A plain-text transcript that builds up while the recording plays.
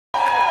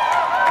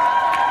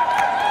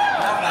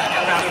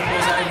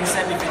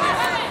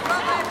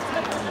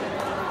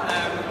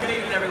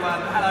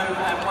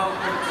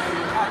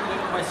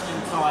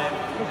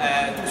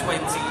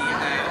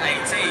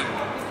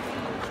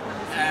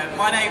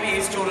my name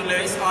is Jordan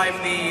Lewis. I'm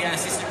the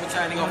Assistant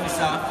Returning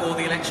Officer for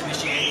the election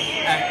this year.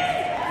 I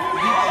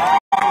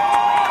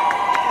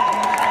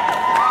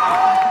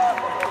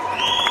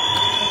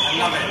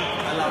love it.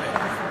 I love it.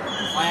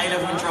 My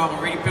A-level in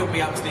drama really built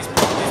me up to this point.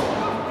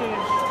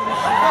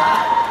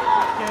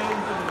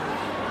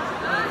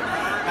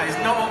 That is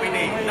not what we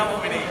need. Not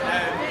what we need.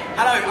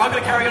 Hello, I'm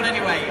going to carry on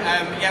anyway.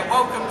 Yeah,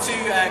 welcome to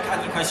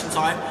candidate question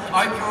time.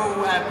 I hope you're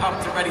all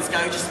pumped and ready to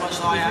go, just as much as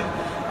I am.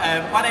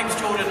 My name is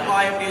Jordan.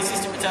 I am the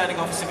Assistant Returning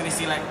Officer for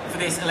this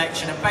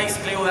election, and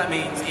basically all that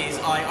means is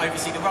I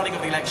oversee the running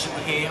of the election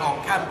here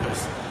on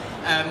campus.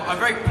 I'm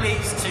very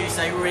pleased to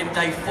say we're in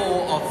day 4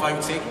 of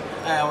voting.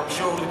 I'm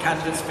sure all the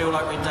candidates feel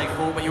like we're in day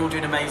 4, but you're all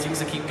doing amazing,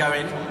 so keep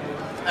going.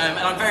 And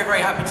I'm very,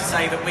 very happy to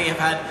say that we have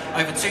had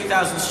over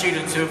 2,000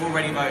 students who have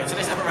already voted, so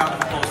let's have a round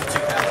of applause for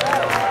 2,000.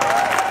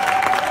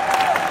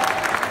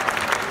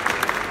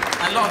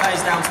 A lot of that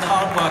is down to the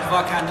hard work of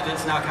our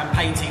candidates and our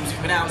campaign teams who've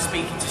been out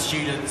speaking to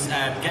students,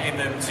 getting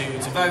them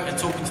to vote and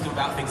talking to them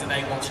about things that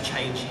they want to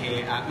change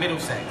here at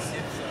Middlesex.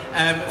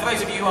 For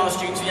those of you who are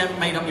students who haven't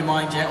made up your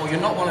mind yet, or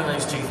you're not one of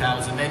those 2,000,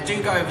 then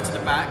do go over to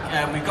the back.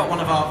 We've got one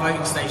of our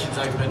voting stations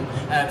open,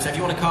 so if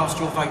you want to cast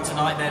your vote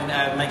tonight, then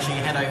make sure you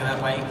head over that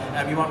way.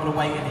 You might want to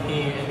wait and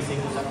hear and see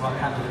what some of our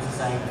candidates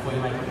are saying before you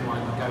make up your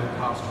mind and go and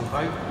cast your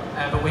vote.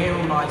 But we're here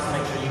all night, so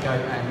make sure you go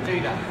and do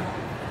that.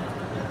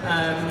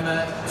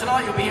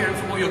 Tonight you'll be hearing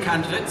from all your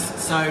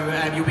candidates, so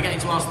you'll be getting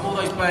to ask them all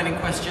those burning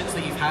questions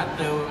that you've had,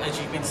 as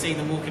you've been seeing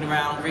them walking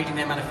around, reading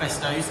their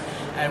manifestos.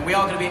 We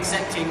are going to be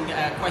accepting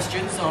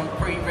questions on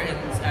pre-written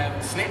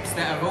slips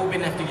that have all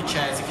been left in your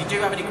chairs. If you do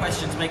have any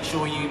questions, make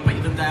sure you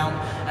put them down.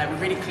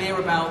 We're really clear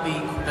about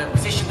the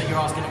position that you're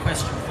asking a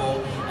question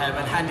for,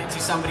 and hand it to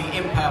somebody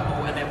in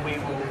purple, and then we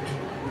will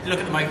look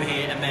at them over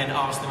here and then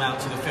ask them out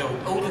to the field.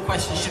 All the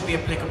questions should be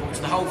applicable to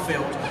the whole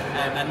field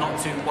and not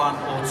to 1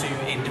 or 2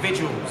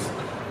 individuals.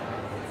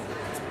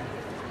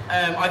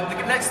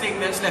 The next thing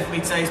that's left for me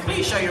to say is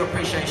please show your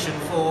appreciation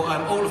for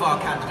all of our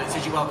candidates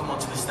as you welcome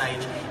onto the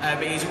stage.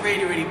 It is a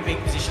really, really big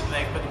position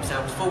that they've put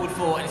themselves forward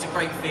for, and it's a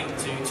great thing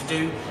to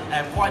do.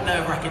 Quite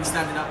nerve-wracking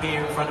standing up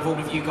here in front of all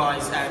of you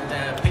guys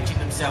and pitching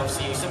themselves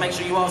to you, so make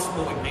sure you are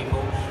supporting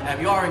people.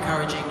 You are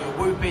encouraging, you're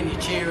whooping, you're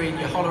cheering,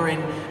 you're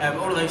hollering,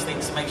 all of those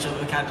things to make sure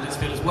that the candidates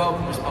feel as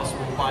welcome as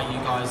possible by you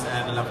guys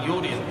and the lovely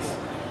audience.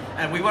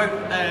 We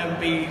won't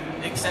be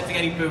accepting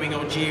any booing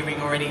or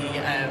jeering or any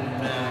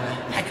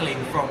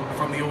heckling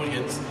from the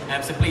audience,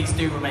 so please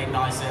do remain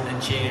nice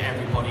and cheer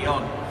everybody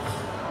on.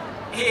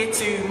 Here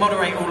to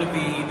moderate all of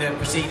the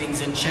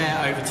proceedings and chair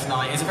over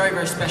tonight is a very,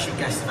 very special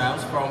guest of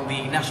ours from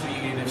the National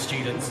Union of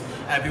Students,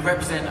 who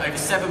represent over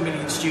 7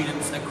 million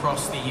students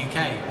across the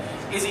UK.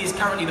 Izzy is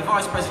currently the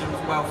Vice President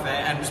for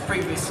Welfare and was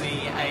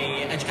previously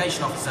an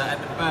Education Officer at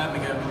the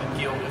Birmingham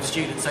Guild of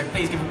Students, so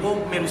please give a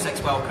warm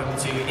Middlesex welcome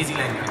to Izzy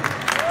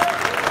Lenga.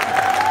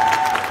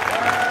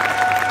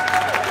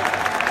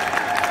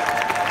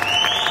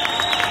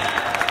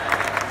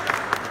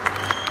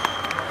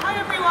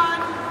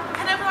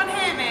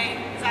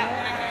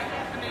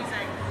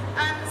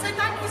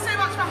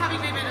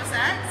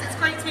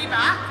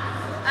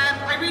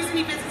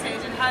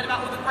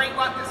 About all the great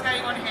work that's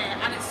going on here,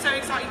 and it's so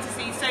exciting to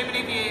see so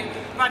many of you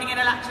running in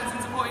elections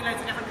and supporting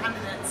loads of different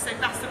candidates, so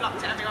best of luck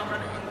to everyone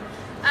running.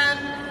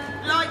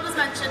 Like was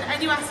mentioned,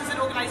 NUS is an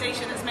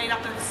organisation that's made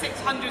up of 600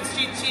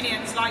 student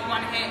unions like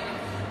one here.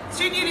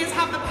 Student unions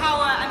have the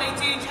power and they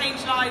do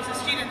change lives of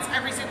students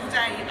every single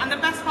day, and the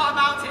best part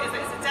about it is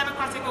that it's a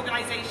democratic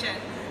organisation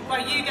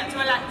where you get to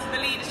elect the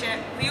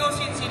leadership for your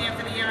students' union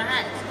for the year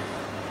ahead.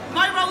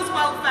 My role is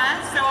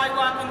welfare, so I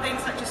work on things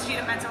such as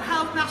student mental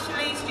health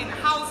nationally, student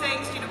housing,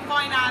 student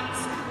finance,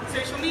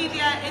 social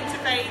media,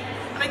 interfaith,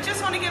 and I just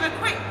want to give a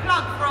quick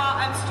plug for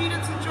our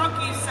students and drug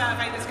use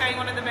survey that's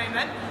going on at the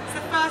moment. It's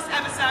the first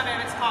ever survey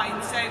of its kind,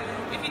 so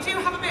if you do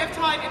have a bit of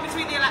time in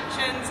between the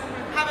elections,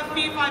 have a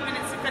few 5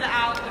 minutes to fill it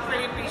out, I'd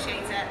really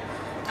appreciate it.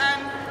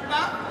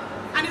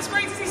 And it's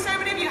great to see so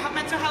many of you have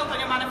mental health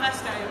on your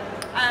manifesto,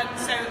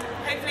 so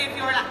hopefully if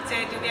you're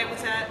elected, you'll be able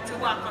to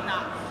work on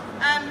that.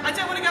 I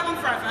don't want to go on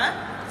forever,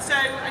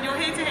 and you're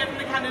here to hear from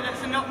the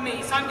candidates and not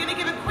me, so I'm going to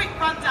give a quick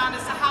rundown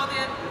as to how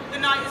the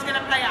night is going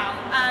to play out.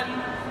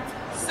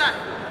 So,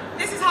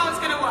 this is how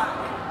it's going to work.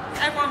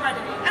 Everyone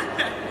ready?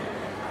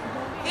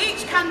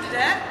 Each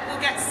candidate will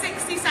get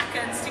 60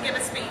 seconds to give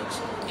a speech,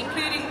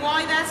 including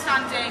why they're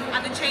standing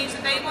and the change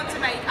that they want to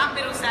make at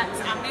Middlesex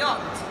and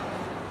beyond.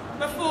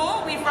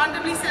 Before, we've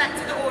randomly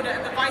selected the order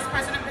of the Vice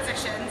President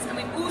positions, and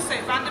we've also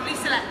randomly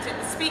selected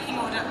the speaking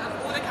order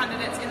of all the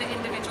candidates in the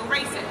individual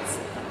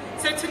races.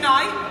 So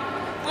tonight,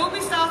 we'll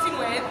be starting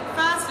with,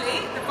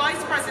 firstly, the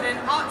Vice President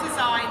Art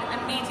Design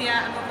and Media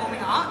and Performing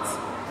Arts,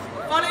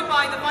 followed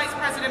by the Vice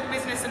President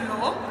Business and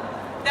Law,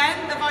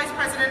 then the Vice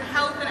President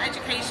Health and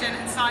Education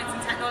and Science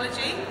and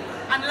Technology,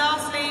 and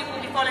lastly,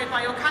 will be followed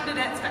by your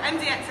candidates for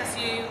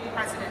MDXSU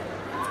President.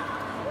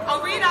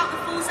 I'll read out the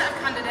full set of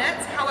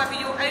candidates, however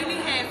you'll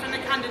only hear from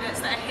the candidates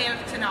that are here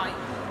tonight,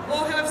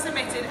 or who have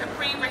submitted a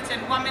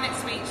pre-written 1-minute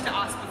speech to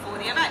us before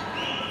the event.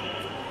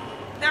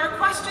 There are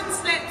question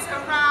slips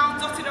around,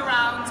 dotted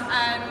around,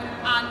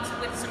 and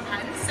with some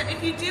pens. So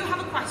if you do have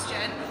a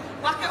question,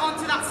 whack it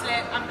onto that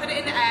slip and put it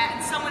in the air,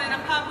 and someone in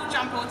a purple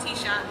jumper or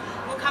t-shirt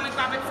will come and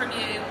grab it from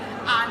you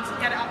and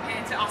get it up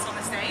here to us on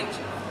the stage.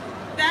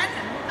 Then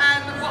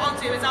what I'll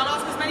do is I'll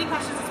ask as many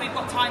questions as we've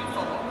got time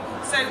for.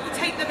 So we'll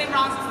take them in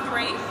rounds of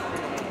 3.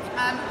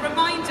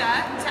 Reminder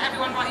to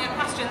everyone writing a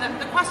question that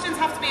the questions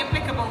have to be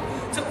applicable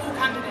to all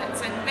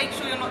candidates, and make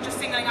sure you're not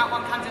just singling out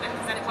one candidate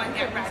because then it won't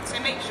get read.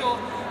 So make sure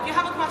if you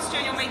have a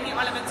question, you're making it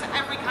relevant to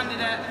every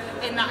candidate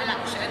in that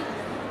election.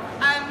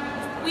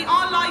 We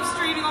are live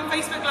streaming on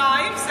Facebook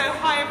Live, so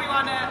hi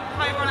everyone at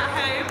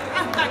home,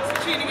 and thanks for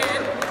tuning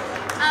in.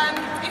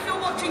 If you're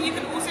watching, you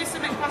can also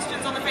submit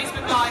questions on the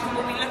Facebook Live, and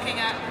we'll be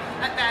looking at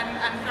them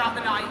throughout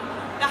the night.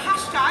 The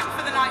hashtag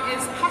for the night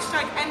is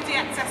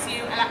 #MDXSU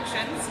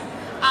Elections.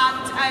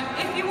 And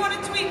if you want to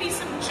tweet me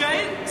some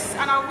jokes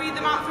and I'll read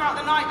them out throughout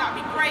the night, that'd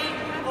be great,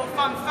 or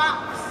fun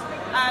facts,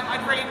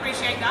 I'd really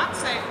appreciate that,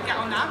 so get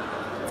on that.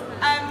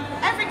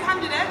 Every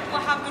candidate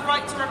will have the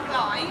right to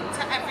reply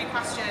to every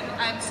question,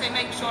 so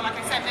make sure, like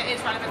I said, that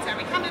it is relevant to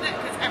every candidate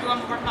because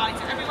everyone will reply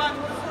to everyone.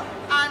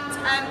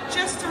 And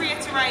just to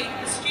reiterate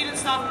the student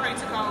staff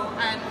protocol,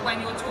 when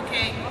you're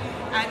talking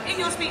in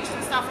your speeches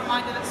and stuff,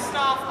 reminder that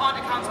staff aren't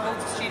accountable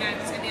to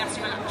students in the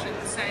SU elections.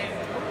 So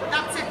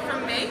that's it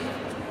from me.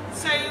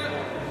 So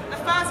the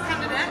first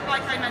candidate,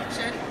 like I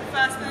mentioned, the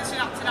first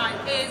position up tonight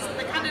is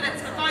the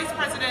candidates for Vice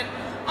President,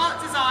 Art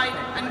Design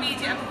and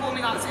Media and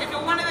Performing Arts. So if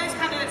you're one of those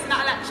candidates in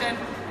that election,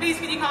 please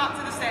can you come up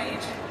to the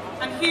stage?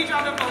 And huge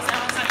round of applause to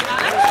everyone sending that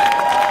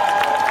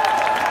election.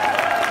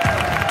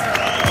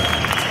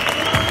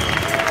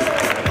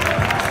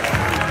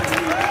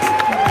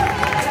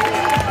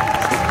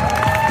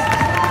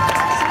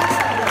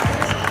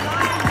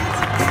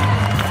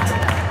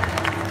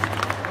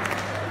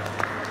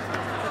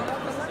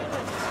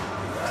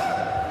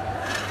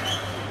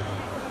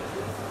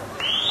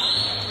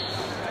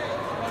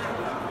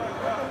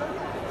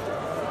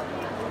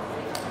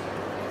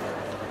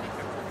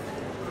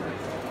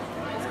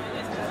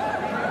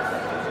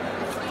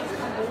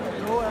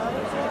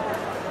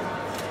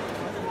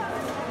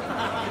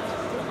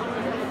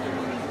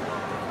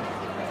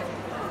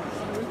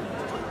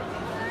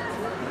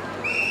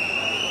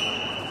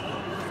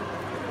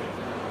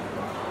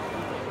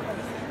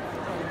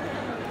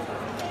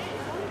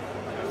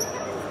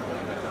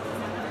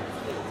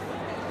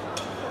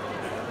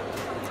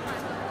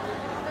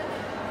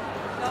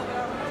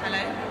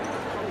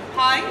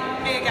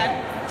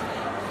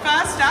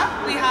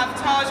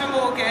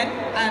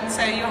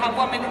 So you'll have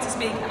 1 minute to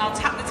speak, and I'll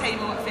tap the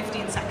table at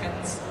 15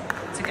 seconds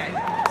to go.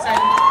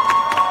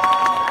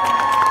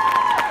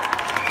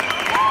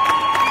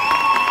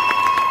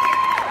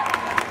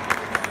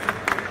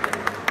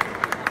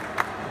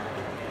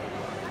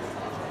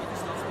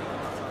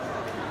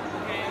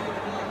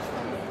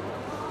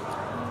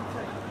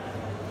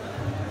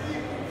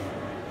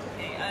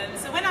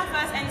 So when I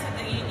first entered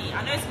the uni,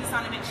 I know it's going to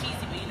sound a bit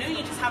cheesy, but you know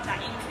you just have that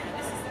inkling that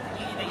this is the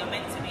uni that you're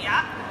meant to be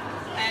at.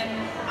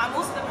 I'm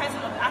also the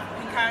president of the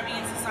African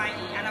Caribbean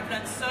Society, and I've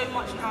learned so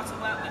much on how to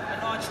work with a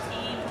large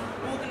team,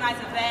 organise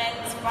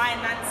events,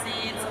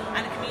 finances,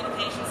 and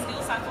communication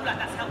skills. So I feel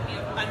like that's helped me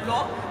a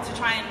lot to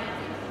try and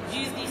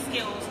use these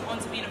skills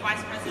onto being a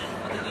vice president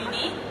for the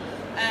uni.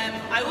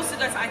 I also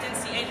go to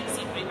Identity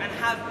Agency Group and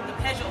have the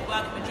pleasure of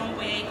working with John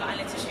Boyega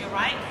and Letitia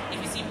Wright, if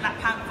you see Black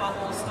Panther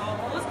or Star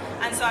Wars.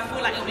 And so I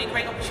feel like it'll be a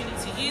great opportunity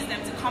to use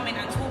them to come in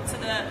and talk to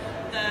the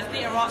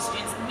theatre art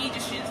students,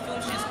 media students,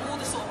 film students, all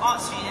the sort of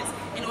art students,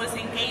 in order to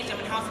engage them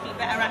in how to be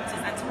better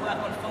actors and to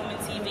work on film and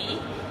TV.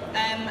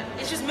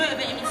 It's just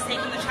motivating me to take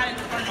on the challenge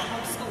of running a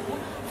whole school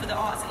for the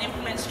arts and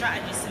implement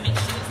strategies to make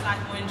students' life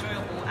more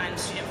enjoyable and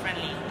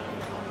student-friendly.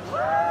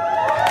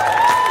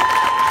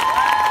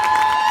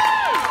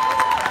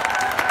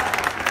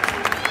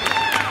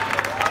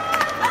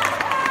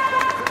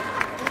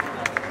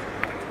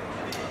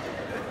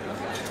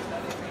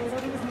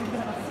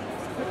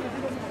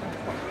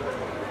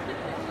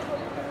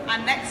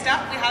 And next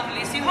up, we have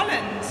Lucy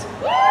Holland.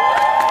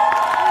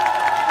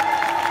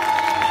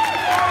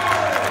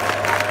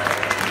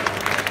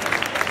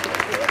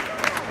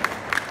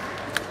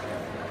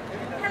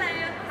 Hello,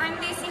 I'm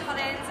Lucy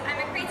Holland. I'm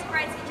a creative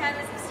writing and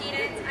journalism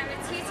student. I'm a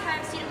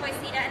 2-term student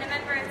voice leader and a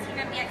member of Team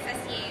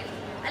MDXSU.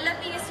 I love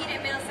being a student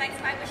in Middlesex,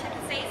 but I wish I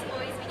could say it's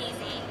always been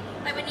easy.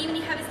 Like when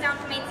uni hub is down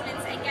for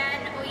maintenance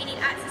again, or you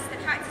need access to the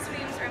practice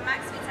rooms or a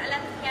max week at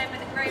 11 PM with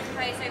a grove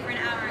closed over an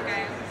hour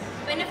ago.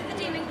 But enough of the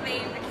doom and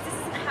gloom, because this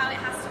isn't how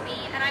it has to be,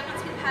 and I want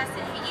to be the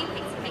person who you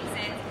pick to fix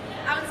it.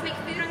 I want to make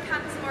food on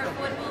campus more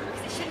affordable,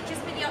 because it shouldn't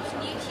just be the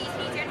option you choose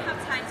when you don't have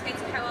time to go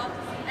to co-op,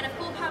 and a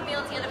 £4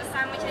 meal deal of a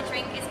sandwich and a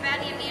drink is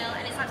barely a meal,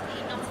 and it's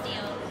absolutely not a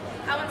deal.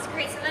 I want to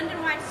create a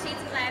London-wide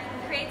student-led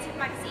creative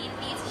magazine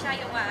for you to share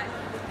your work,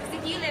 because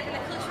if you live in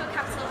the cultural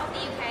capital of the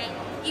UK,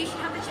 you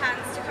should have the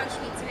chance to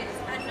contribute to it,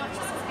 and not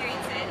just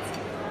experience it.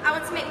 I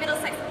want to make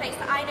Middlesex the place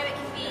that I know it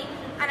can be,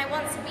 and I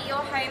want to be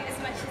your home as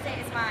much as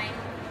it is mine.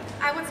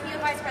 I want to be your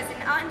Vice President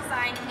in Art and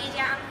Design,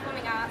 Media and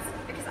Performing Arts,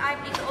 because I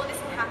believe that all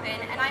this can happen,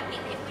 and I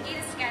believe that if we do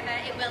this together,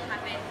 it will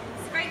happen.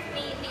 So vote for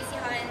me,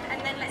 Lucy Holland, and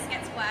then let's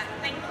get to work.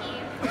 Thank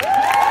you.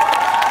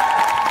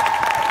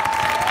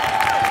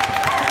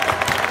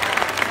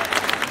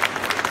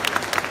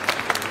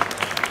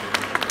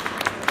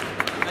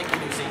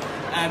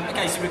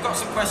 Okay, so we've got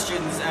some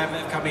questions that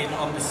have come in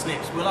on the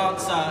slips. We'll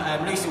answer,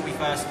 Lucy will be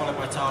first, followed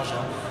by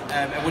Taja,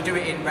 and we'll do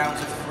it in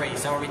rounds of 3.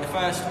 So I'll read the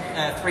first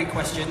 3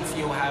 questions,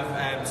 you'll have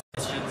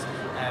questions,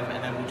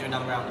 and then we'll do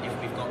another round if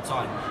we've got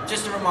time.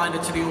 Just a reminder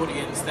to the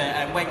audience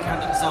that when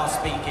candidates are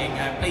speaking,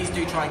 please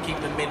do try and keep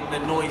the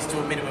noise to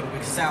a minimum,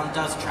 because sound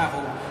does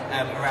travel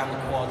around the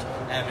quad,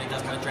 and it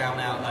does kind of drown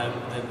out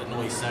the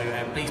noise. So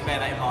please bear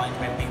that in mind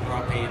when people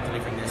are up here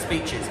delivering their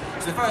speeches.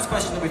 So the first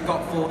question that we've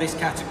got for this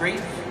category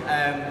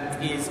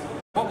is,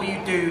 what will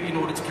you do in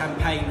order to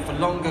campaign for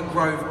longer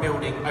Grove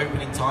building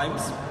opening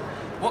times?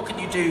 What can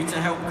you do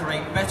to help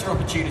create better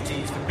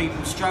opportunities for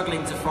people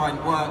struggling to find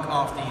work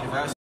after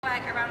university?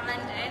 Work around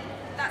London.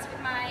 That's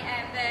with my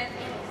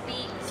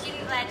the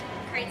student-led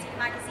creative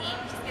magazine,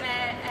 which is going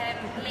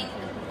to link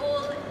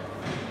all of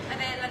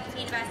the London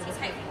universities,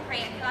 hopefully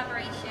create a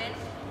collaboration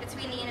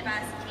between the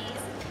universities.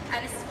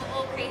 And this is for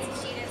all creative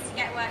students to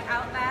get work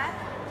out there.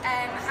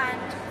 And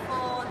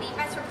for the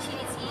better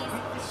opportunities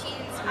for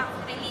students after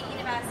they leave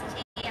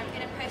university, I'm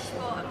going to push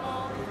for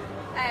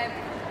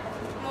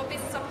more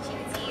business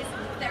opportunities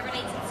that are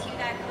related to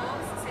their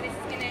course. So this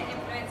is going to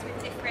influence with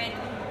different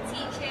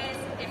teachers,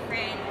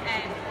 different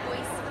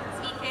voice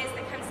speakers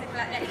that come to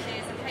collect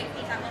lectures, and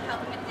hopefully that will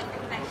help them with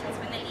different connections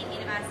when they leave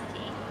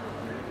university.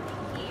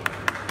 Thank you.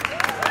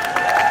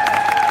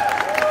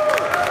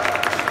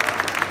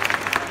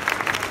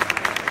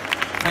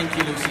 Thank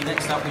you, Lucy.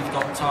 Next up we've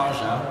got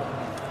Taja,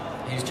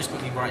 who's just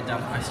quickly writing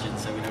down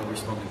questions so we know what we're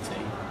responding to.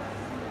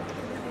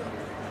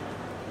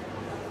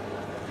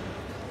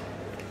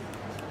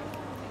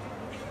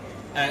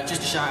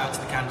 Just a shout out to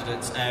the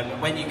candidates.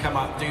 When you come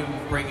up, do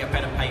bring a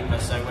pen and paper,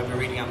 so when we're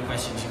reading out the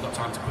questions, you've got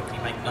time to quickly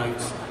make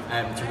notes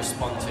to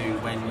respond to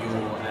when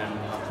you're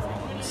up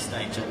on the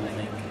stage, and they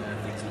make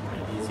things look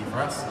really easy for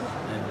us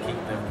and keep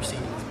the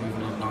proceedings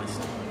moving on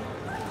nicely.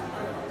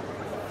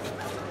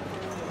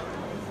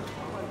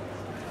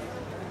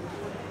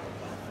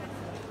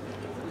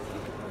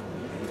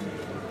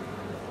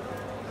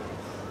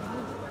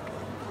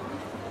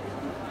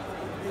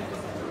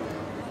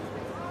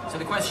 So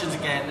the questions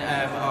again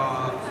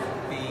are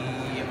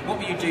what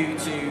will you do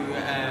to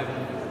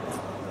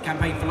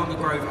campaign for longer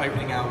Grove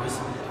opening hours?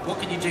 What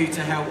can you do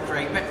to help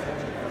create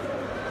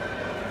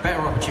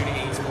better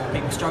opportunities for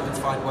people struggling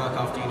to find work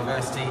after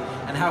university?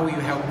 And how will you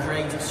help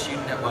creative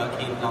student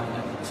network in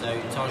London? So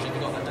Taja, have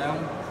you got that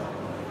down?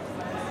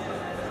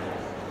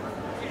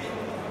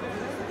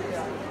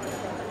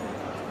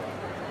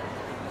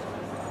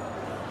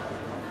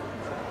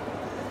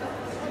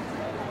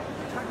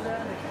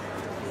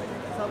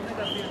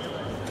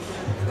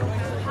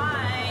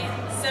 Hi.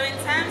 So in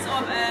terms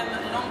of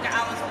longer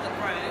hours for the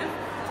Grove,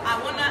 I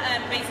want to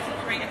basically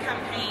create a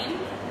campaign,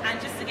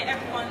 and just to get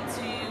everyone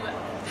to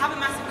have a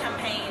massive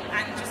campaign,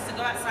 and just to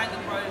go outside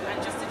the Grove, and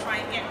just to try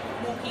and get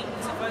more people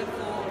to vote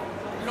for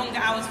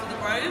longer hours for the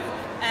Grove.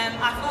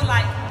 I feel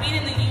like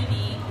being in the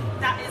uni,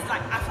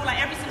 I feel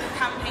like every single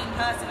campaign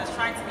person has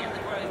tried to get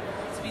the Grove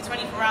to be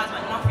 24 hours,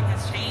 but nothing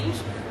has changed.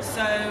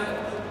 So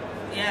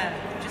yeah,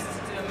 just to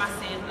do a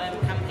massive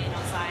campaign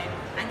outside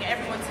and get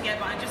everyone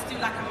together, and just do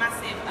like a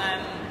massive,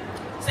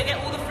 so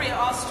get all the free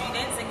art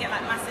students and get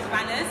like massive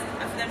banners,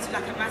 and for them to do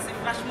like a massive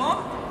flash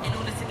mob in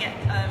order to get,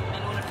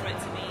 in order for it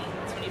to be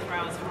 24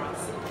 hours for us.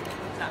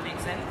 Does that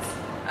make sense?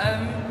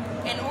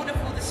 In order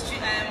for the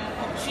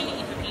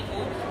opportunity for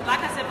people, like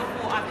I said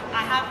before,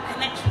 I have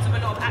connections with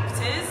a lot of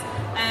actors.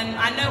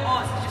 I know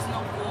arts is just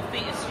not for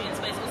theatre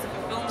students, but it's also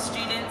for film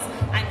students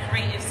and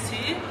creatives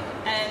too.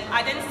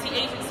 Identity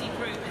Agency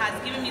Group has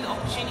given me the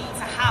opportunity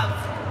to have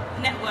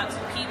networks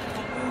with people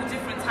from all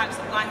different types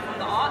of life from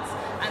the arts,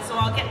 and so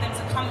I'll get them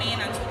to come in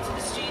and talk to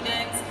the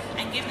students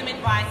and give them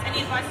advice,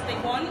 any advice that they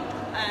want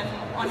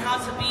on how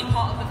to be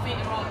part of the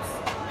theatre arts.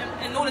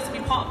 In order to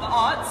be part of the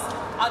arts,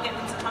 I'll get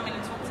them to come in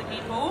and talk to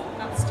people.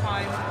 That's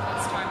time.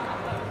 That's time.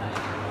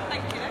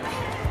 Thank you.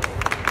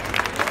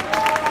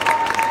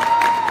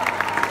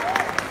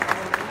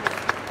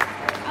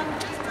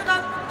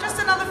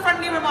 Just another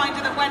friendly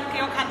reminder that when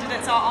your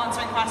candidates are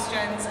answering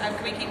questions,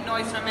 can we keep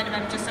noise to a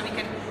minimum just so we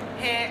can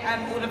hear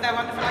all of their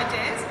wonderful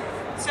ideas.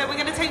 So we're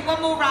going to take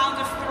one more round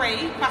of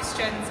 3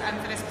 questions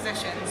for this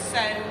position.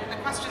 So the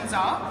questions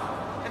are,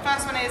 the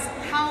first one is,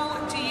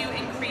 how do you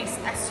increase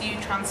SU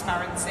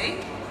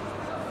transparency?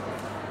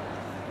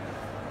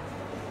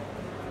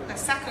 The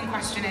second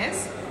question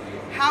is,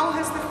 how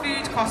has the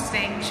food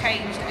costing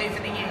changed over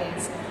the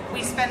years?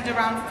 We spend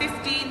around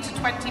 £15 to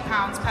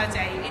 £20 per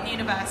day in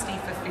university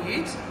for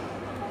food.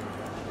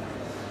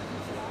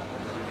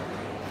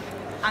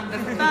 And the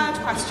third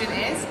question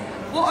is,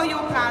 what are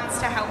your plans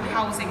to help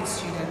housing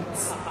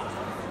students?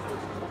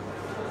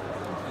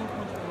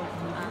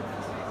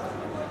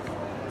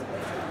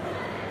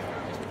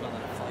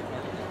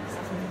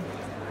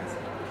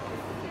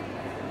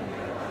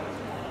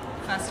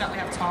 First up, we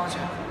have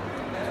Taja.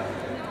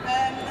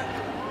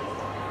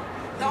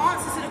 The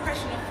answer to the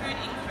question of food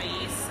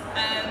increase,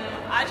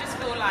 I just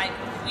feel like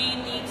we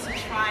need to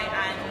try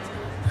and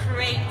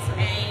create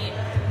a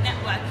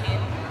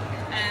networking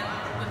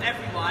with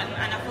everyone,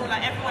 and I feel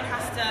like everyone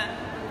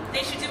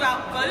they should do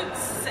out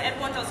votes, so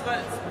everyone does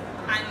votes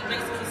and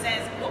basically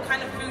says what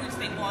kind of foods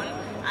they want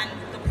and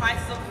the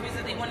prices of foods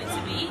that they want it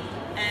to be,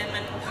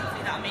 and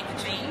hopefully that'll make a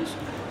change.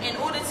 In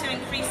order to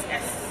increase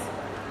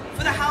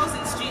for the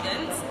housing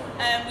students,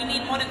 we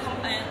need modern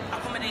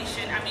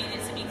accommodation, and we need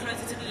it to be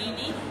closer to the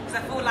uni,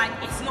 because I feel like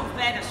it's not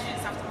fair that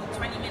students have to walk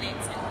 20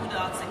 minutes in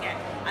order to get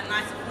a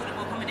nice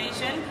affordable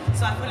accommodation.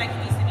 So I feel like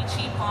it needs to be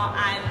cheaper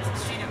and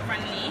student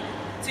friendly.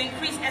 To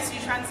increase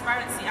SU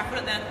transparency, I feel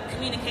like the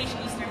communication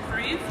needs to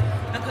improve,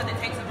 because it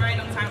takes a very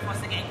long time for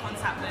us to get in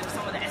contact with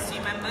some of the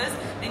SU members.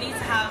 They need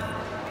to have,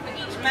 for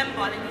each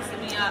member, there needs to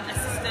be an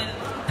assistant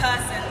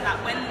person that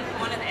when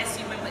one of the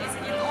SU members is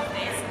in the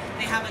office,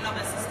 they have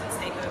another assistant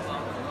take over.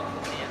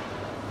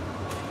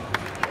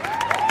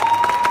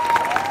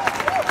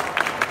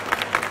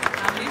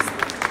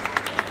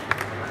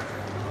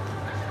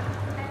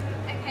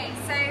 Okay,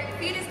 so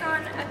food has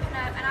gone up and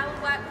up, and I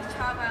will work with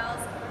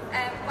Charwells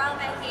while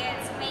they're here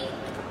to make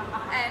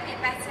it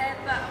better,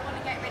 but I want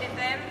to get rid of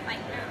them,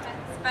 like no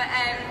offense. But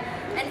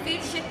and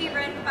food should be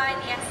run by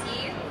the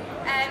SU.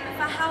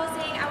 For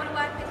housing, I want to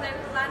work with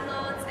local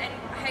landlords and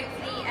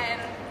hopefully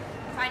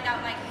find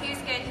out like who's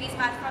good, who's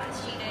bad from the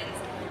students,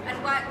 and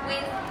work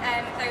with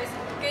those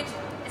good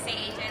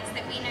estate agents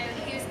that we know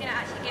who's going to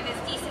actually give us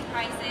decent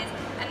prices,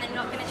 and they're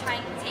not going to try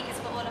and take us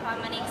for all of our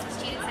money, because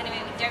for students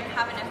anyway we don't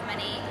have enough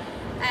money.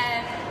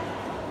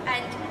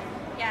 And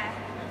yeah.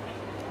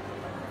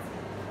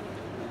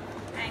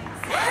 Thanks.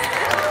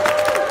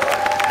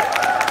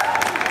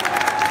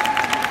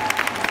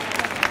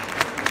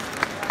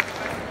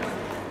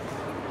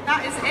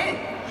 That is it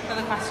for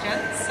the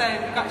questions. So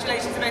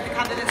congratulations to both the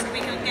candidates, and we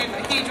can give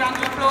a huge round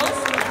of applause.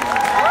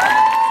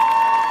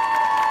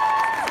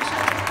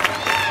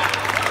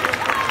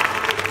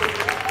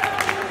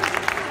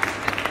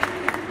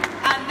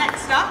 And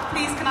next up,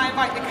 please can I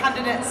invite the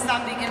candidates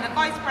standing in the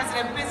Vice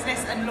President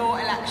Business and Law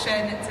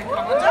election to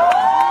come on down.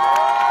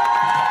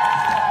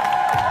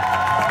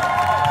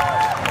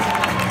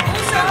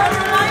 Also, a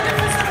reminder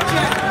for some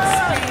jokes,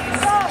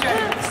 please.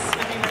 Jokes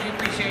would be really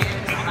appreciated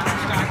on the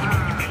hashtag.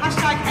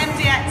 Hashtag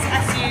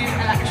MDXSU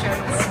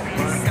Elections.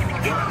 It's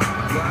simple.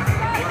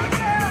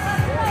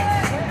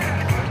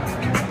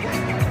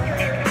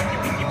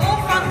 All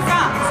fun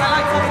facts. I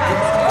like fun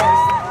facts.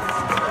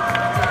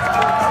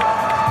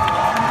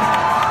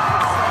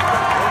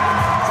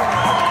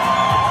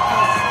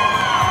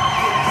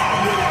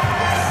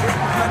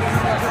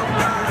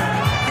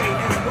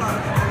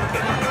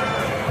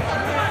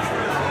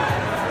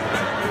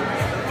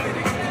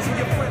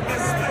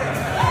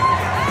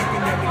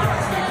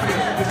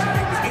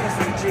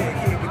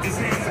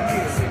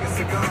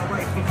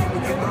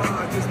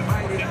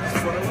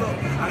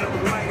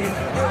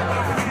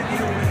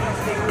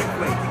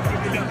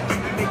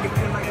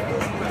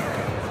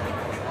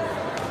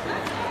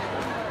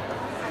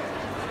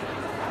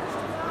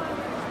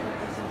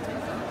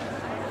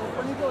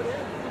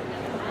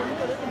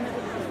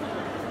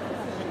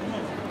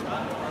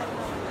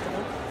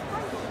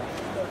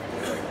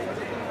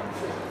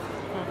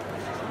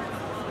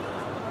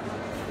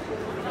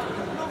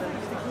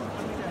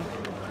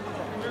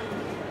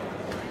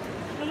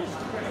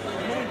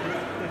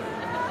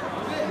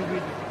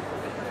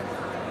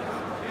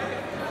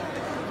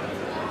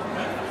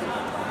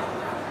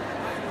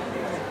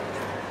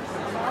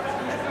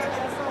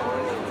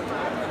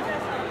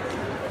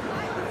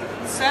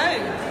 So,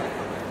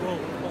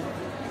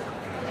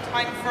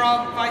 time for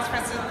our Vice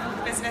President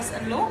of Business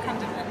and Law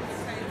candidates.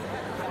 So,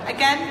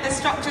 again, the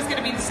structure is going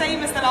to be the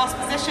same as the last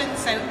position,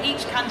 so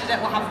each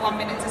candidate will have 1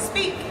 minute to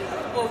speak.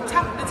 We'll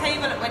tap the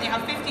table when you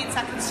have 15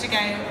 seconds to go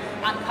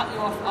and cut you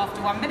off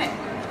after 1 minute.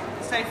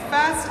 So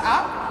first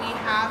up, we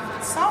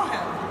have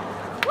Sahil.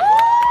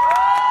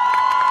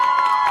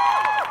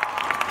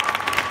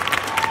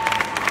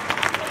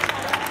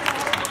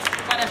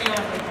 Whenever you're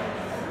ready.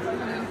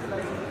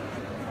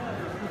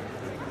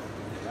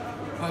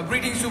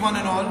 Greetings to one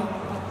and all.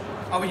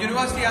 Our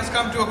university has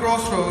come to a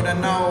crossroad,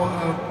 and now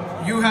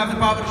you have the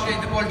power to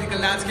change the political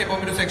landscape of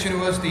Middlesex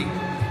University.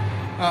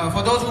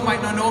 For those who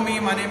might not know me,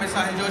 my name is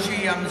Sahil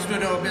Joshi. I'm the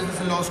student of Business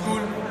and Law School.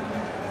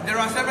 There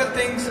are several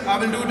things I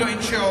will do to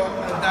ensure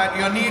that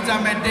your needs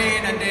are met day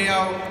in and day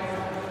out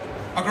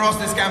across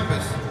this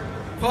campus.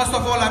 First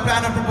of all, I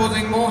plan on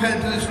proposing more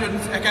help to the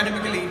students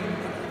academically,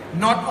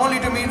 not only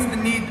to meet the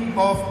need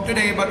of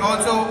today, but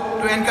also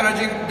to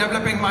encouraging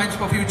developing minds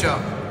for future.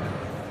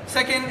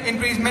 Second,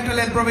 increase mental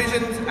health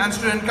provisions and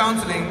student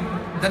counselling.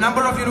 The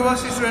number of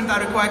university students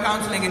that require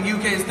counselling in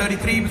UK is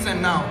 33%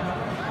 now,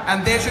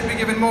 and they should be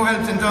given more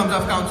help in terms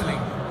of counselling.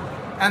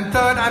 And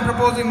third, I'm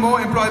proposing more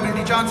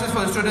employability chances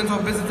for the students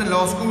of Business and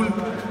Law School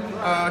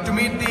to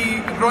meet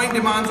the growing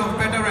demands of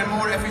better and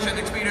more efficient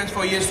experience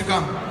for years to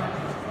come.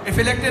 If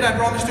elected, I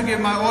promise to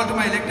give my all to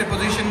my elected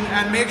position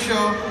and make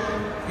sure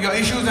your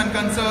issues and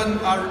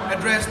concerns are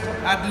addressed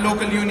at the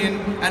local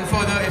union and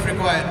further if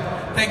required.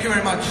 Thank you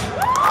very much.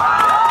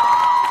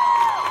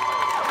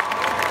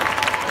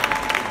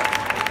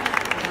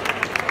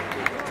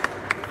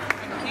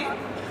 Thank you.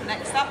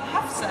 Next up,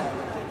 Hafsa.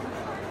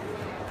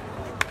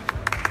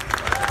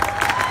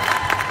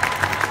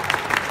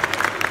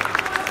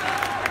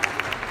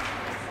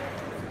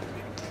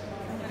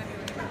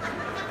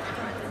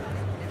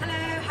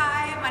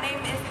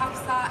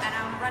 And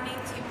I'm running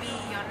to be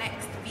your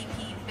next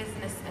VP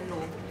Business and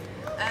Law.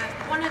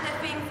 One of the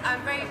things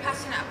I'm very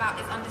passionate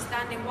about is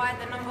understanding why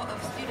the number of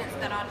students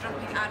that are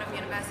dropping out of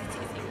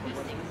university is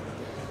increasing.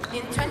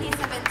 In 2017,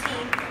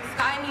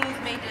 Sky News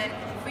made a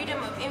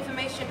Freedom of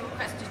Information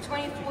request to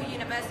 24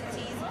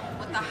 universities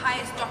with the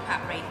highest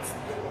dropout rates.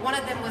 One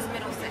of them was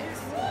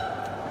Middlesex.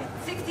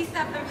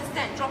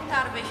 67% dropped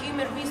out of a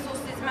Human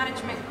Resources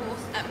Management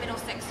course at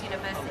Middlesex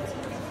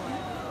University.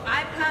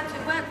 I plan to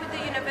work with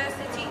the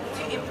university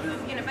to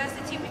improve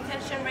university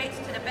retention rates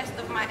to the best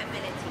of my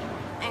ability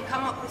and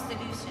come up with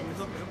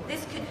solutions.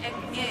 This could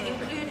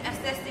include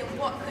assessing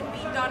what could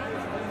be done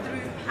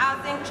through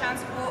housing,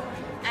 transport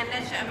and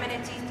leisure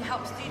amenities to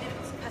help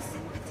students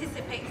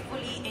participate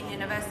fully in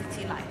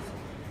university life.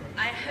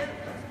 I hope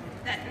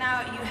that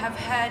now you have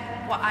heard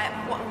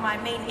what my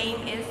main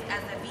aim is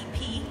as a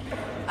VP.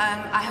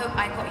 I hope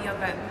I got your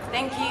vote.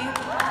 Thank you.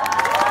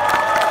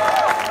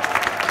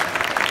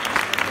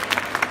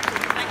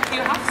 Thank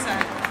you, Hafsa.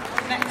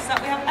 Next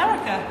up we have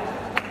Erica.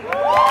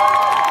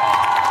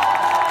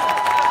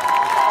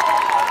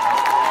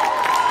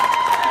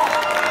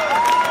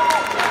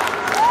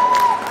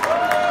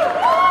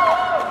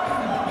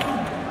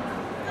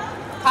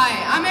 Hi,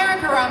 I'm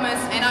Erica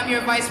Ramos and I'm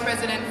your Vice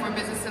President for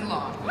Business and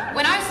Law.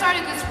 When I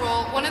started this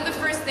role, one of the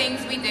first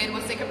things we did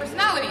was take a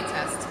personality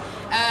test.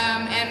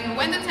 And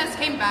when the test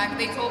came back,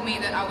 they told me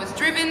that I was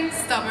driven,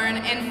 stubborn,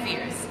 and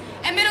fierce.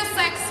 And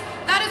Middlesex,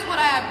 that is what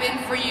I have been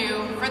for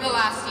you for the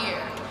last year.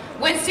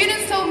 When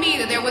students told me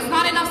that there was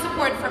not enough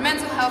support for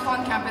mental health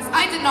on campus,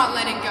 I did not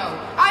let it go.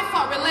 I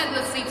fought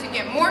relentlessly to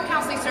get more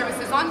counseling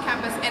services on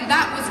campus, and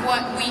that was what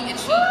we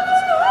achieved.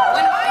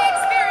 When I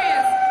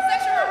experienced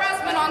sexual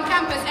harassment on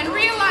campus and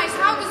realized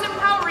how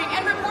disempowering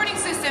and reporting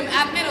system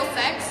at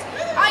Middlesex,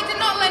 I did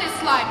not let it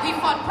slide. We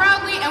fought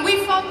proudly and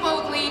we fought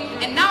boldly,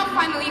 and now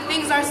finally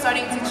things are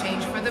starting to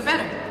change for the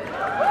better.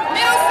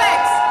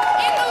 Middlesex,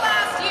 in the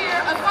last year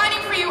of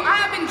fighting for you, I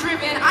have been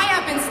driven, I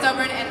have been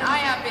stubborn, and I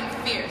have been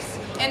fierce.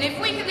 And if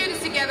we can do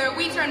this together,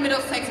 we turn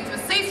Middlesex into a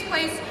safe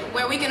place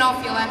where we can all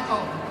feel at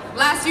home.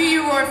 Last year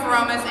you roared for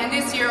Ramos, and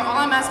this year all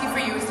I'm asking for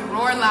you is to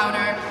roar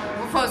louder.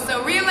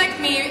 So re-elect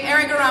me,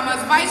 Erica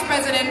Ramos, Vice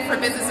President for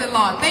Business and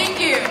Law. Thank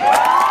you.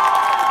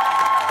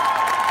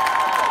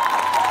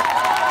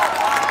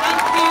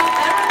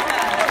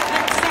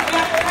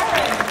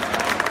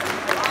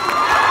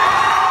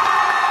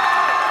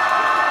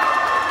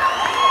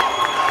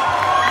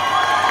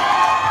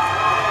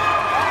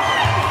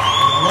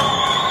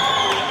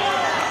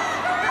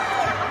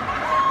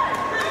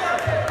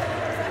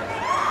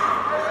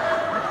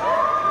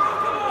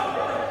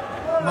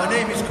 My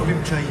name is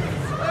Karim Jai.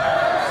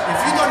 If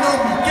you don't know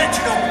me, get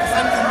to know me, because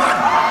I'm the man.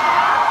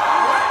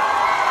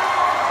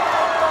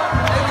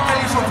 Let me tell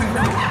you something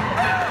quick.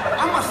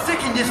 I'm a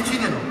second-year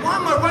student. Why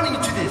am I running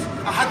into this?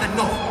 I had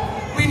enough.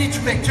 We need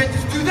to make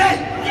changes today.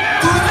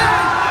 Today!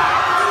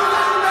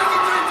 Today we're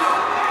making changes.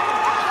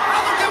 I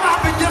don't care what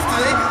happened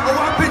yesterday or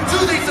what happened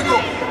 2 days ago.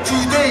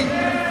 Today,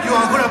 you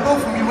are going to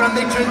vote for me when I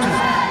make changes.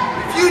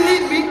 If you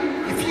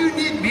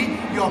need me,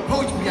 you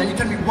approach me and you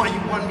tell me what you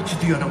want me to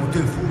do and I will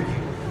do it for you.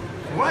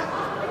 What?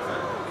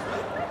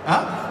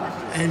 Huh?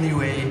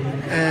 Anyway,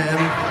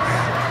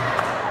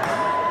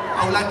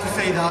 I would like to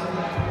say that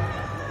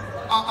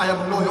I am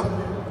a lawyer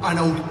and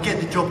I will get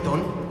the job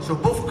done. So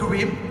both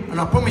Kareem and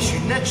I promise you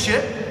next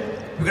year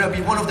we're going to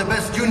be one of the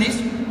best unis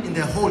in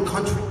the whole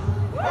country.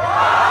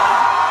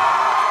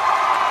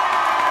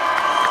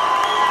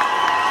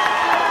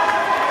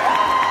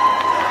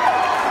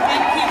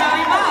 Thank you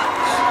very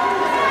much.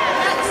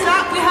 Next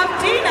up we have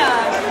Dina.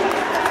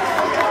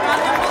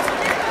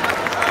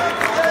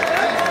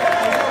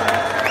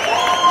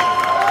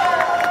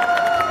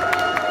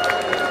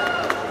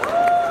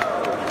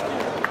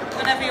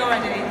 Whenever you're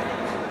ready.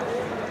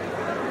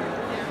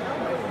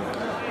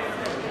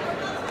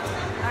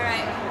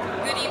 Alright,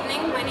 good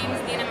evening. My name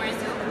is Dina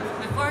Marzu.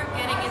 Before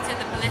getting into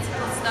the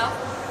political stuff,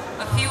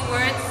 a few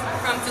words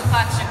from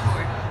Tupac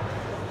Shakur.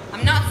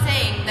 I'm not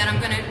saying that I'm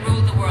going to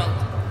rule the world,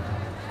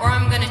 or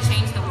I'm going to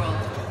change the world,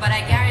 but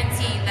I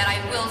guarantee that I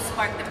will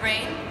spark the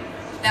brain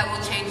that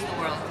will change the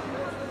world.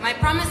 My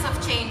promise of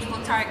change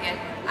will target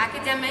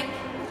academically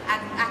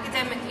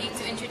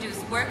to introduce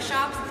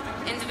workshops,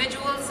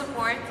 individual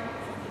support,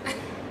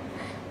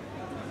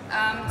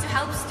 to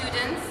help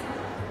students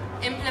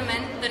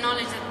implement the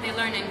knowledge that they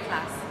learn in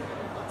class,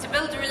 to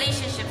build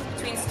relationships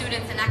between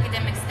students and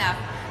academic staff,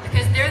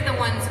 because they're the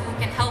ones who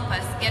can help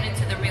us get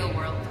into the real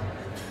world,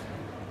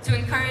 to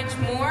encourage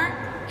more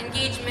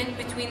engagement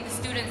between the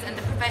students and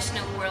the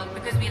professional world,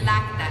 because we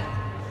lack that.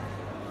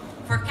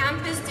 For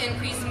campus to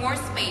increase more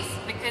space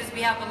because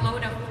we have a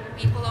load of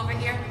people over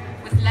here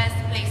with less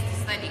place to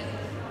study.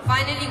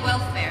 Finally,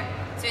 welfare,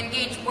 to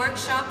engage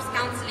workshops,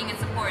 counseling and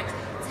support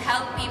to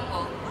help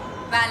people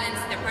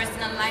balance their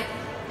personal life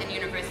and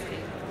university.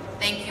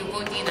 Thank you,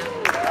 go Dina.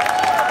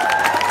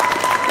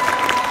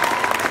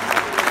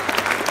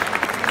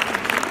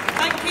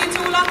 Thank you to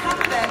all our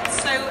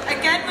candidates. So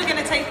again, we're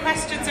going to take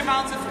questions in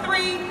rounds of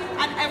 3,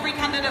 and every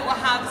candidate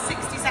will have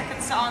 60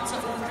 seconds to answer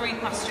all 3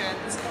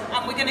 questions.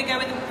 And we're going to go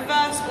in the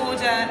reverse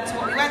order to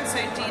what we went. So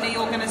Dina,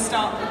 you're going to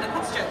start with the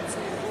questions.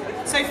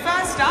 So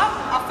first up,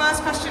 our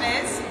first question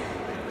is,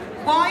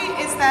 why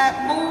isn't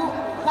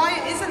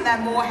there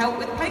more help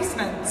with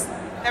placements?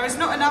 There is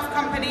not enough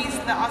companies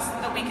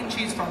that we can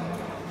choose from.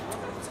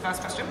 That's the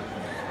first question.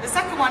 The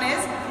second one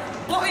is,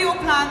 what are your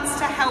plans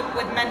to help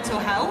with mental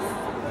health?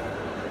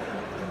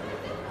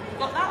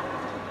 Got that?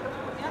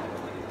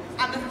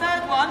 Yeah. And the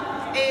third one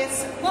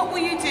is, what will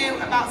you do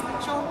about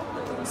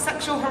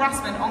sexual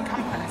harassment on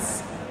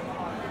campus?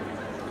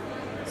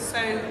 So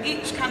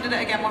each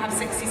candidate again will have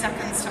 60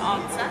 seconds to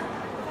answer.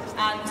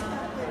 And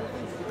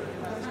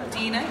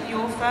Dina,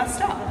 you're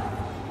first up.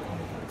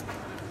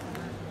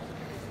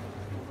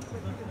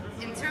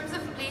 In terms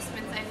of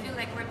placements, I feel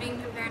like we're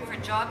being prepared for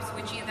jobs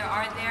which either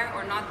are there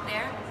or not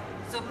there.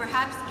 So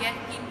perhaps get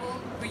people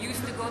who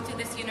used to go to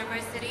this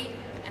university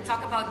and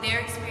talk about their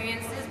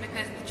experiences,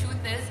 because the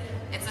truth is,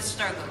 it's a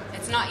struggle.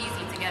 It's not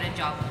easy to get a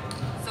job.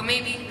 So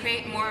maybe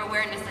create more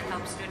awareness and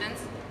help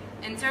students.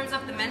 In terms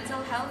of the mental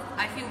health,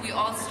 I feel we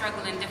all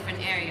struggle in different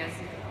areas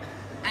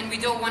and we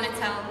don't want to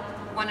tell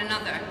one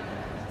another.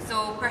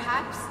 So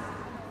perhaps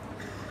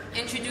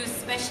introduce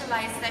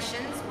specialized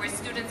sessions where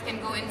students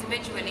can go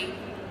individually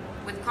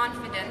with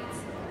confidence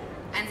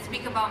and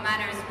speak about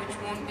matters which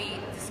won't be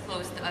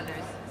disclosed to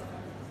others.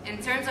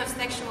 In terms of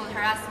sexual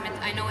harassment,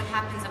 I know it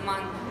happens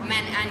among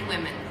men and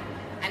women.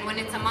 And when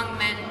it's among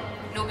men,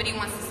 nobody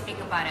wants to speak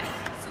about it.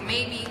 So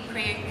maybe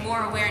create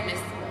more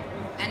awareness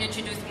and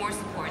introduce more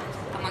support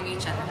among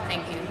each other.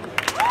 Thank you.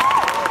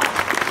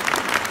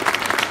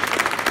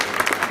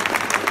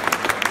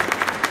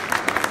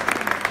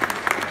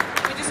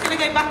 We're just going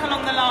to go back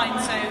along the line,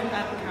 so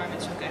Karen,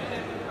 she'll go.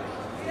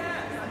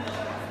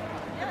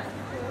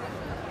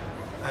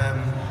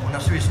 On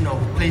a serious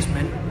note,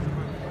 placement,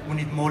 we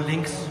need more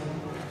links.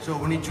 So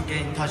we need to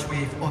get in touch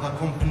with other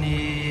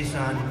companies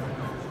and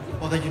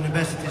other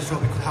universities so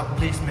we could have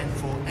placement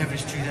for every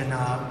student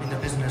in the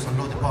business and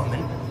law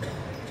department.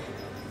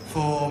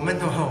 For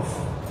mental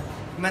health,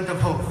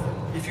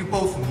 if you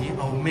vote for me,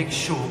 I will make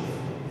sure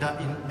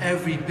that in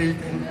every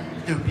building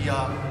there will be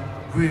a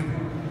room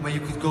where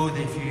you could go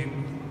there if you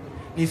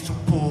need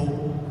support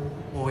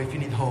or if you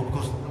need help.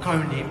 Because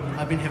currently,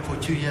 I've been here for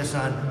 2 years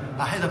and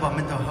I heard about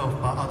mental health,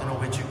 but I don't know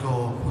where to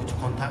go, who to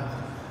contact.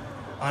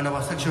 And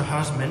about sexual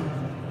harassment,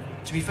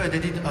 to be fair, they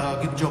did a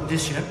good job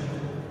this year,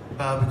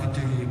 but we could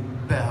do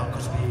better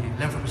because we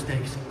learn from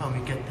mistakes and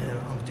we get there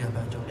and we do a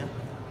better job, yeah?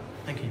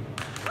 Thank you.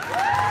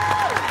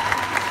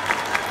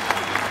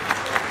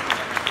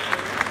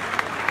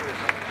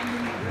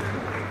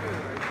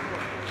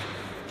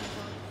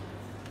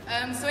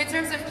 So in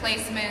terms of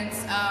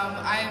placements,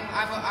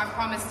 I've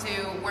promised to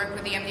work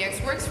with the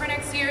MDX Works for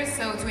next year,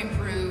 so to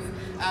improve,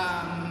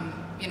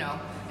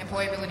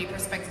 employability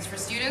perspectives for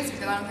students,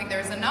 because I don't think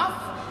there's enough.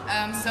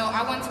 So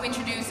I want to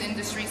introduce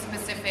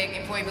industry-specific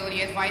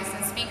employability advice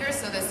and speakers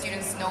so that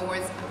students know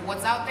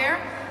what's out there.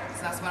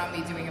 So that's what I'll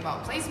be doing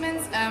about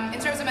placements. In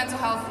terms of mental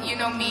health, you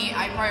know me,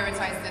 I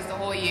prioritize this the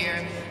whole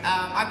year.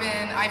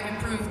 I've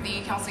improved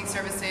the counseling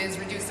services,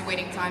 reduced the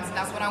waiting times, and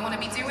that's what I want to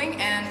be doing,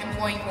 and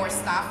employing more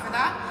staff for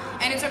that.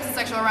 And in terms of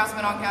sexual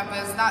harassment on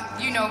campus,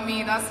 that, you know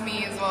me, that's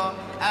me as well.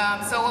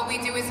 So what we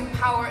do is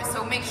empower,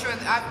 so make sure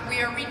that we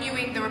are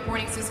renewing the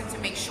reporting system to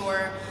make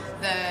sure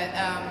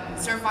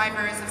that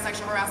survivors of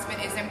sexual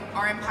harassment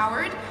are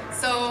empowered.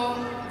 So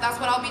that's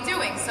what I'll be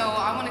doing. So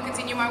I want to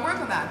continue my work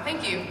on that.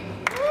 Thank you.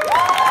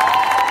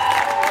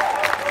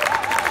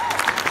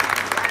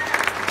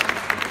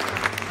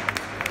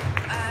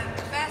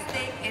 First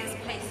thing is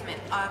placement.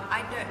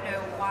 I don't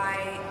know why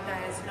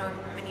there's no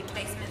many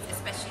placements,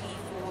 especially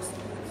for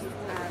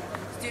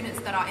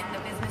students that are in the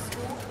business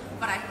school,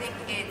 but I think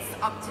it's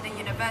up to the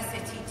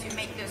university to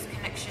make those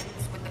connections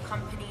with the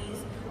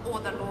companies or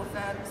the law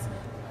firms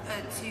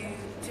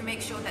to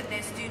make sure that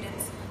their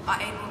students are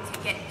able to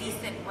get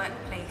decent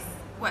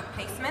work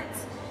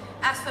placements.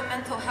 As for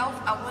mental health,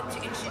 I want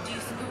to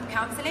introduce group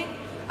counselling.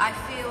 I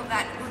feel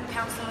that group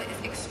counselling is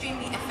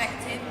extremely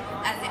effective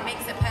as it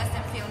makes a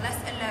person feel less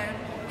alone.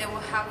 They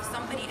will have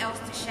somebody else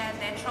to share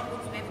their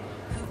troubles with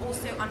who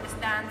also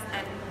understands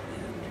and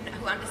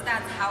who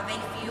understands how they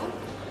feel.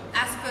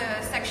 As for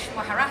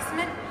sexual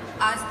harassment,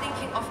 I was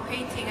thinking of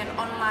creating an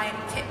online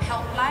tip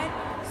helpline,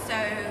 so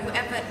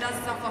whoever does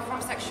suffer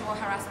from sexual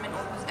harassment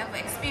or who's ever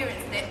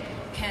experienced it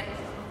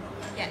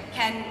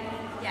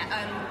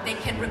they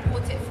can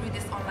report it through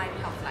this online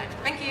helpline.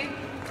 Thank you.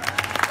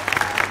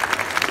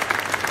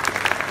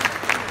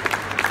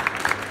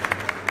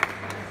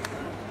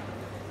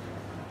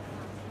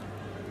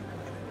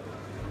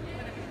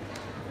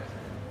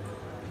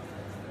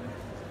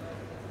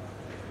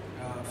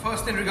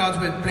 First, in regards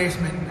with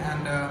placement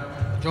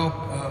and job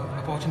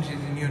opportunities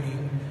in uni.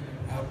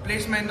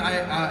 Placement,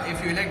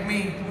 if you elect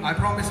me, I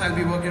promise I'll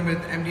be working with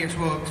MDX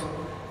Works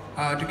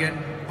to get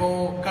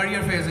more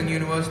career fairs in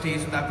university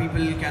so that people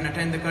can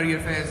attend the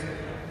career fairs,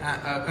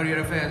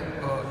 career fairs,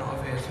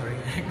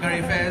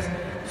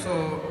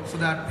 so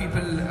that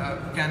people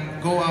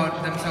can go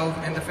out themselves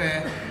in the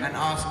fair and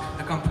ask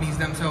the companies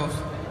themselves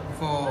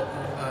for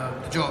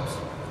the jobs.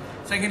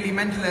 Secondly,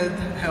 mental health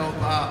help.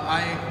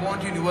 I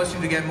want university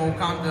to get more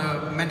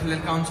mental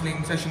health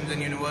counselling sessions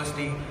in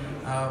university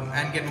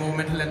and get more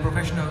mental health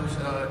professionals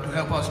to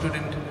help our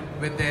students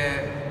with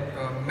their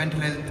mental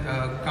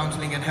health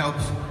counselling and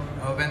helps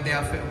when they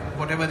are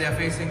whatever they are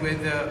facing with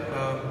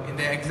in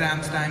their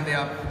exams time. They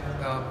are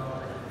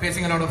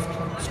facing a lot of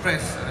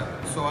stress,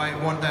 so I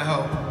want their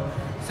help.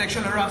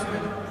 Sexual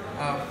harassment.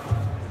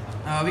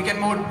 We can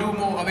do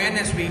more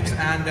awareness weeks,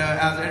 and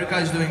as Erica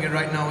is doing it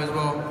right now as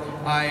well.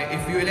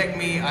 If you elect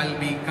me, I'll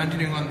be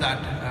continuing on that.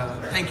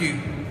 Thank you.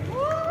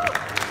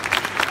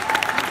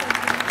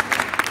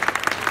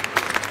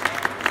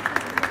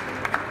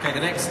 Okay,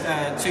 the next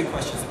two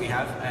questions that we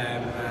have,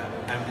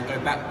 and we'll go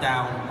back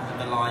down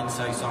the line,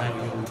 so Sahil,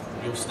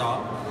 you'll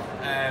start.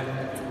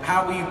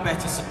 How will you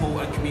better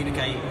support and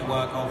communicate the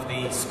work of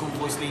the school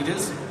voice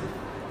leaders?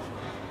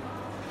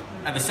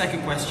 And the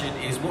second question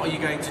is, what are you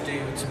going to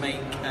do to make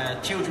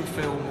children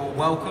feel more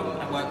welcome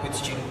and work with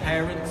student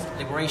parents,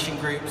 liberation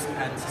groups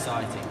and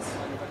societies?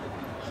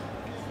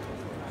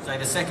 So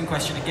the second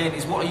question again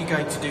is, what are you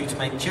going to do to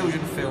make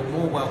children feel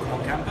more welcome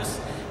on campus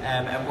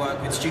and work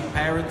with student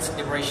parents,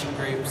 liberation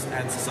groups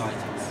and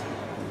societies?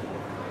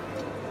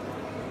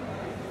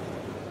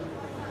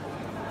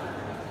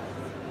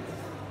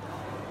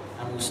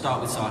 And we'll start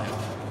with Sahil.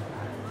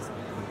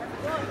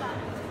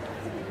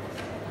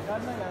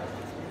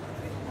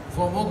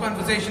 For more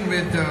conversation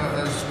with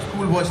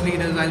school voice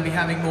leaders, I'll be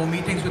having more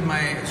meetings with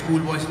my school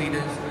voice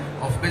leaders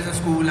of business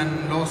school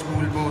and law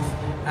school both,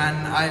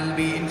 and I'll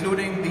be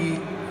including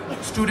the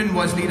student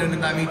voice leader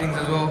in that meetings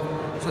as well,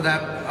 so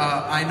that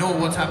I know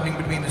what's happening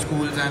between the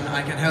schools and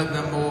I can help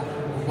them more,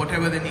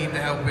 whatever they need the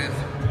help with.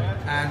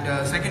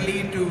 And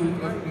secondly, to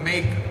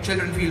make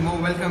children feel more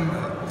welcome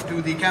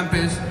to the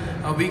campus,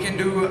 we can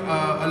do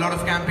a lot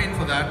of campaign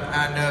for that,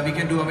 and we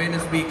can do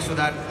awareness weeks so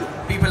that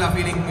people are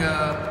feeling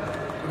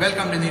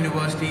welcomed in the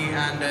university,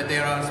 and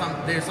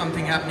there's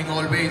something happening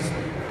always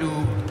to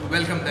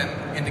welcome them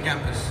in the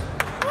campus.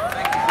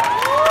 Thank you.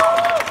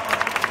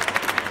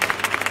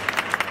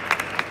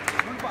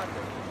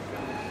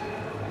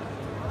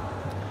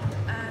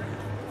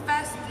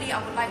 Firstly,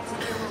 I would like to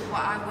deal with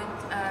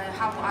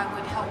how I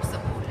would help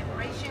support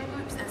liberation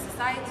groups and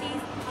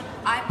societies.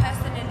 I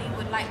personally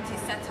would like to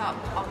set up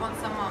a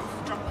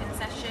once-a-month drop-in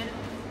session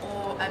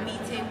or a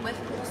meeting with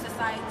all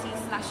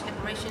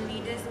society/liberation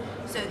leaders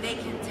so they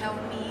can tell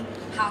me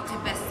how to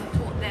best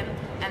support them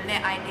and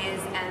their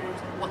ideas and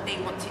what they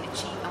want to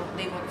achieve and what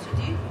they want to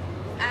do.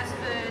 As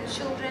for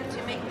children,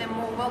 to make them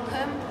more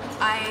welcome,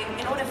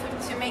 in order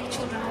to make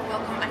children more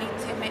welcome,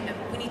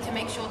 we need to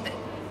make sure that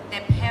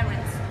their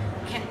parents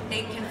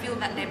can feel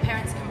that their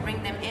parents can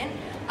bring them in.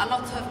 A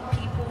lot of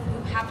people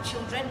who have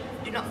children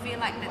do not feel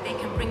like that they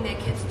can bring their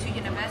kids to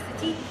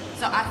university,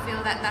 so I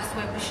feel that that's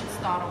where we should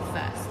start off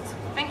first.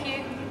 Thank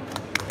you.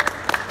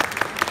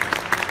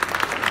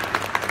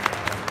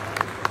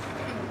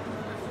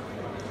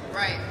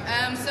 Right.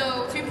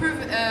 So to improve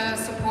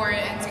support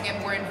and to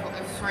get more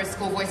for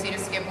school voice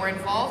leaders to get more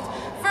involved,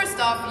 first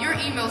off, your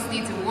emails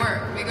need to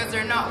work because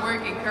they're not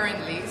working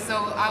currently.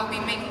 So I'll be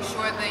making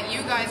sure that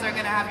you guys are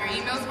going to have your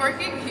emails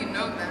working. You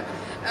know that.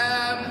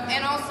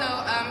 And also,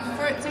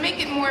 to make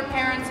it more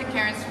parents and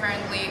parents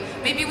friendly,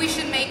 maybe we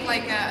should make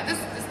like this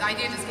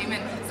idea just came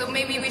in. So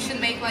maybe we should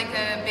make like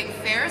a big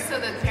fair so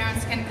that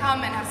parents can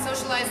come and have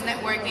socialized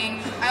networking.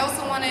 I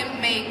also want to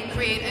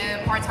create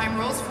part-time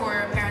roles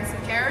for parents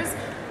and carers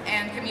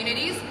and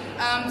communities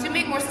to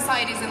make more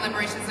societies and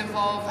liberations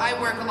involved. I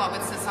work a lot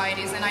with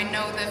societies, and I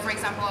know that, for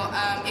example,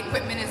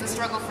 equipment is a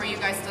struggle for you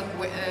guys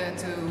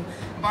to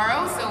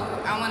borrow. So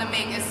I want to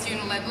make a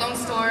student-led loan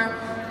store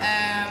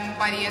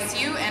by the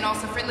SU, and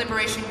also for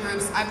liberation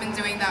groups. I've been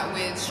doing that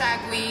with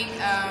Shag Week,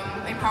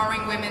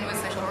 empowering women with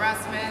sexual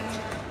harassment,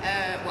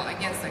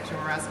 against sexual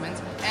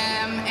harassment,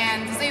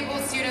 and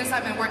disabled students.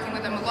 I've been working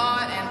with them a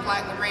lot, and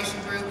Black liberation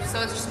groups.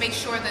 So just make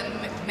sure that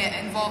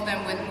involve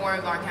them with more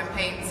of our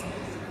campaigns.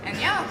 And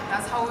yeah,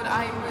 that's how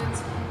I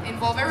would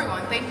involve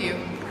everyone. Thank you.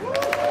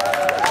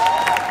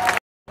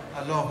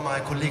 A lot of my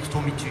colleagues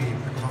told me to,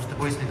 because of the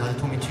voice leader, they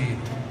told me to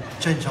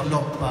change a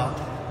lot, but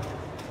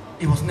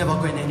it was never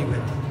going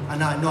anywhere.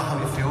 And I know how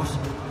it feels.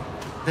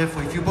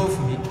 Therefore, if you vote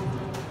for me,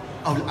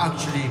 I will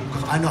actually,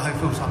 because I know how it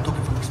feels, I'm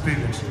talking from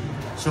experience.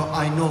 So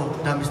I know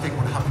that mistake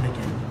won't happen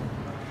again.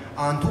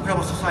 And talking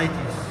about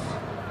societies,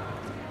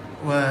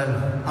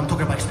 well, I'm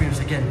talking about experience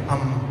again.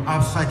 I'm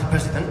our society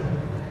president.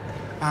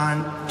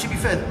 And to be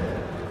fair,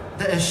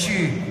 the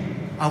SU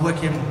are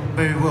working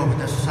very well with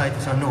the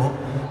societies, I know,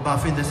 but I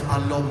think there's a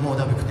lot more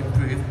that we could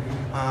improve.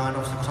 And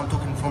obviously, because I'm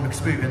talking from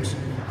experience,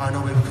 I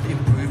know where we could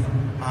improve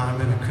and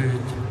where we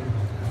could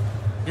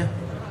Yeah,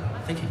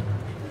 thank you.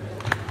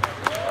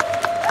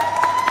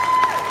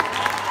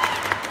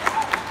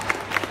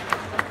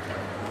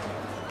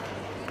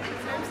 In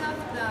terms of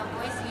the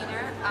voice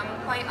leader, I'm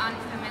quite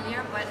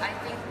unfamiliar, but I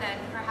think that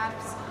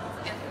perhaps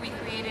if we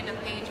created a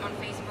page on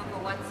Facebook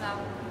or WhatsApp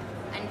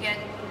and get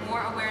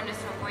more awareness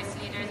for voice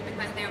leaders,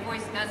 because their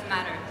voice does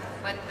matter,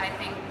 but I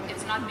think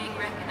it's not being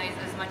recognized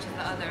as much as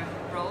the other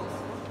roles.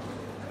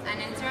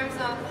 And in terms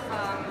of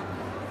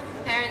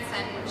parents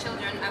and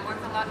children, I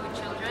work a lot with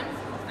children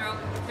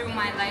through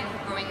my life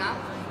growing up.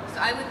 So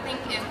I would think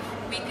if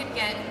we could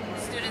get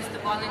students to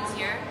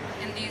volunteer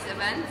in these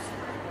events,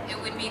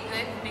 it would be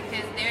good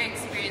because their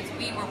experience,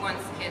 we were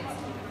once kids.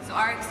 So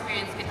our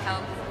experience could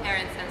help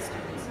parents and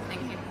students.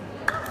 Thank you.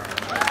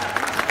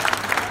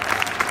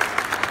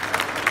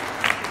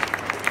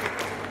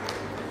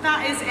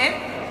 That is it.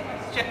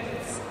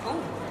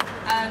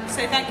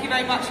 So thank you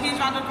very much. Huge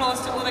round of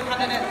applause to all the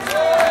candidates.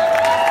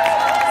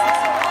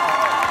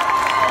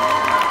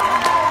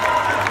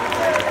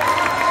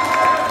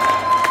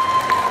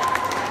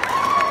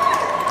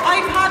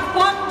 I've had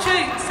one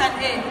joke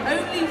sent in,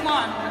 only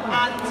one,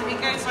 and it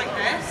goes like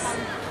this.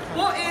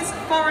 What is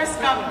Forrest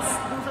Gump's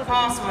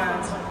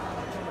password?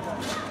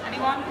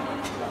 Anyone?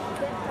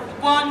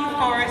 One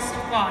Forrest,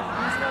 one.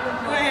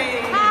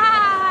 Wait.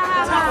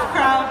 Tough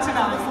crowd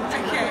tonight.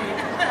 Okay.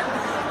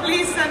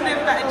 Please send in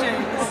better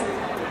jokes.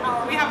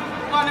 We have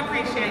one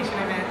appreciation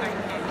in here, thank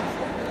you.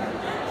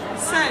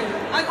 So,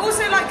 I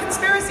also like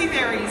conspiracy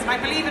theories, and I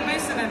believe in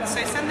most of them,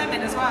 so send them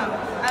in as well.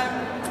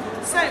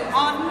 So,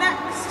 our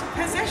next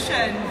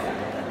position,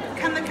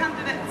 can the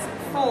candidates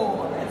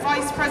for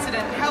Vice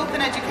President, Health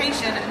and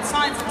Education and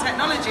Science and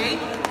Technology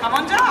come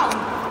on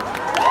down?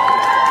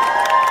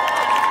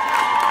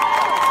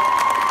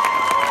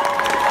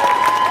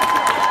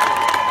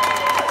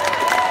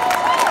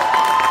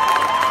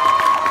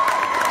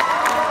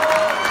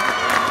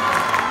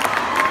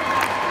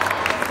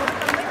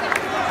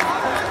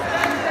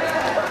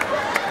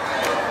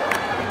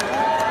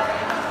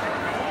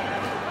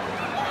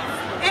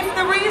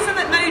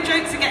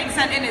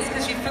 Is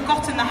because you've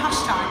forgotten the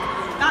hashtag.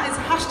 That is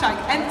hashtag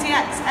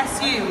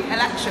MDXSU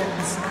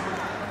Elections.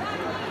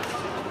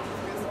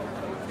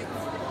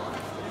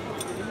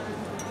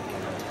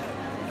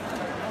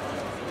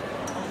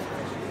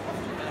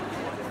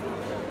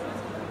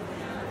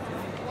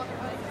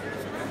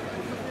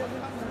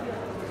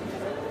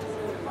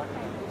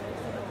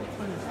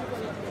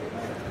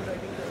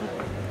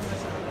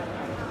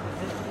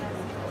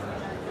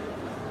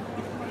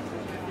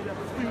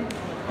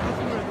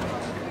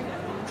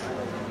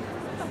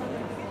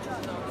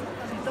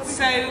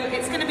 So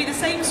it's going to be the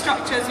same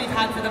structure as we've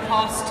had for the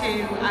past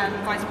two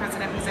Vice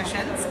President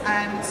positions.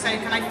 So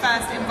can I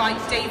first invite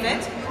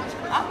David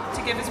up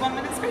to give his 1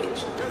 minute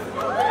speech?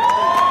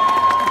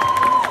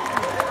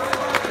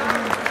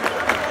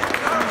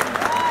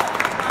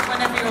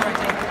 Whenever you're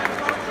ready.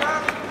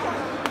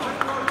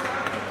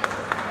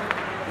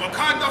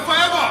 Wakanda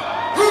forever!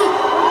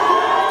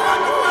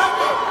 Wakanda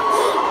forever!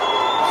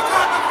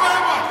 Wakanda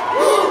forever!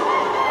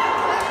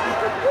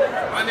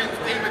 My name is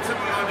David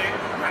Timberlake,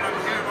 and I'm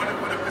here running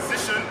for the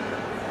position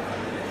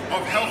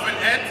of Health and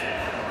Ed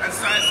and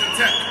Science and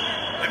Tech.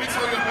 Let me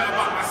tell you a bit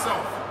about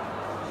myself.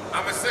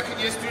 I'm a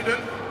second-year student.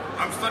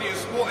 I'm studying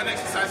sport and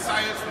exercise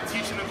science with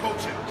teaching and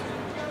coaching.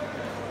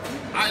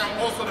 I am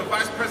also the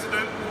Vice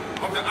President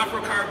of the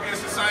Afro-Caribbean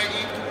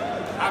Society.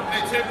 I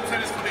play table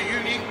tennis for the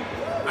uni.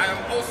 I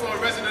am also a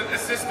resident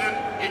assistant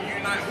in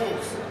Unite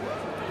Halls.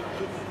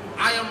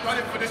 I am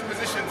running for this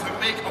position to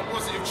make a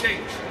positive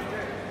change.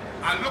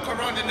 I look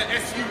around in the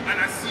SU and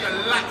I see a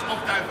lack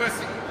of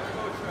diversity.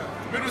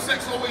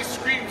 Middlesex always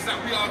screams that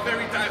we are a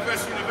very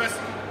diverse university,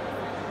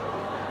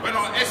 when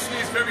our SU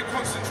is very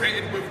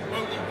concentrated with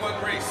only one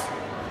race.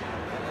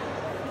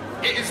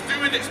 It is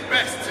doing its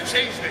best to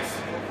change this,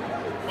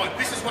 but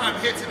this is why I'm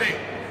here today.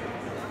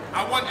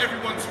 I want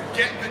everyone to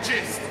get the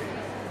gist.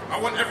 I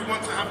want everyone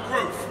to have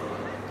growth,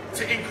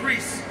 to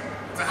increase,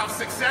 to have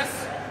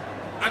success,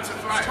 and to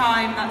thrive.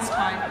 That's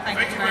time.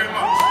 Thank you very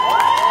much.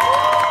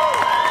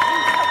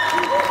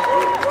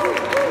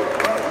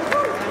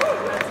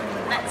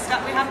 Next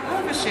up we have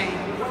Urvashi.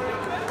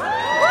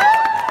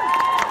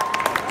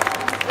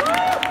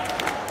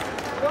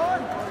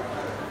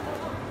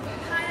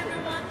 Hi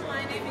everyone,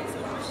 my name is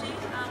Urvashi.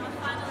 I'm a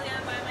final year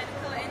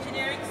biomedical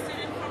engineering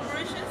student from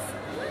Mauritius.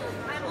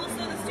 I'm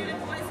also the student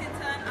voice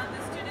intern at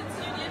the Students'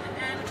 Union,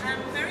 and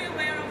I'm very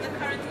aware of the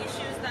current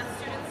issues that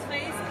students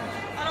face,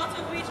 a lot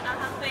of which I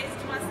have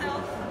faced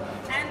myself,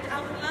 and I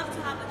would love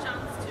to have the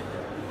chance to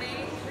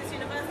make this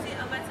university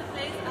a better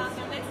place as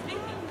your next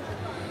VP.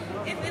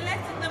 If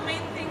elected, the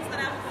main things that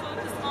I'm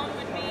focused on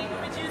would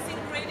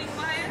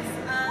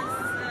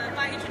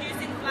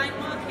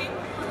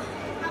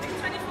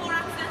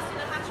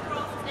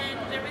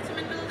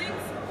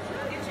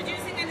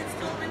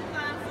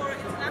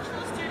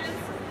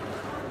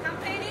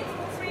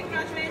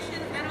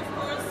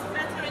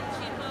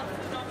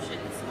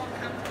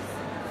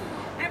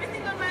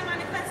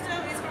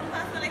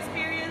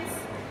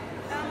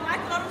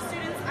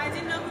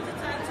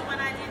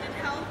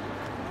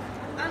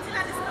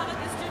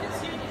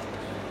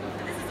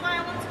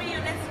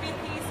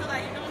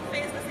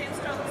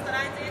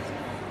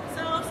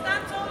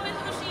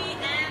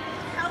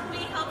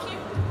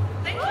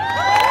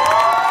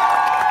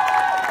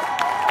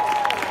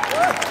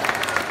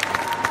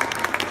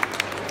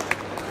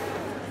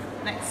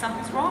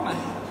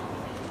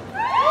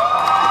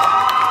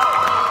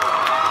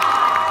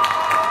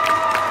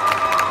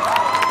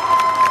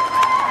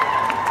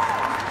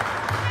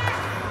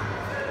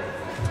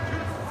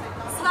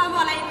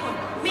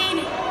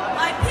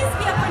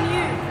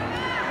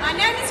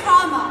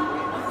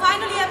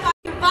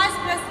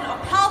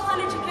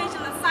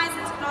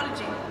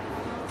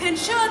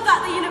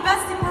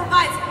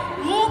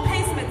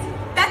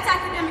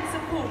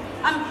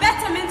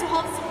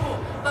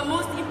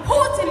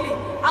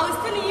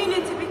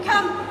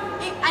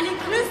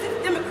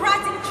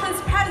democratic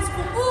transparency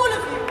for all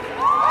of you.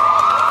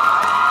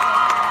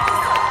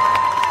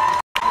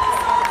 For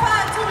so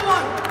far too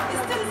long, the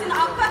students in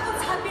our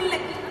faculty have been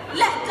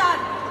let down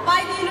by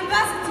the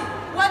university,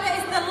 whether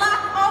it's the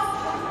lack of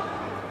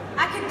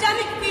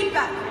academic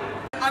feedback.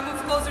 I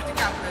moved closer to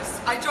campus.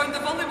 I joined the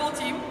volleyball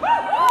team.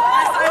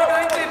 I started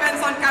going to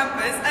events on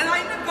campus, and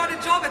I even got a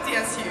job at the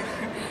SU.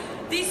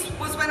 This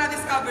was when I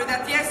discovered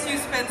that the SU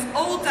spends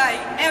all day,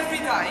 every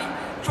day,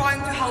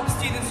 trying to help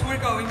students who are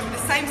going through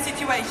the same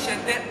situation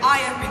that I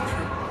have been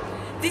through.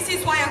 This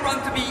is why I run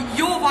to be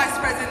your vice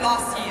president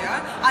last year.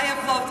 I have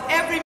loved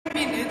every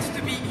minute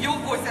to be your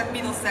voice at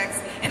Middlesex,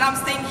 and I'm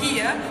staying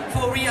here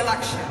for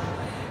re-election.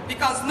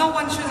 Because no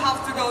one should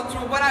have to go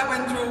through what I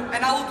went through,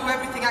 and I will do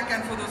everything I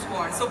can for those who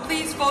are. So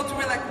please vote to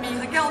elect me,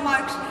 Raquel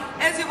Marques,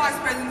 as your Vice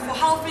President for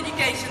Health,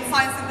 Education,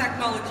 Science and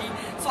Technology,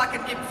 so I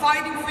can keep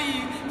fighting for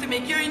you to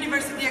make your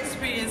university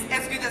experience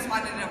as good as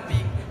mine ended up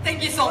being.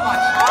 Thank you so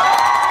much.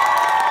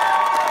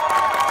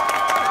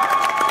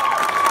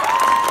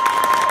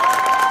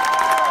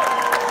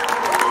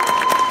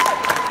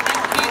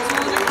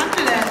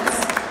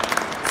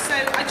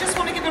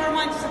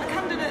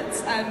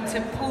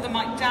 To pull the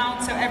mic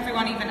down so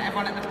everyone at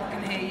the back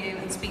can hear you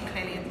and speak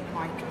clearly into the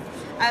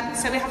mic.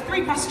 So we have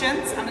 3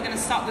 questions, and we're going to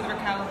start with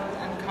Raquel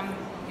and come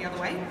the other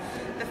way.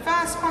 The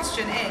first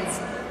question is,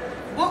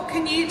 what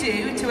can you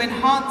do to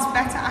enhance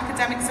better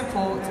academic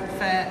support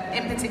for,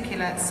 in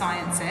particular,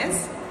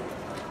 sciences?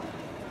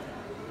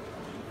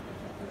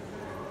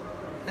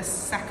 The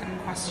second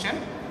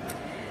question,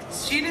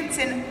 students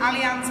in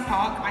Allianz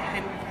Park, I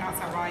hope I pronounced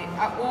that right,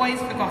 are always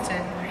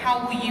forgotten.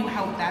 How will you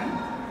help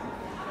them?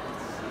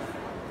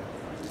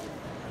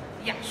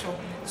 Yeah, sure.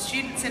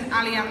 Students in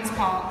Allianz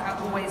Park are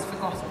always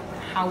forgotten.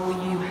 How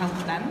will you help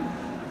them?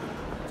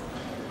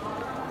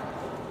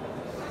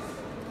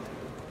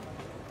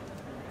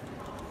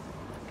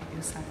 Give you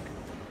a sec.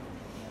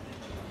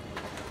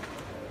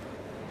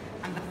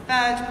 And the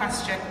third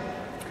question,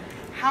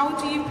 how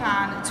do you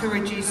plan to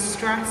reduce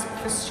stress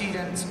for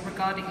students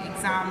regarding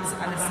exams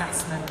and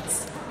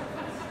assessments?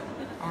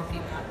 I'll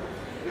repeat that.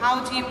 How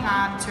do you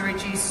plan to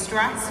reduce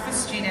stress for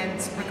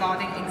students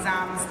regarding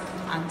exams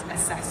and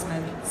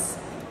assessments?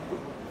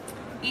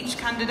 Each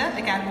candidate,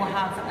 again, will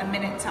have a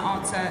minute to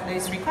answer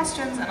those 3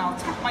 questions, and I'll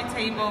tap my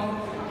table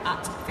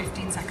at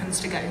 15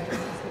 seconds to go.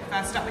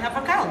 First up, we have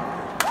Raquel.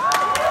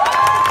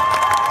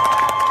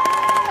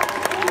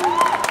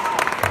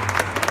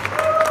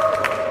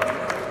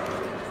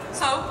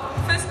 So,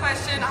 first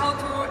question, how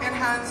to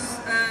enhance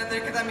the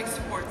academic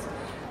support?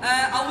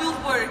 I will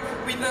work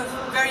with the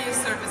various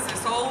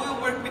services, so I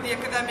will work with the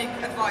academic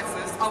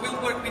advisors, I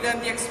will work with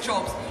MDX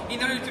jobs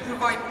in order to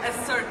provide a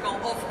circle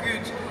of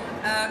good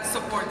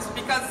support,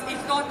 because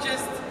it's not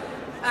just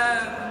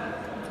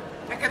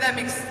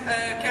academics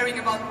caring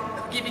about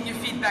giving you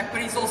feedback,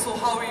 but it's also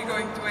how are you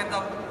going to end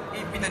up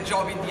with a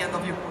job in the end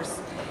of your course.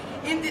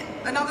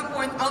 Another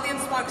point,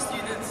 Allianz Park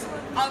students,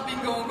 I've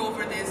been going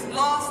over this.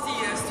 Last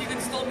year,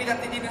 students told me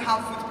that they didn't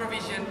have food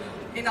provision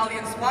in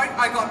Allianz Park.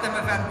 I got them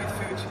a van with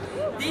food.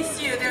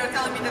 This year, they're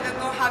telling me that they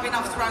don't have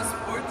enough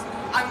transport.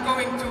 I'm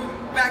going to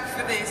beg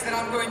for this, and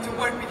I'm going to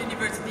work with the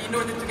university in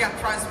order to get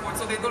transport,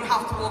 so they don't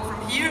have to walk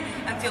from here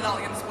until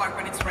Allianz Park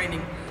when it's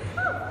raining.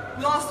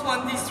 Last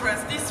one,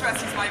 distress.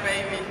 Distress is my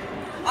baby.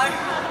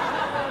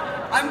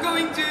 I'm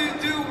going to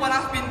do what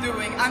I've been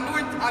doing. I'm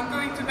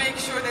going to make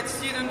sure that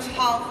students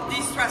have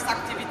distress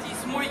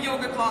activities, more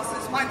yoga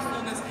classes,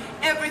 mindfulness,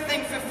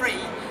 everything for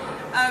free.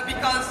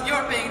 Because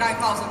you're paying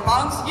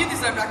 £9,000, you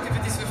deserve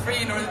activities for free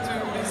in order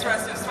to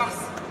distress your stress.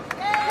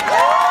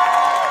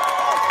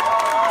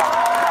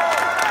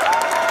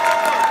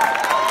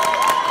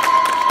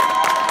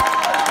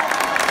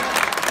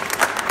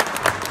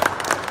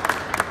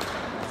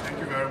 Thank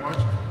you very much.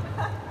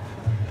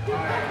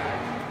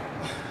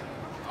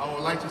 I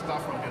would like to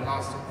start from the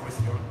last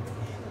question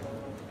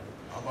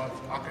about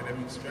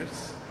academic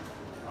stress.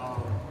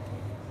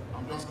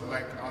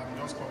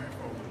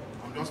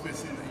 I'm just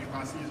facing, you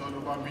can see it's all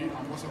over me.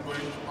 I'm also going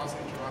to pass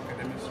into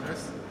academic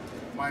stress.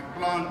 My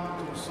plan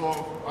to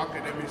solve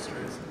academic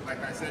stress, like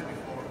I said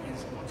before,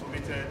 is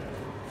automated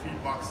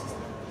feedback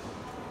system.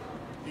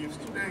 If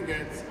students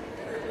get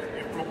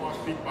a proper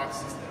feedback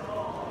system,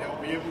 they will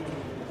be able to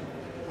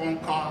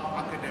conquer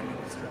academic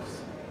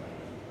stress.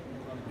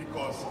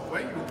 Because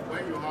when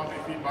you have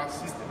a feedback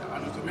system,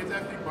 an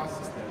automated feedback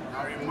system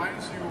that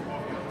reminds you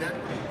of your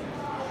deadline,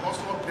 your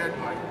coursework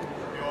deadline,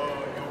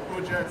 your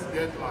project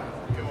deadline,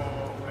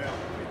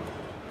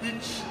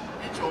 each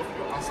of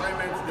your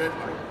assignment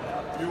deadline,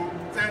 you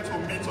tend to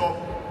meet up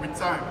with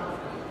time.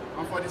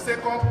 And for the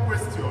second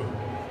question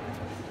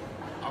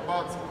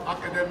about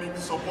academic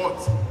support,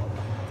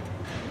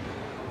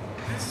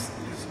 this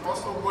is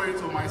also going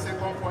to my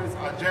second point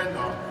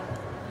agenda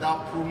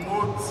that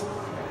promotes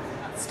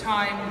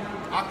time.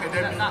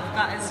 Academic.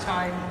 That is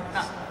time.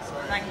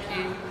 Thank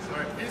you.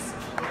 Sorry, this.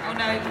 Oh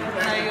no,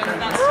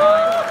 that's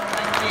time.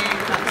 Thank you,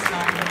 that's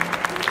time.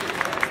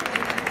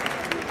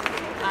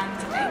 And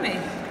Amy.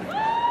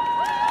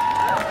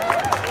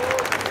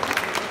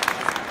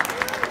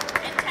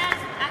 In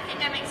terms of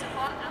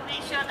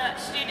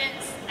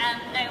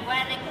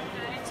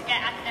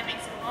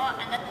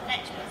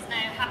lecturers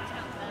know how to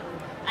help them,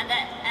 and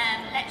that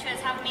lecturers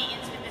have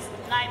meetings with the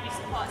library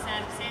support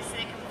services so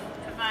they can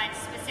provide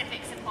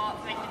specific support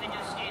for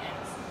individual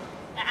students.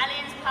 The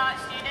Allianz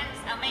Park students,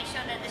 I'll make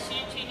sure that the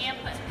Student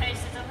Union puts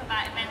posters up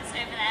about events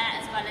over there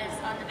as well as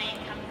on the main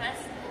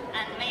campus,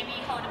 and maybe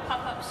hold a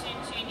pop-up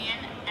Student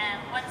Union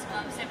once a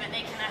month so that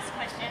they can ask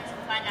questions and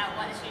find out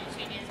what the Student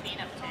Union's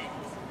been up to.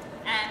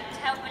 To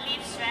help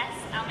relieve stress,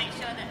 I'll make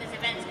sure that there's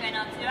events going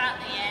on throughout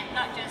the year,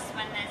 not just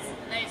when there's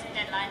loads of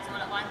deadlines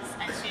all at once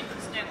and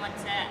students don't want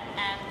to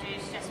do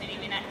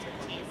stress-relieving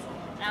activities.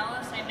 And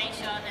I'll also make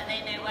sure that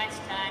they know where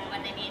to turn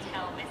when they need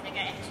help if they're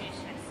getting too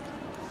stressed.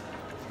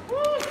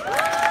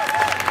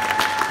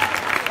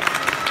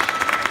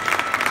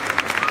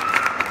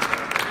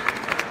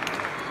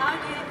 How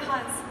do you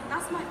enhance?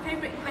 That's my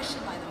favourite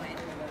question, by the way.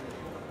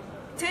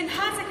 To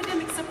enhance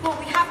academic support,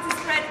 we have to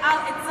spread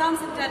out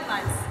exams and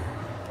deadlines.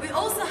 We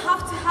also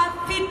have to have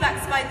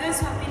feedbacks by those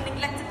who have been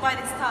neglected by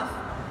the staff.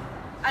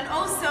 And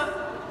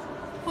also,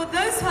 for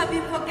those who have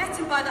been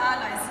forgotten by the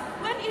allies.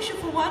 One issue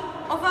for one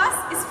of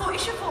us is for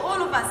issue for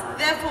all of us.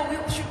 Therefore, we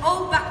should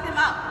all back them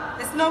up.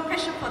 There's no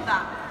question for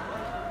that.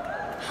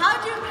 How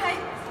do you play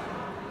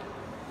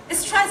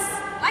stress?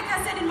 Like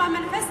I said in my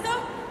manifesto,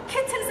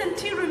 kittens and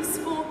tea rooms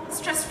for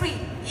stress-free.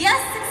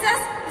 Yes,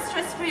 success is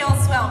stress-free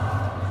as well.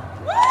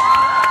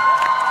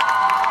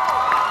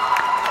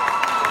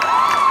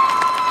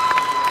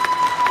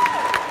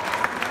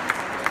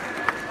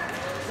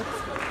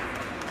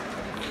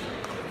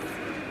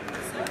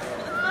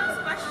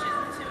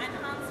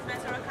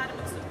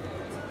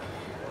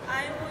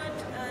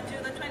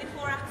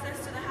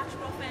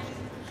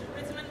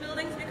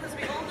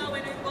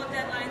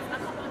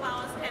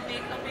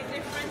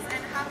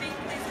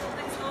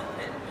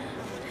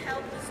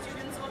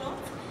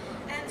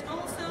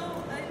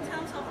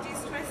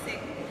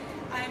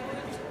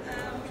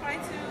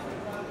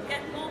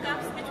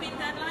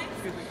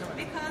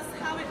 Because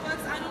how it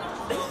works, I don't know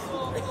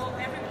for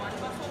everyone,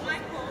 but for my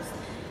course,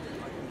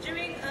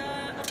 during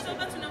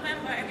October to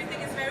November,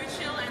 everything is very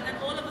chill, and then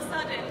all of a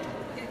sudden,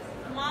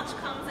 March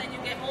comes and you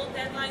get all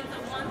deadlines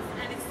at once,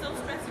 and it's so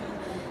stressful.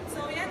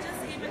 So yeah,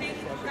 just evening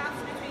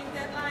gaps between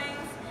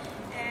deadlines,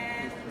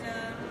 and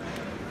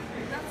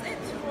that's it.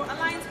 For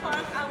Alliance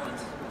Park, I would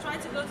try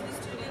to go to the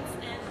students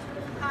and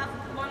have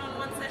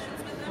one-on-one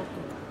sessions with them.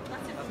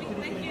 That's it for me.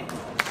 Thank you.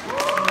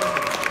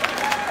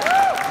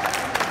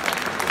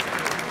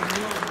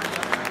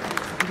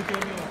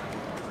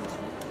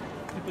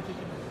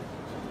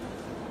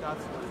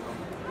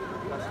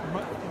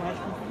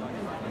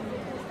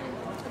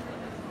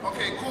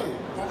 Okay, cool.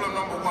 Problem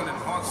number one,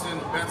 enhancing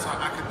better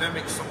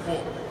academic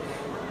support.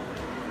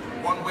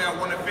 One way I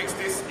want to fix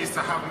this is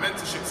to have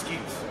mentorship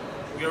schemes.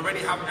 We already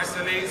have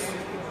SLAs,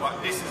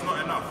 but this is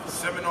not enough.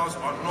 Seminars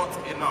are not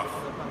enough.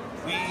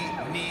 We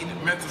need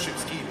mentorship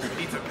schemes.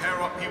 We need to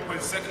pair up people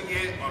in second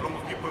year along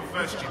with people in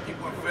first year,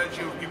 people in third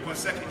year with people in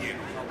second year,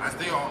 as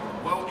they are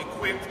well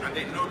equipped and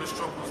they know the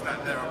struggles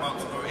that they're about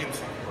to go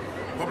into.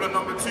 Problem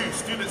number two,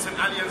 students in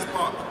Allianz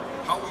Park.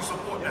 How we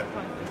support them.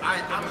 I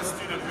am a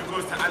student who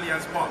goes to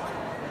Allianz Park.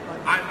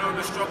 I know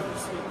the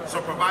struggles.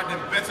 So provide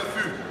them better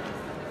food.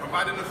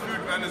 Providing the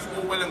food van is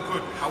all well and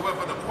good.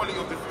 However, the quality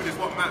of the food is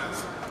what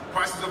matters.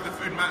 Prices of the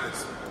food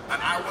matters. And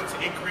I want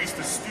to increase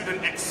the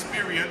student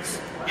experience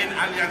in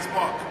Allianz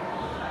Park.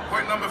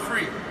 Point number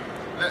three,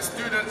 let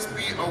students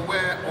be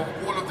aware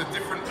of all of the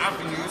different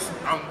avenues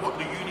and what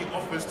the uni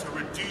offers to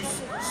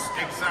reduce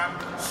exam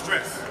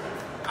stress.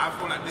 I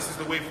feel like this is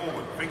the way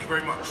forward. Thank you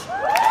very much.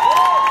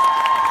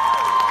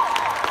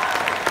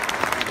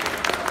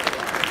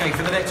 Okay,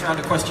 for the next round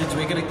of questions,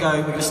 we're going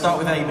to start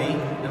with Amy,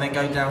 and then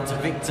go down to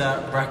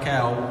Victor,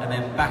 Raquel, and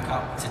then back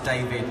up to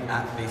David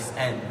at this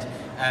end.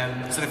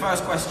 So the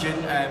first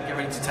question, get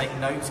ready to take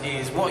notes,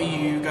 is what are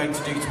you going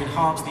to do to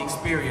enhance the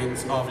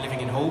experience of living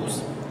in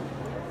halls?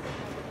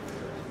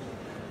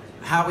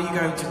 How are you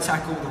going to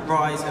tackle the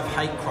rise of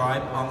hate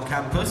crime on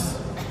campus?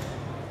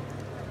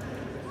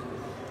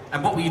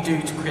 And what will you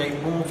do to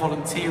create more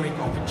volunteering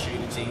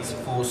opportunities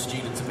for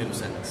students at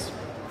Middlesex?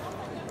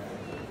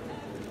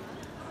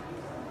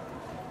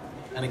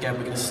 And again,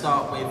 we're going to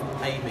start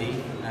with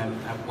Amy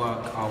and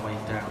work our way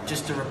down.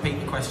 Just to repeat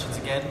the questions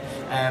again,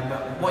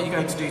 what are you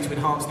going to do to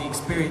enhance the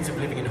experience of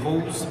living in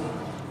halls?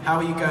 How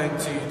are you going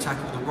to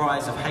tackle the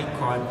rise of hate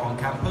crime on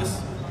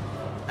campus?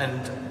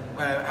 And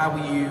how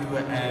will you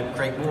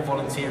create more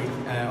volunteering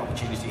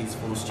opportunities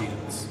for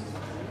students?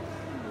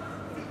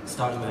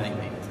 Starting with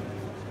Amy.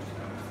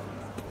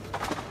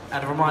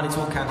 And a reminder to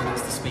all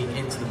candidates to speak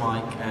into the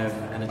mic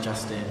and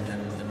adjust it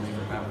and move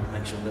it about.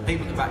 Make sure the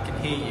people at the back can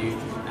hear you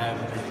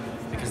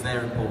because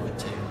they're important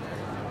too.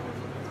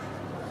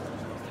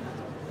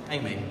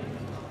 Amy.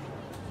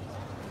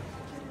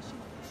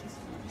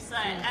 So,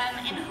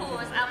 in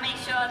halls, I'll make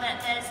sure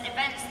that there's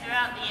events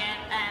throughout the year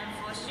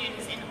for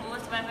students in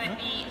halls, whether it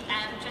be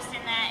just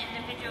in their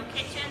individual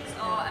kitchens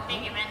or a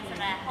big event for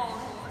their whole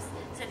halls,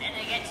 so that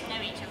they get to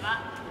know each other,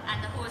 and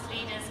the halls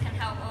leaders can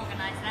help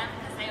organise them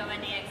because they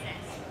already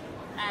exist.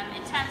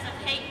 In terms of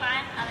hate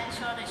crime, I'll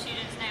ensure that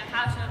students know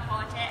how to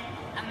report it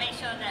and make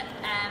sure that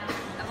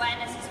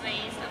awareness is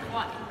raised of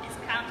what is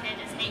counted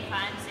as hate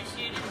crimes so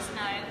students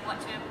know what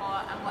to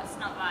report and what's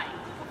not right.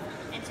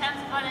 In terms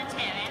of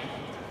volunteering,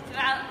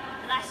 throughout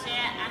last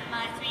year and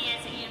my 3 years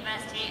at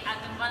university,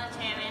 I've been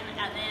volunteering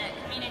at the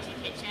community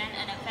kitchen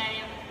and at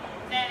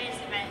various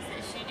events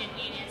that student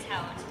unions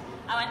held.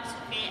 I want to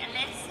create a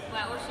list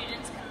where all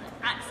students can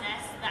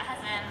access that has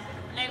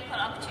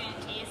local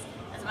opportunities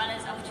as well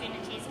as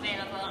opportunities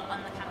available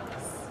on the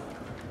campus.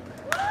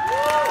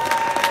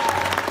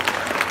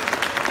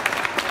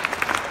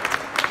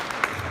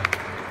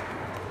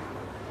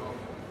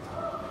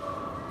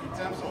 In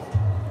terms of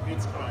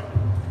hate crime,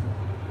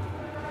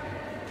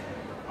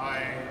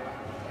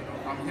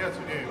 I'm here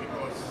today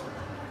because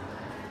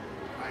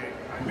I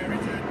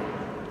merited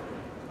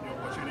the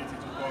opportunity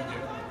to come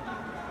here.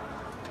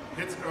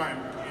 Hate crime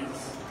is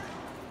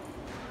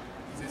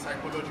a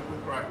psychological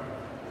crime.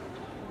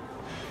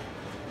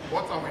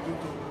 What can we do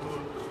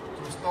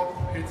to stop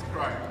hate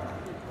crime?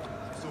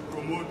 To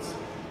promote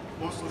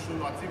more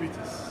social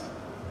activities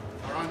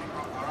around the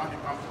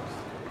campus.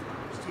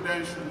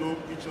 Students should know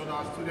each other,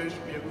 students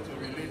should be able to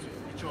relate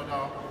with each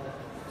other,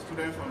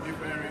 students from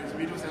different areas.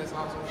 Middlesex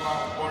has over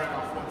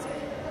 140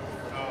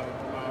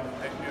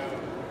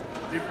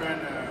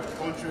 different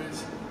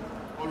countries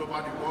all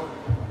over the world.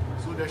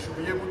 So they should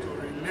be able to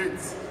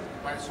relate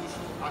by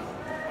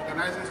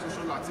organizing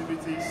social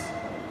activities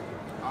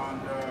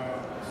and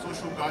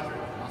social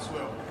gathering as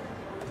well.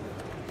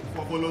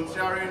 For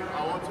volunteering,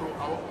 I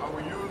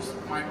will use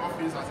my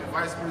office as a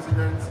vice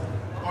president.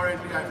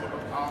 Currently, I'm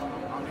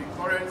the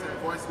current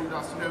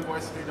student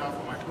voice leader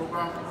for my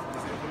program.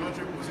 It's a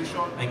voluntary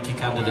position. Thank you,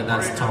 candidate.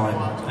 That's time.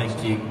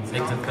 Thank you.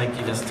 Victor, thank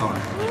you. That's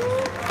time.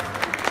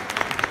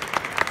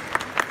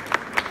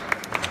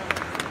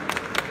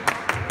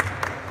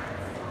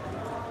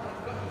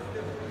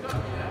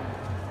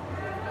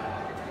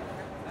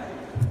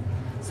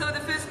 So the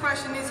first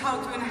question is how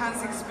to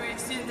enhance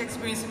student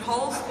experience in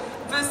halls.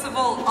 First of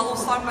all, I will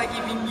start by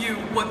giving you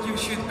what you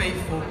should pay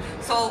for.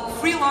 So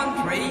free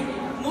laundry,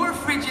 more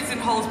fridges in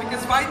halls,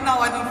 because right now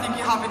I don't think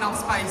you have enough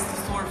space to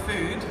store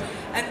food,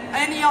 and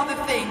any other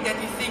thing that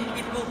you think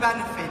it will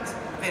benefit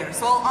there.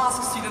 So I'll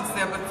ask students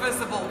there, but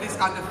first of all, these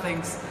kind of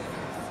things.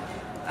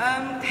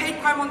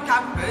 Hate crime on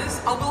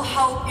campus, I will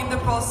help in the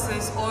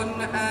process on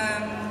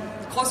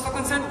cause for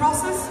concern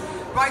process.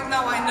 Right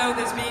now I know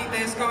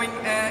there's going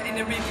in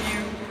a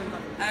review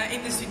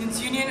in the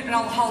Students' Union, and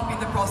I'll help in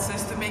the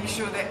process to make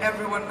sure that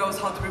everyone knows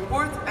how to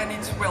report and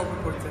it's well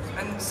reported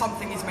and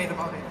something is made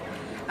about it.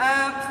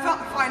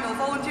 Final,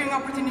 volunteering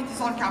opportunities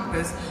on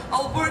campus.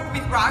 I'll work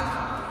with RAG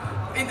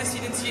in the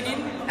Students' Union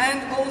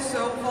and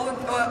also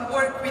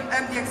work with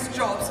MDX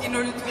jobs in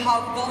order to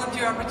have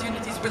volunteer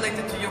opportunities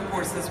related to your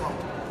course as well.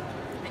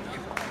 Thank you.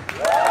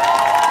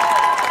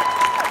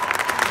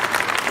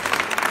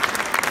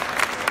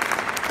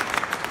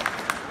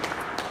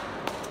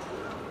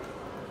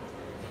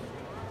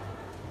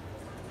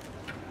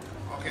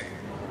 Okay,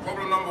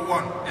 problem number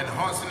one,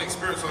 enhancing the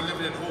experience of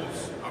living in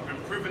halls. I've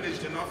been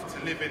privileged enough to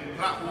live in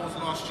Black Halls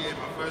last year,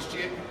 my first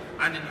year,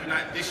 and in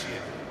Unite this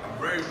year. I'm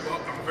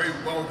very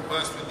well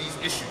versed with these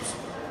issues.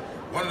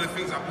 One of the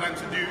things I plan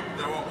to do,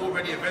 there are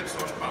already events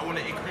on, but I want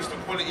to increase the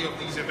quality of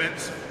these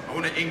events. I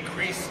want to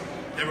increase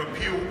their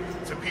appeal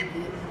to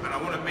people, and I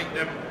want to make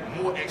them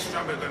more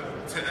extravagant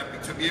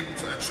to be able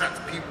to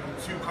attract people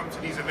to come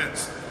to these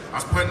events.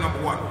 That's point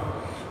number one.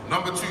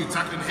 Number two,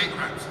 tackling hate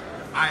crimes.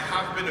 I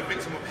have been a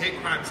victim of hate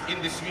crimes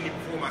in this uni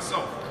before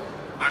myself.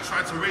 I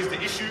tried to raise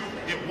the issue,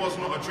 it was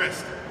not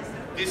addressed.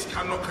 This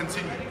cannot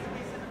continue.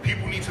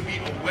 People need to be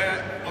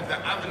aware of the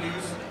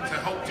avenues to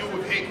help deal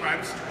with hate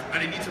crimes,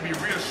 and they need to be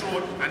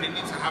reassured, and they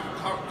need to have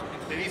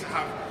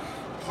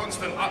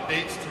constant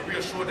updates to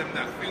reassure them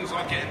that things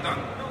are getting done.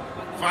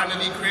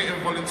 Finally, creating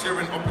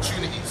volunteering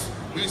opportunities.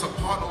 We need to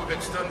partner with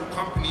external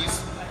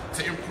companies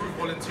to improve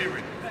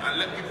volunteering and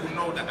let people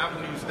know the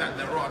avenues that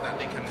there are that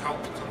they can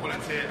help to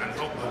volunteer and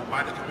help the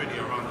wider community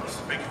around us.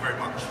 Thank you very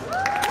much.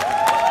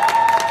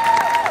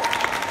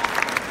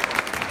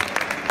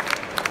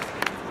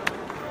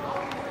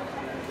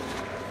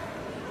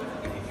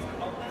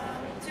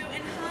 To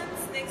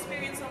enhance the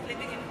experience of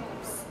living in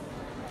halls.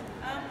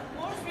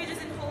 More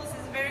fridges in halls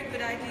is a very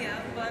good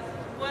idea, but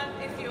what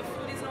if your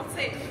food is not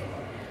safe?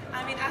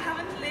 I mean, I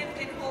haven't lived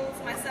in halls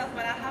myself,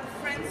 but I have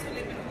friends who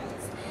live in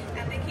halls,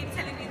 and they keep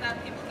telling me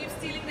that people keep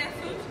stealing their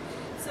food.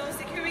 So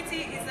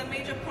security is a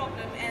major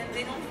problem, and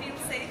they don't feel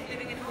safe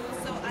living in halls.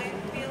 So I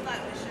feel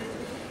that we should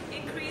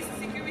increase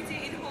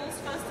security in halls.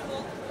 First of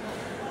all,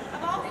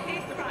 about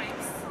hate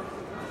crimes,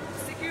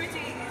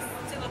 security is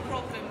still a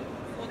problem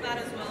for that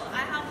as well.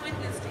 I have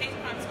witnessed hate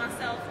crimes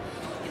myself.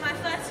 In my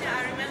first year,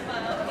 I remember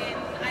in,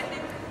 I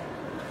think,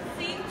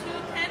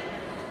 C210,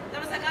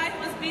 there was a guy who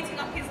was beating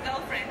up his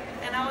girlfriend,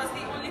 and I was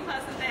the only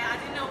person there. I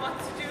didn't know what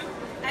to do,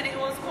 and it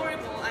was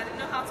horrible. I didn't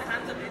know how to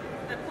handle it.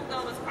 The poor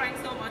girl was crying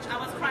so much. I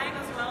was crying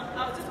as well.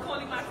 I was just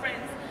calling my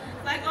friends,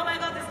 like, oh my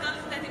God, this girl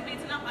is getting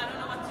beaten up. I don't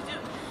know what to do.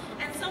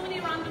 And so many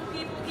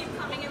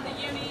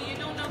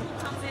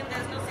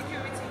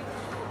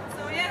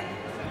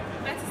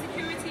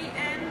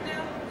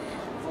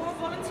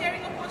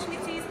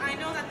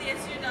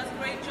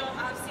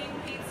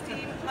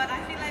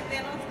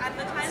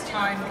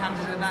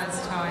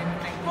last time.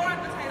 Thank you.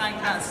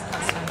 That's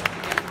fine.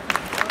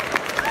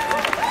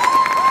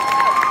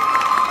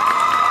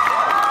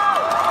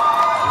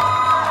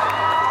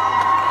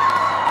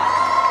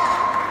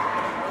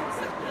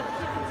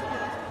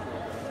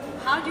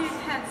 How do you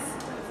enhance?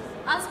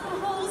 As for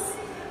halls,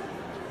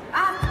 I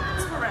have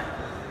plans for it.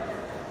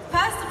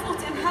 First of all,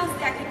 to enhance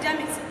the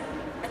academic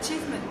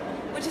achievement,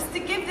 which is to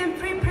give them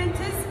free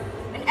printers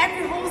in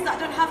every halls that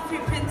don't have free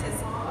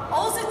printers.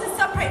 Also to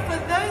separate for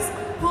those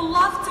who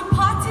love to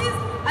party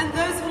and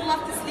those who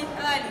love to sleep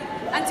early.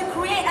 And to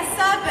create a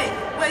survey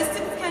where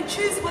students can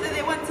choose whether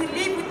they want to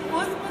live with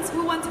those ones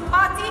who want to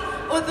party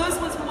or those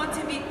ones who want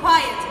to be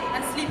quiet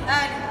and sleep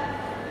early.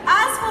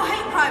 As for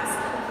hate crimes,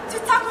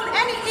 to tackle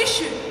any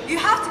issue, you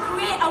have to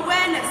create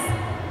awareness.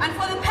 And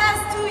for the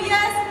past 2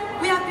 years,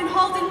 we have been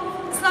holding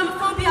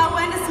Islamophobia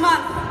Awareness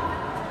Month.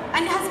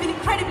 And it has been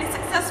incredibly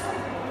successful.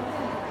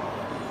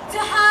 To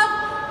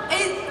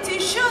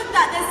ensure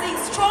that there's a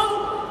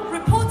strong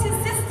reporting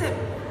system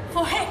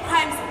for hate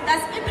crimes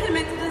that's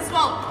implemented as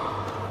well.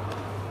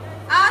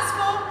 As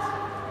for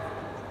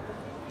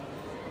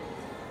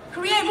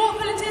create more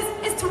volunteers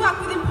is to work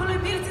with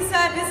employability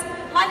service,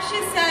 like she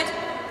said,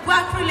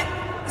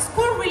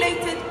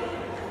 school-related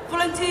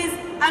volunteers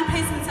and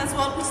placements as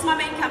well, which is my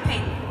main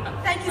campaign.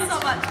 Thank you so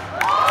much.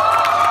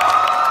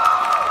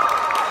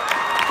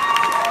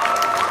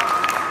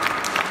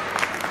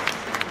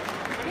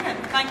 Brilliant.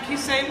 Thank you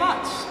so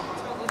much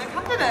to all the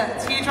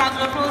candidates. Huge round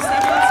of applause.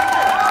 Thank you once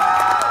again.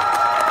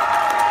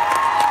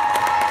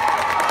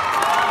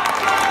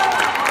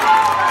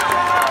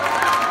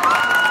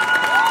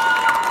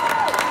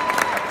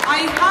 I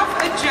have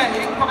a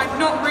joke, but I'm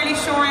not really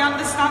sure I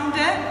understand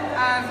it.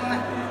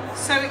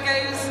 So it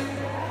goes,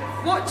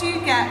 what do you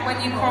get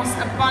when you cross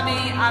a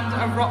bunny and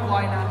a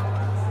Rottweiler?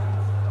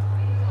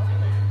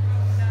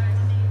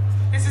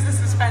 This is the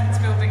suspense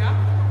building up.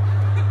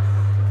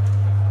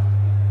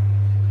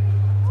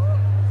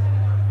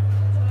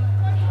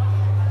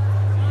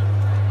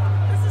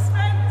 The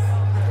suspense.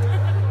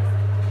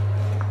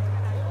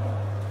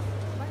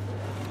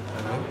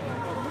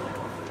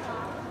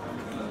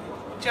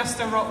 Just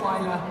a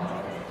Rottweiler.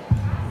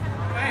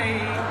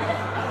 Hey.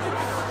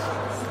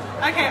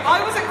 Okay,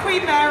 I was at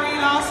Queen Mary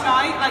last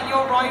night, like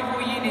your rival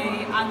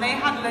uni, and they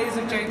had loads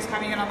of jokes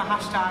coming in on the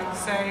hashtag,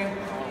 so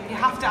you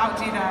have to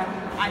outdo them,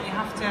 and you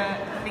have to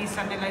please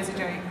send in loads of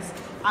jokes,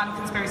 and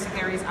conspiracy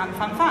theories, and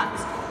fun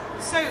facts.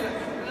 So,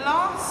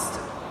 last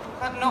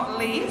but not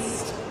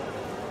least,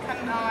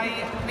 can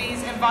I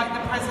please invite the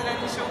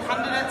presidential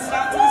candidates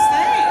down to the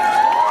stage?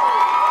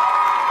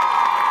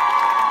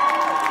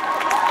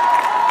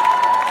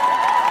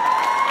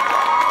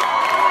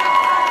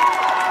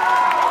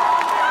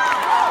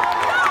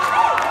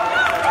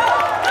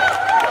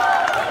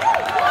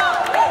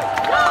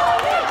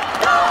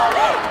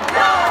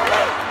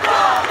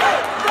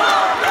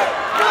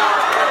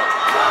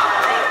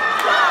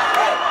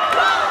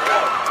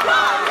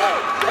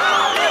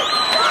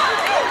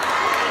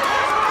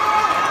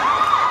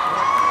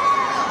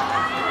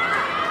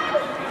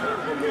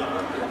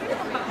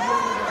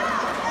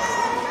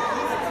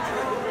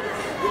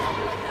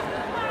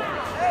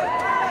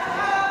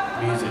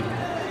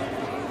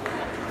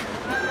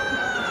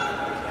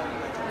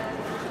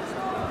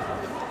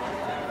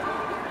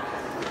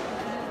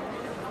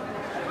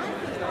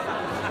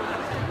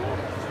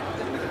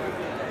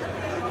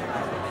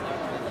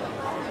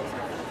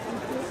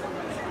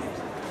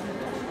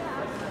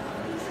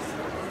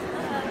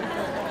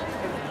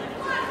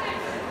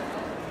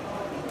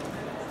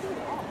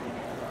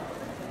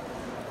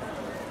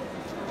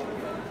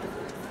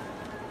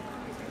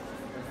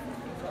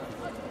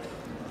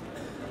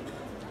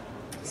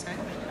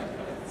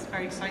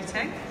 Very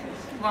exciting.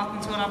 Welcome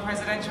to all our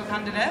presidential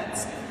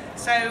candidates.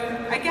 So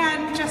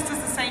again, just as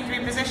the same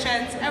three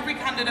positions, every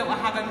candidate will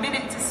have a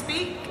minute to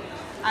speak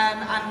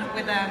and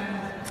with a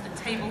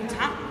table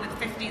tap with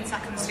 15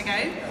 seconds to go,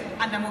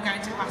 and then we'll go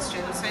into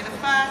questions. So the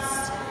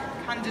first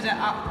candidate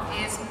up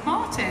is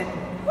Martin.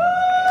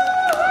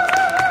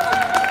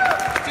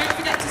 Don't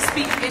forget to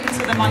speak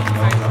into the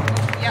microphone.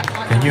 Yeah,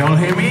 like Can you all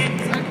hear me?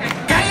 Okay.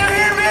 Can you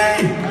hear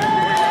me?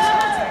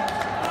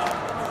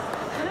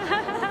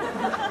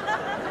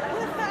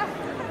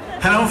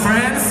 Hello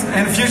friends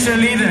and future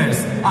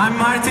leaders, I'm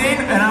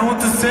Martin and I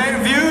want to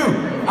serve you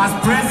as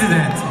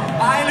president.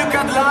 I look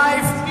at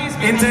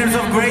life in terms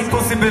of great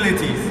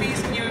possibilities.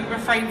 Please can you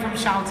refrain from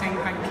shouting,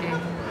 thank you.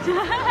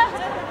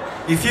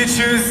 If you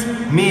choose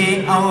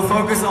me, I will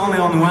focus only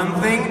on one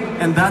thing,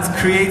 and that's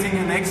creating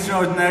an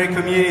extraordinary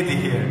community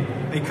here.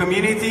 A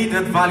community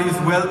that values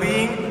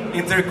well-being,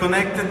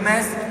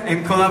 interconnectedness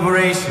and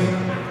collaboration.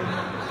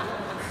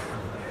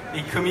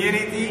 A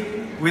community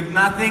with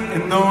nothing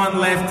and no one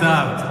left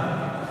out.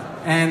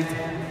 And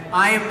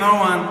I am no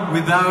one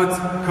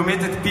without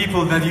committed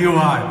people that you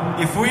are.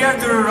 If we are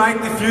to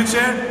rewrite the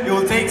future, it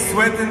will take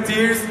sweat and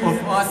tears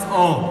of us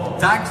all.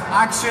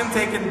 Action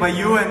taken by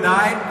you and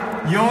I,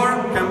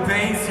 your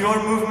campaigns, your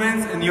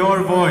movements and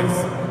your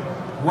voice.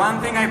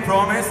 One thing I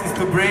promise is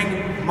to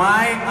bring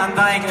my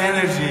undying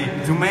energy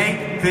to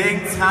make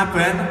things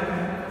happen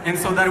and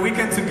so that we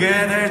can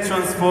together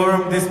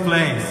transform this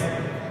place.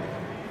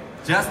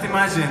 Just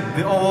imagine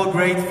the all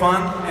great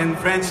fun and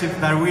friendship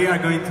that we are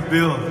going to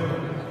build.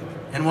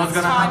 And what's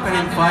going to happen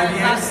in 5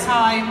 years? That's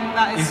time.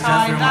 That is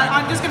time.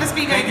 I'm just going to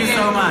speak over you. Thank you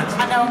so much.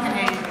 And no one can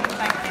hear you.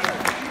 Thank you.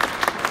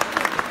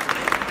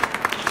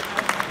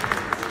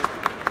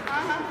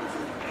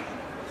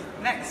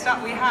 Next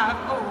up we have,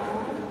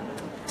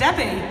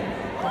 Debbie.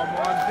 Come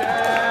on,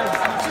 Deb.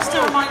 Just a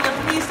reminder,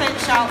 please don't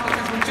shout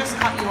because we'll just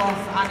cut you off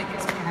and it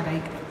gives me a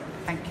headache.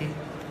 Thank you.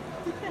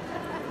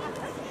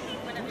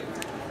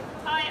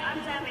 Hi, I'm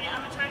Debbie.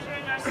 I'm a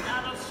tertiary nursing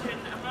adult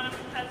student. I'm running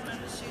for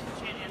president of the Students'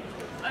 Union.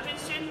 I've been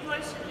student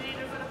voice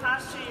leader for the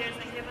past 2 years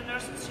and given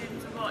nursing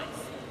students a voice.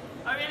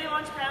 I really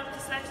want to help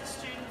dyslexic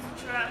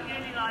students throughout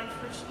uni life,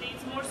 which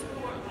needs more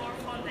support and more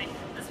funding,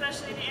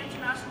 especially the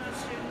international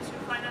students who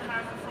find it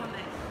hard for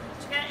funding.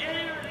 To get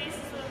earlier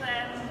releases of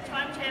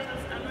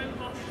timetables and room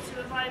bookings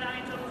to avoid any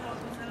double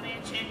bookings and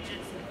late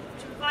changes.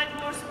 To provide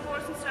more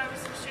support and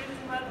service for students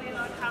and well-being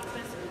on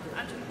campus,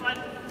 and to provide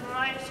a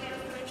variety of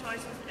food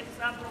choices,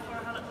 example for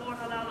more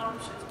halal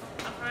options,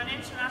 and for an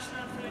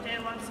international food day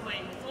once a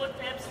week. Vote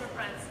Debs for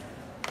Pres.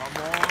 Come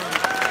on.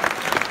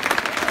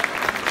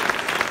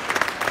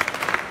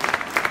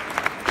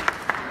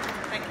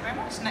 Thank you very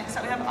much. Next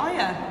up we have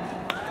Aya.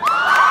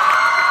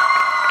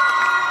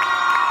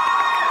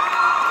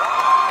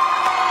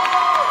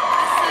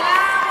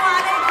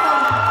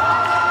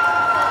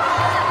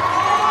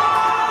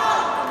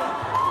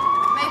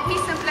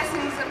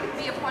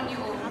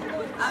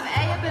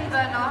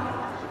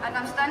 And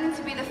I'm standing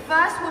to be the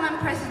first woman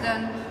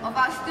president of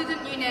our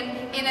student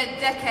union in a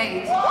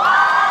decade. But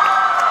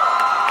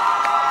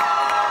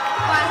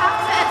I have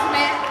to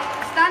admit,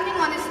 standing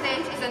on this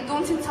stage is a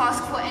daunting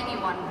task for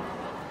anyone.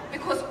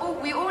 Because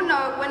we all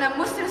know when a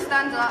Muslim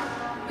stands up,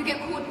 we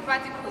get called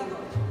radical.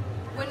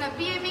 When a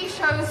BME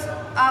shows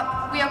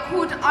up, we are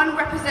called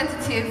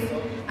unrepresentative.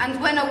 And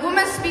when a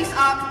woman speaks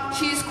up,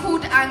 she is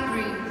called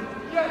angry.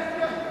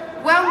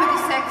 Well,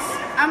 Middlesex,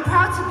 I'm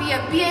proud to be a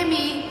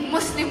BME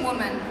Muslim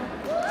woman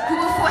who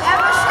will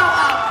forever show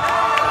up,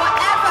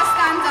 forever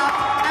stand up,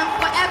 and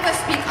forever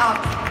speak up.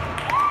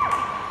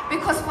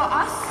 Because for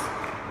us,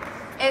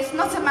 it's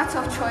not a matter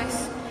of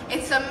choice,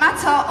 it's a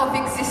matter of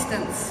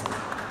existence.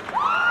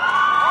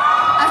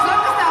 As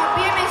long as there are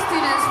BMA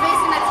students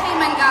facing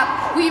attainment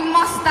gap, we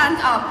must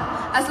stand up.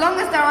 As long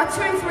as there are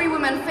 2 and 3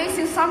 women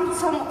facing some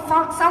form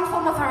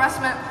of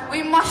harassment,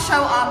 we must show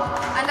up.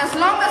 And as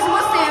long as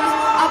Muslims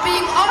are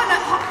being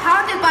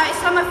hounded by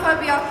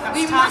Islamophobia,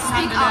 we must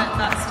speak up.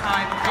 That's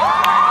time. Thank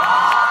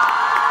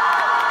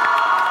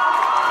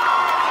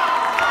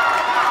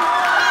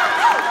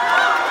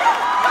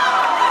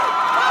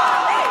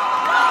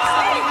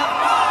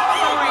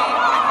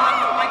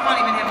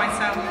you very much.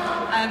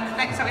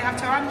 Next up we have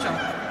Taranja.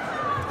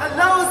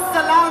 Hello,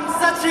 Salam,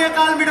 Sat Shri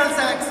Akal,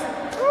 Middlesex.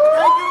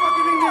 Thank you for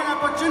giving me an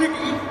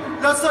opportunity.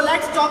 So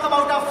let's talk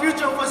about our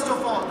future first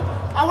of all.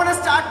 I want to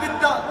start with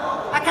the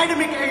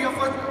academic area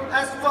first.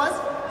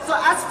 So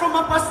as from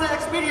my personal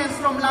experience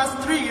from last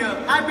 3 years,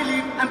 I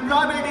believe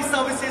employability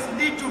services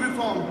need to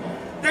reform.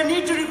 They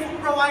need to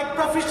provide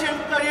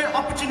proficient career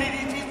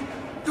opportunities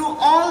to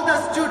all the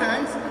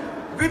students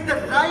with the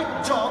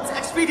right jobs,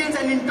 experience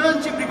and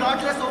internship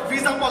regardless of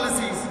visa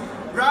policies,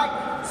 right?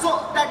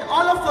 So that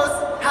all of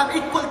us have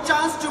equal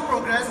chance to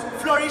progress,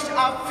 flourish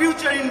our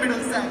future in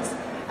Middlesex.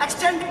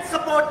 Extended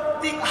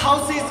support the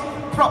houses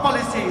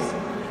policies.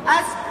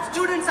 As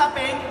students are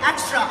paying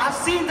extra, I've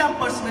seen them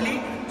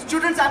personally,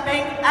 students are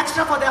paying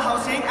extra for their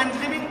housing and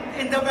living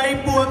in the very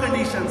poor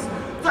conditions.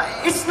 So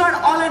it's not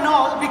all in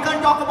all, we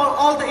can't talk about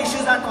all the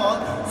issues at all.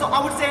 So I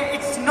would say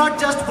it's not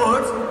just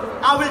words,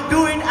 I will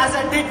do it as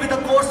I did with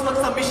the coursework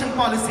submission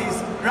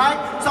policies, right?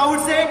 So I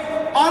would say,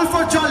 all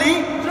for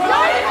Jolly.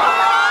 Jolly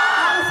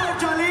all for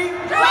Jolly.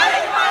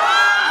 Jolly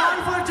all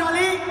for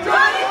Jolly.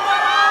 Jolly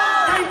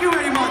Thank you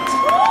very much.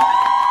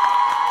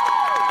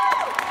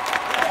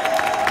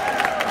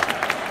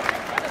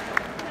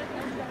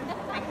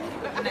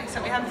 Next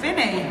up we have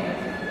Vinny.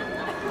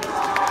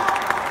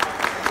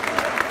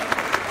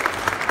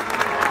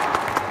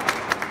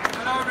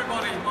 Hello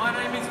everybody, my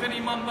name is Vinny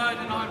Mumbird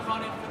and I'm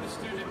running for the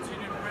Students'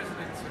 Union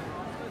presidency.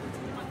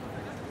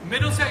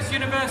 Middlesex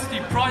University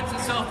prides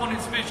itself on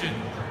its vision,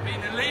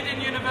 being a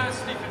leading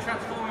university for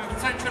transforming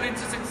potential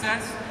into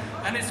success,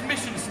 and its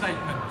mission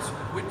statement,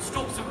 which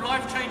talks of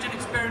life-changing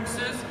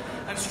experiences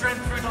and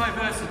strength through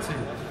diversity.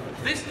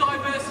 This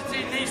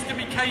diversity needs to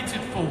be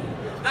catered for.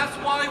 That's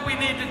why we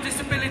need a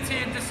Disability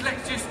and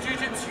Dyslexia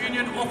Students'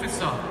 Union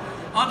officer.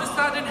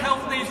 Understanding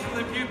health needs from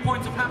the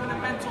viewpoint of having a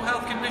mental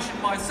health condition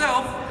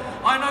myself,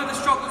 I know the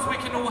struggles we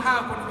can all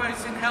have when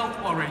facing health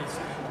worries,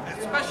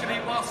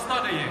 especially while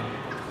studying.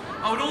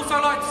 I would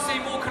also like to see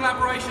more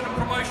collaboration and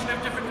promotion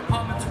of different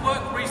departments'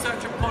 work,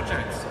 research and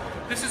projects.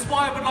 This is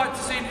why I would like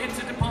to see an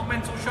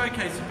interdepartmental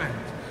showcase event,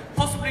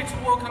 possibly to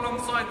work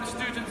alongside the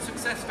Student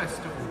Success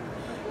Festival.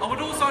 I would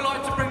also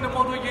like to bring the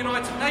Model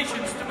United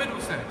Nations to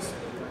Middlesex,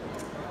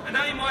 an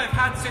aim I have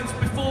had since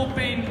before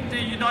being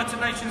the United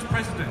Nations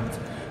President.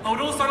 I would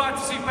also like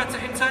to see better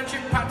internship,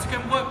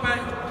 practicum,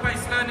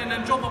 work-based learning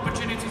and job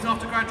opportunities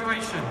after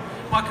graduation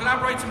by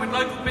collaborating with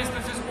local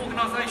businesses,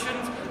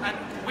 organisations and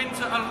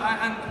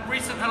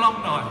recent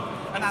alumni.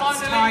 And That's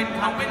finally,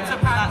 time, a winter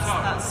panto.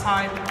 That's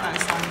time.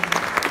 That's time.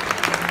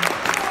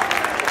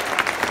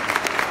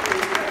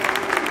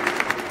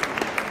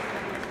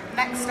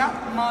 Next up,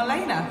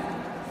 Marlena.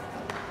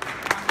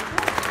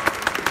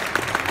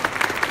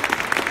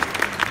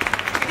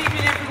 Good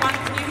evening, everyone.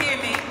 Can you hear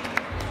me?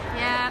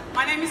 Yeah.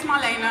 My name is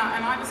Marlena,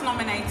 and I was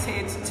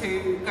nominated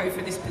to go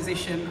for this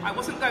position. I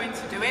wasn't going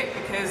to do it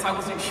because I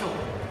wasn't sure.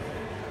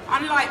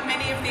 Unlike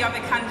many of the other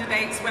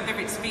candidates, whether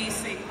it's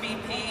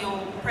VP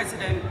or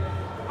President,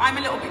 I'm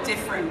a little bit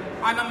different.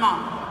 I'm a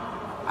mum.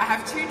 I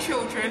have 2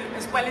 children,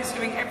 as well as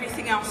doing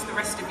everything else the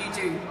rest of you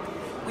do.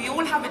 We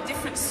all have a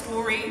different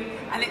story,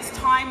 and it's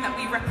time that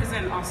we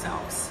represent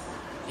ourselves.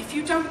 If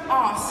you don't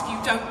ask, you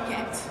don't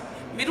get.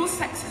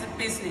 Middlesex is a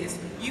business.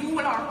 You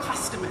all are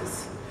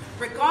customers.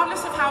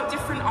 Regardless of how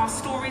different our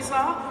stories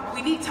are,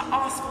 we need to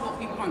ask for what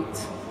we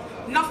want.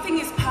 Nothing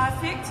is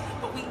perfect,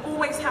 but we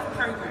always have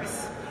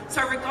progress.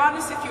 So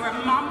regardless if you're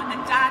a mum, a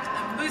dad,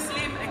 a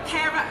Muslim, a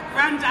carer, a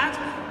granddad,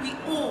 we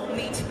all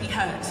need to be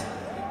heard.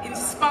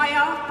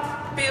 Inspire,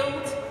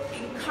 build,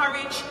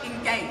 encourage,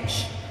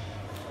 engage.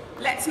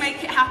 Let's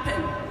make it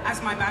happen,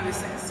 as my banner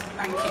says.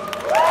 Thank you.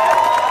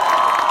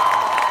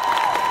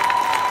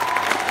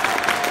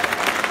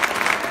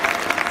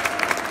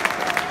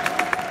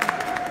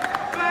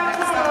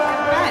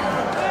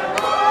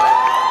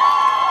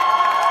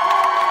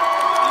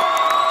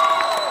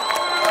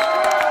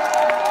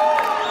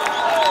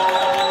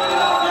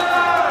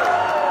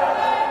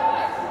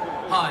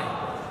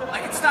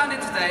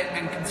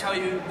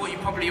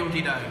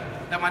 Already know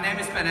that my name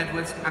is Ben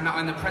Edwards and that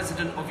I'm the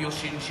president of your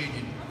Students'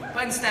 Union.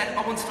 But instead,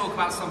 I want to talk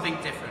about something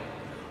different.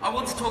 I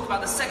want to talk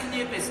about the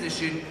second-year business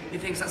student who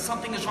thinks that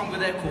something is wrong with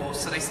their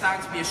course, so they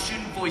stand to be a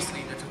student voice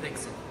leader to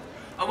fix it.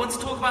 I want to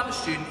talk about the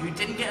student who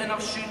didn't get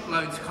enough student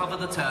loan to cover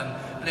the term,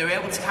 but they were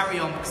able to carry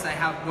on because they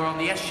were on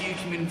the SU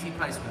community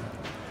placement.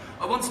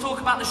 I want to talk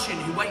about the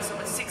student who wakes up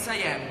at 6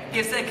 AM,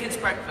 gives their kids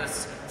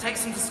breakfast,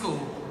 takes them to school,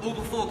 all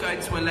before going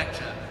to a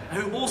lecture,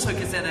 and who also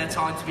gives their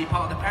time to be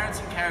part of the parents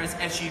and carers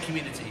SU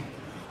community.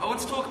 I want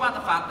to talk about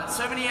the fact that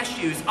so many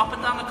SUs up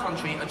and down the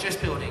country are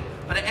just building,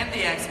 but at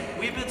MDX,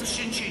 we built a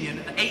students'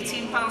 union that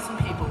 18,000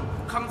 people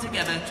come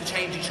together to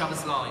change each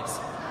other's lives.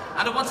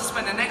 And I want to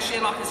spend the next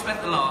year like I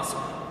spent the last,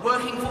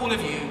 working for all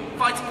of you,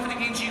 fighting for the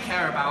things you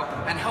care about,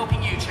 and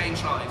helping you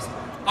change lives.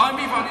 I'm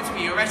running to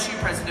be your SU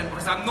president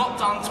because I'm not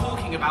done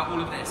talking about all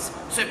of this.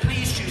 So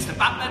please choose to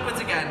back Edwards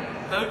again,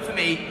 vote for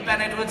me,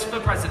 Ben Edwards, for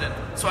president,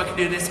 so I can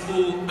do this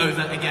all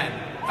over again.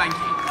 Thank you.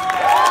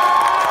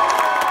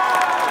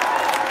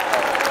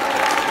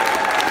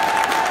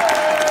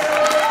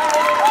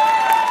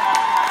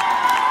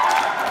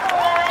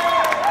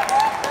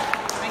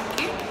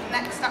 Thank you.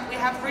 Next up we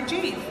have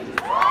Rajiv.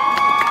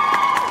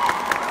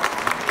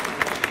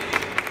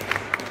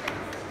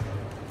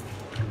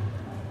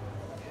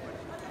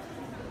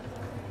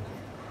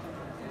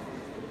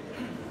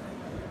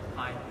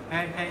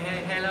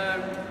 Hey, hello.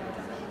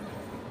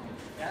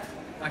 Yeah?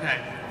 Okay.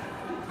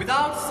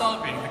 Without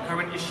solving the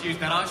current issues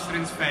that our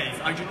students face,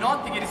 I do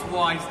not think it is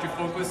wise to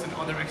focus on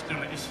other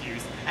external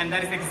issues, and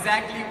that is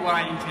exactly what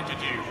I intend to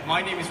do.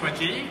 My name is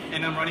Rajiv,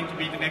 and I'm running to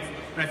be the next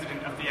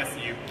president of the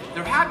SU.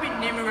 There have been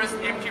numerous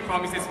empty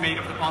promises made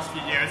over the past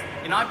few years,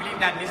 and I believe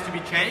that needs to be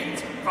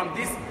changed from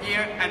this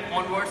year and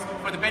onwards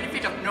for the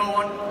benefit of no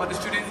one but the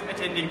students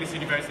attending this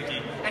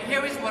university. And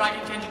here is what I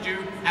intend to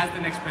do as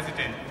the next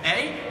president.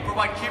 A,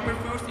 provide cheaper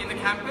foods in the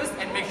campus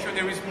and make sure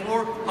there is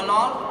more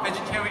halal,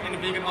 vegetarian and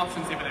vegan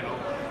options available.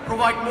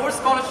 Provide more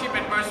scholarship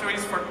and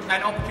bursaries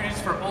and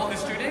opportunities for all the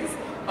students.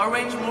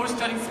 Arrange more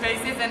studying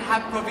spaces and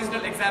have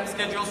provisional exam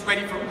schedules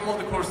ready for all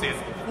the courses.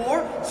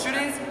 4,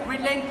 students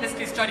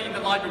relentlessly study in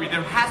the library.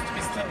 There has to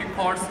be sleeping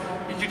pods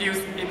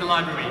introduced in the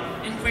library.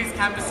 Increase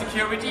campus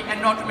security,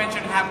 and not to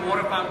mention have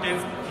water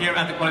fountains here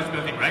at the college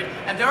building, right?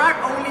 And these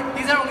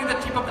are only the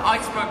tip of the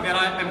iceberg that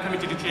I am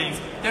committed to change.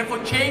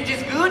 Therefore, change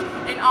is good,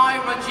 and I,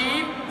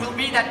 Rajiv, will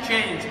be that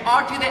change.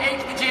 R to the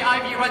H to the J,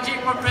 I, V, Rajiv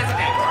for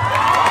president.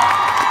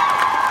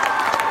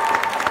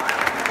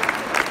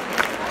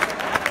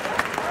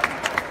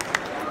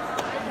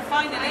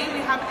 Finally, we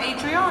have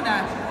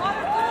Adriana.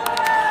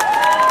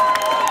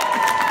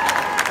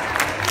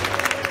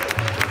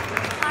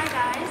 Hi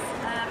guys,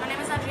 my name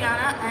is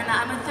Adriana and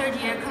I'm a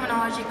third-year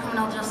criminology,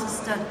 criminal justice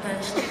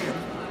student.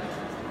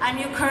 I'm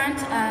your current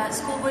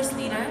school voice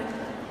leader,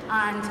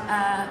 and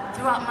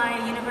throughout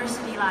my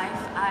university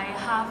life I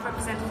have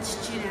represented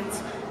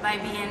students by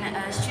being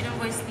a student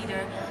voice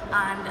leader,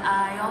 and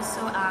I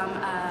also am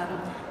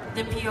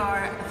the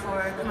PR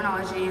for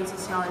Criminology and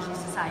Sociology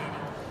Society.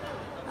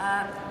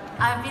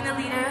 I've been a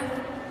leader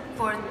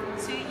for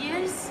 2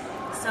 years,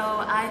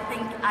 so I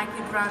think I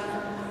could run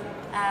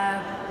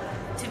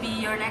to be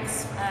your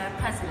next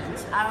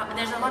president.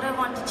 There's a lot I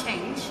want to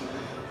change,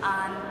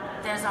 and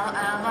there's a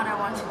lot I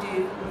want to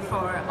do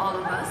for all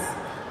of us.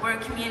 We're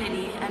a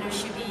community and we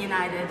should be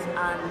united,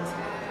 and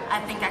I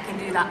think I can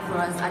do that for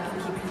us. I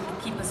can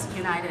keep us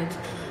united,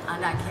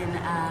 and I can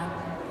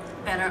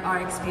better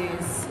our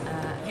experience,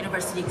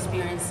 university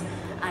experience,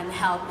 and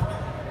help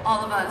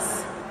all of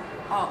us,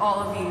 or all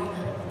of you,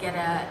 get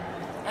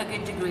a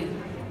good degree.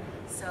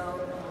 So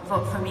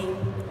vote for me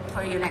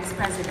for your next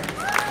president.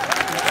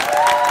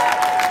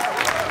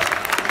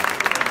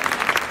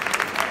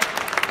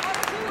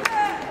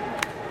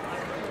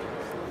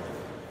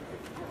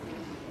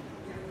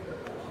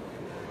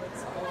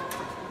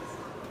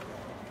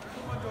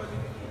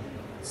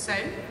 So,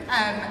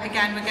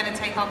 again, we're going to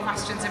take our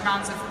questions in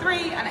rounds of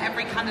 3, and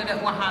every candidate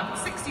will have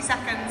 60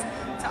 seconds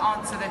to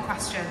answer the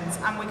questions.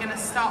 And we're going to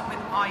start with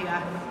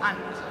Aya and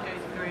go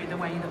through the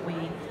way that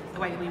we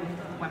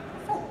went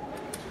before.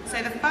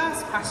 So the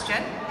first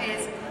question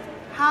is,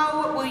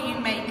 how will you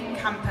make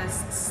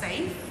campus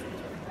safe?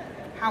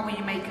 How will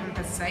you make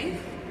campus safe?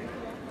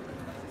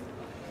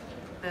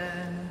 The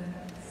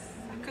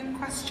second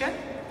question,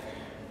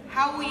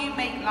 how will you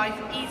make life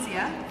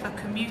easier for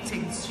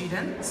commuting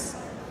students?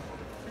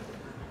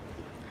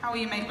 How will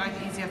you make life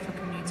easier for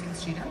commuting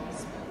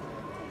students?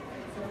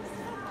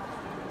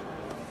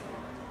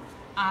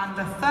 And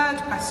the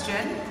third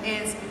question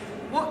is,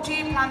 what do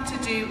you plan to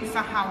do for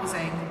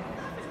housing?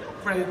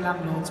 Road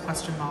landlords,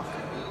 question mark.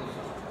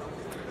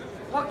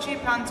 What do you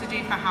plan to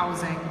do for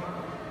housing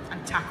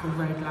and tackle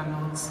road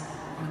landlords?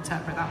 I'll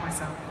interpret that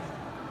myself.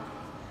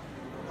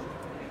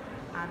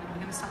 And we're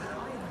going to start with Aya.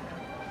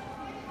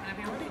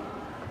 Whenever you're ready.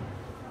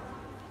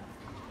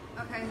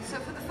 Okay, so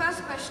for the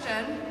first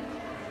question,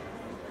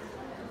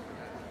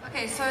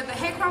 okay, so the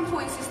hate crime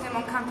reporting system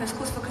on campus,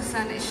 cause for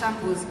concern, is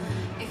shambles.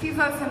 If you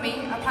vote for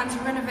me, I plan to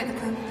renovate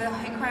the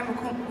hate crime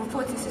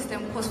reporting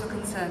system, cause for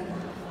concern.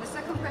 The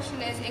second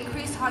question is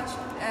increase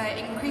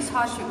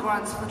hardship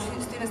grants for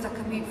students that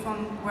commute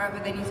from wherever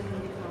they need to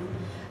commute from.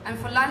 And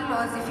for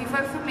landlords, if you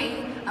vote for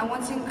me, I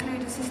want to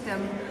include a system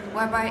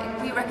whereby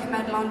we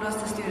recommend landlords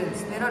to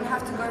students. They don't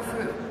have to go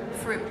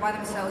through it by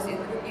themselves. It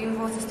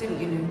involves the student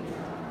union.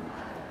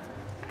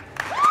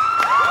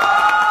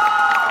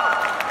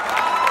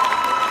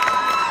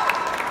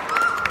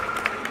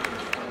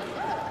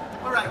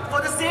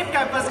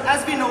 Campus,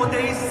 as we know,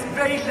 there is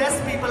very less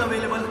people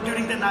available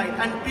during the night,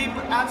 and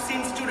I've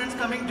seen students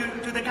coming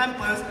to the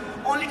campus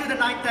only to the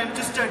night time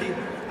to study.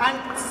 And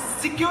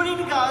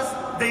security guards,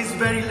 there is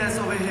very less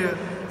over here.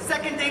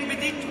 Second thing,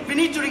 we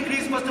need to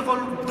increase, first of all,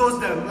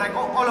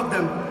 all of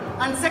them.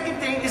 And second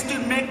thing is to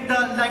make the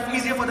life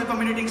easier for the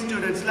commuting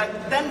students.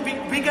 Then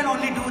we can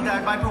only do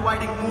that by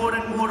providing more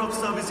and more of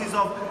services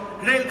of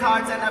rail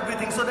cards and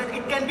everything, so that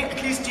it can be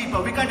at least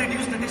cheaper. We can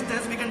reduce the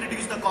distance, we can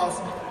reduce the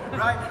cost.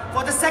 Right?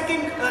 For the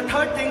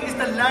third thing is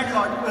the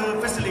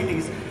landlord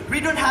facilities. We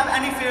don't have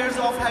any fears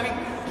of having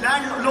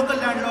local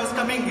landlords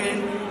coming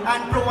in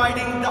and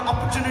providing the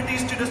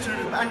opportunities to the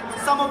students. And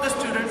some of the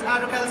students,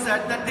 Arukel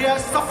said, that they are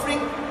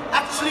suffering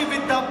actually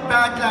with the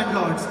bad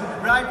landlords.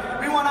 Right?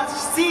 We want to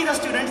see the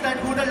students that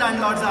who the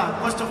landlords are,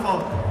 first of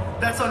all.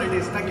 That's all it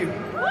is. Thank you.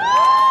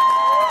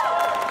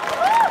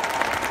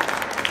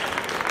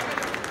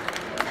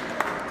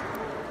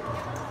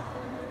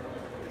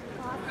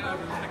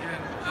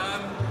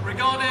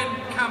 Regarding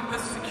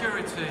campus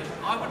security,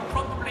 I would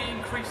probably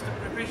increase the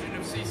provision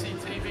of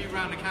CCTV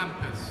around the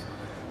campus.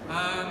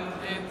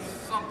 It's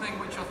something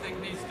which I think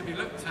needs to be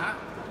looked at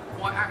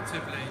quite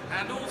actively.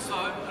 And also,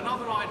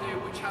 another idea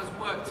which has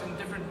worked in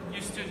different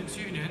youth students'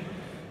 union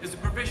is the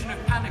provision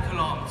of panic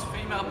alarms,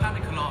 female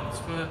panic alarms,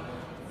 for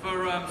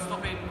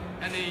stopping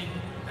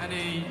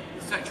any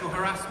sexual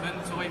harassment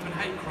or even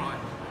hate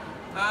crime.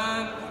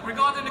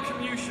 Regarding the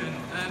commuting,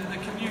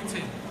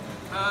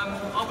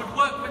 I would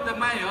work with the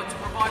mayor to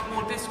provide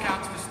more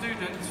discounts for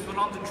students for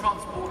London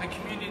transport and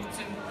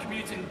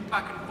commuting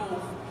back and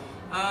forth,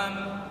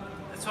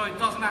 so it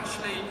doesn't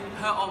actually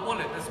hurt our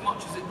wallet as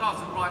much as it does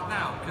right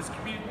now, because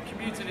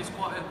commuting is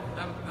quite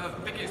a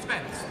big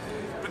expense.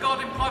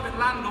 Regarding private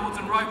landlords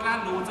and road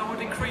landlords, I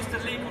would increase the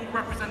legal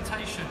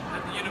representation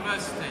at the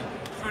university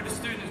through the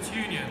students'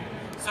 union,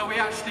 so we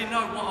actually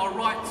know what our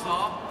rights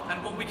are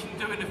and what we can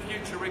do in the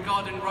future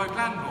regarding road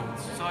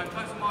landlords. So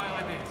those are my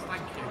ideas.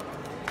 Thank you.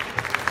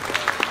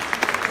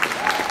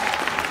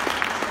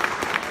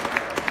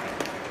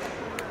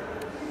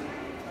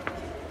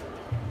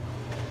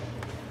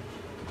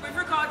 With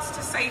regards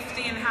to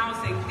safety and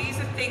housing, these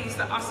are things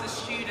that us as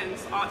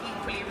students are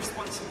equally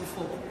responsible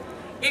for.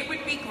 It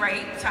would be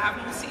great to have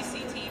more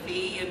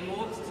CCTV and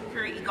more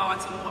security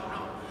guards and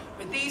whatnot,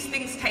 but these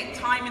things take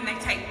time and they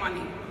take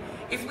money.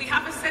 If we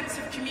have a sense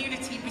of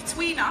community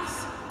between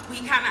us, we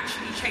can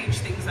actually change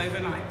things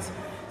overnight.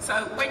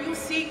 So when you're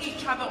seeing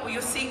each other or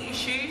you're seeing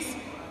issues,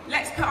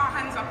 let's put our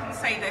hands up and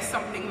say there's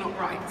something not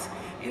right.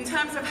 In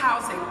terms of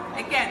housing,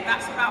 again,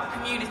 that's about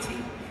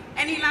community.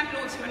 Any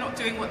landlords who are not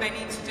doing what they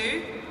need to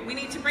do, we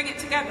need to bring it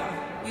together.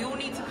 We all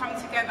need to come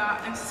together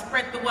and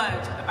spread the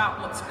word about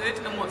what's good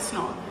and what's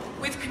not.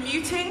 With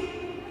commuting,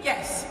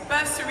 yes,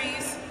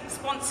 bursaries,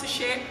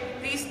 sponsorship,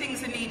 these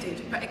things are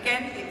needed, but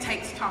again, it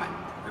takes time.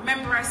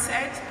 Remember I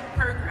said,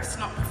 progress,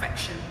 not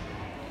perfection.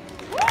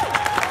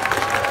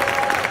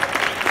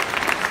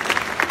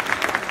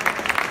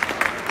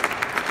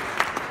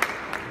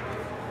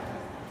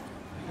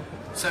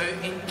 So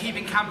in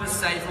keeping campus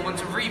safe, I want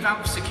to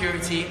revamp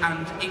security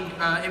and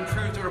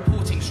improve the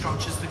reporting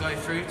structures to go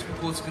through to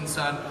reports of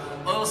concern.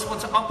 I also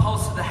want to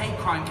uphold the hate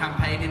crime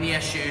campaign in the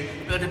SU,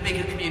 build a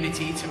bigger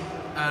community to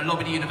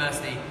lobby the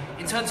university.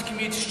 In terms of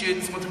commuter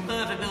students, I want to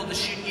further build the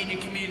student union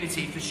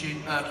community for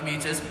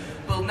commuters,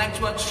 build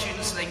network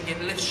students so they can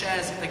get lift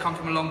shares if they come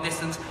from a long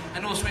distance,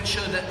 and also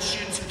ensure that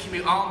students who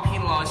commute aren't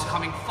penalised for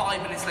coming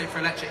 5 minutes late for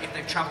a lecture if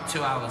they've travelled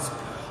 2 hours.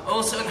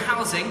 Also in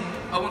housing,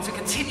 I want to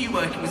continue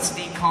working with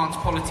Steve Khan's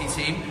quality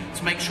team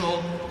to make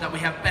sure that we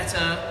have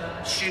better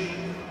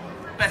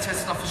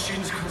stuff for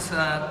students across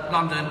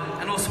London,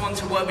 and also want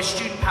to work with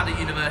StudentPad at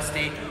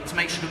university to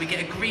make sure that we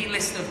get a green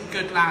list of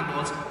good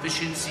landlords for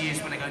students to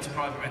use when they go to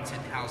private rented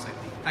housing.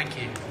 Thank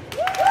you.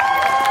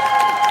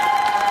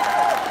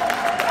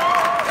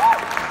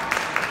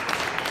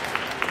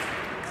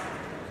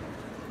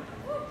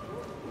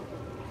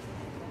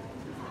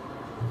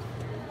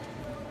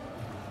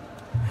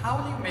 How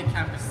will you make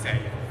campus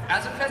safe?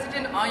 As a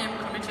president, I am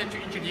committed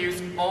to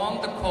introduce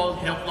on-the-call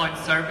helpline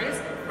service.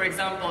 For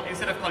example,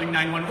 instead of calling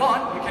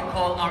 911, we can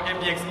call our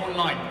MDX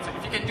online. So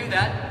if you can do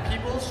that,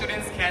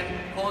 students can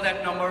call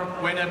that number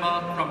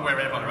whenever, from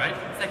wherever, right?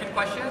 Second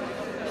question,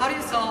 how do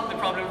you solve the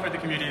problem for the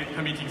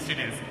commuting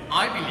students?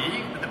 I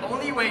believe that the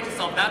only way to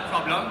solve that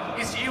problem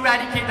is to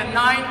eradicate the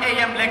 9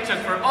 a.m.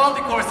 lectures for all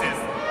the courses.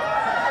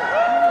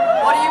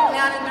 What do you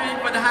plan on doing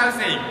for the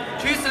housing?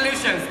 2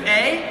 solutions.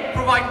 A,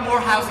 provide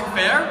more housing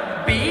fare.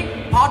 B,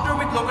 partner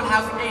with local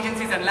housing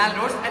agencies and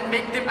landlords and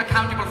make them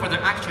accountable for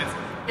their actions.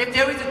 If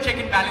there is a check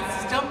and balance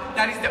system,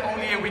 that is the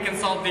only way we can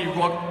solve the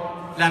rogue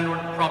landlord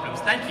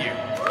problems. Thank you.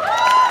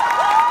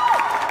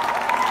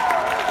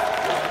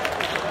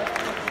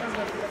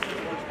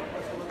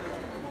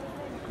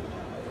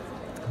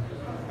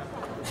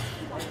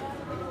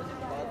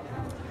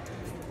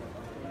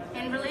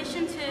 In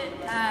relation to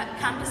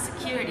campus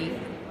security,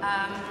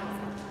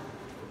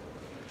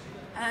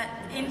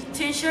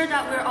 to ensure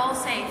that we're all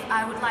safe,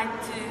 I would like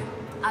to,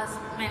 as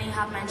many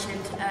have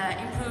mentioned,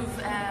 improve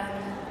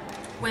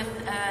with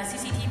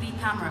CCTV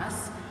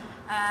cameras,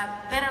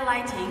 better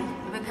lighting,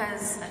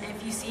 because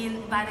if you see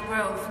by the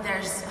Grove,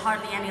 there's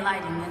hardly any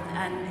lighting,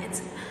 and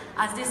it's,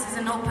 as this is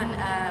an open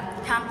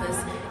campus,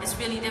 it's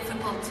really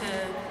difficult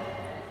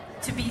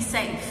to be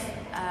safe.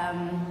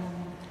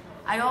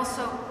 I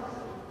also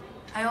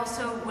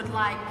would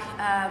like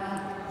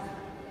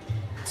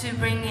to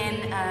bring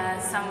in a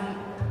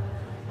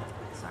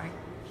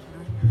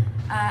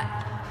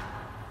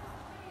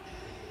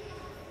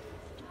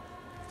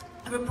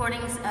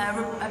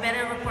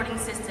better reporting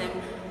system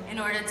in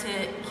order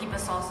to keep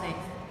us all safe.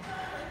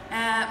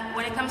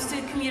 When it comes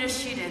to commuter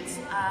students,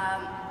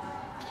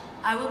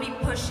 I will be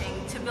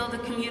pushing to build a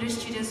commuter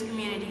students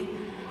community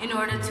in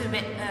order to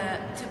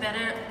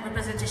better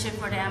representation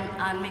for them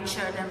and make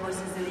sure their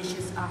voices and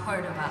issues are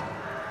heard about.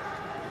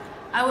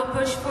 I will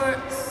push for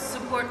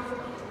support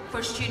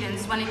for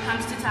students when it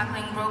comes to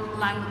tackling rogue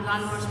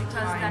landlords,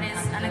 because that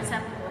is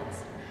unacceptable.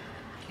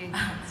 Okay.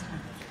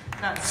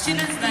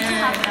 Students need to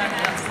have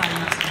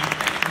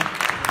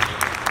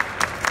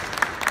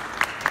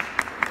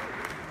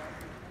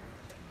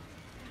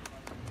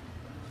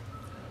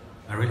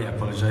I really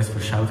apologize for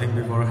shouting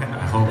beforehand.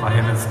 I hope I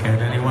haven't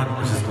scared anyone.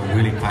 I just got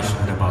really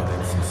passionate about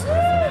it. So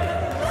sorry.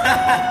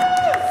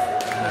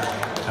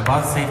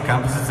 About safe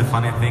campus, it's a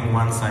funny thing.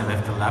 Once I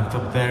left the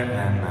laptop there,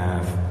 and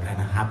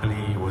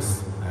happily it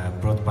was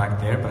brought back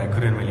there, but I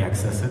couldn't really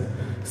access it.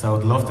 So I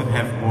would love to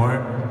have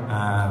more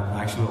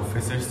actual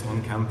officers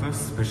on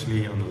campus,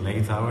 especially on the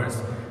late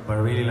hours. But I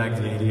really like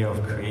the idea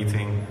of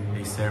creating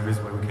a service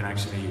where we can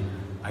actually,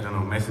 I don't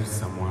know, message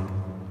someone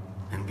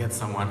and get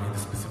someone in a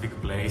specific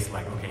place,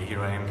 like, okay,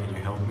 here I am, can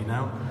you help me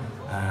now?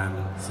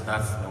 So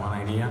that's the one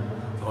idea.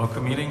 So our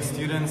commuting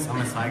students, I'm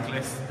a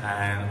cyclist,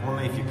 and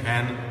only if you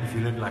can, if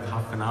you live like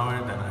half an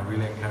hour, then I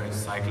really encourage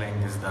cycling.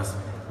 This does a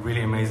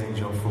really amazing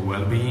job for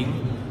well-being.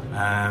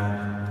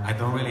 I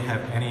don't really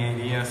have any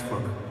ideas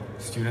for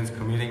students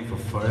commuting for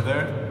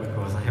further,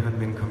 because I haven't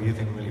been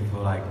commuting really for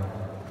like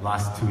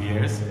last 2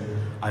 years.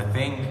 I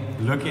think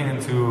looking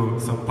into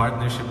some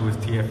partnership with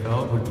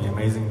TfL would be an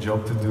amazing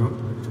job to do,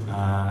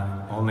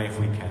 only if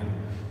we can.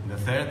 The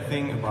third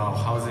thing about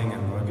housing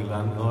and rogue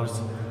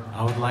landlords,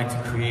 I would like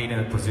to create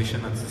a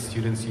position at the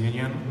Students'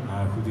 Union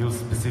who deals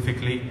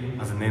specifically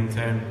as an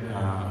intern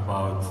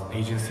about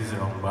agencies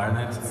around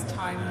Barnet. That's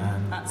time.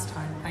 That's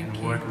time. Thank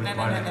you. Work with No,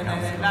 Barnet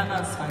Council.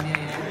 that's fine. Yeah.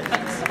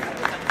 Thanks.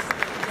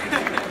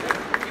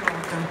 You're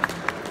welcome.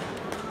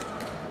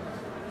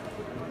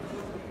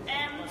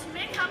 To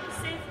make campus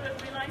safe, it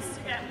would be nice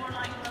to get more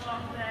lighting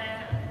along the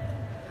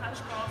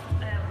Ashcroft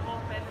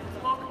walkway. Because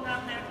walking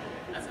down there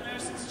as a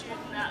nursing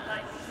student at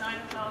like 9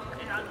 o'clock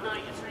at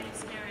night is really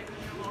scary when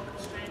you're walking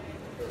straight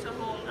to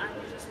home and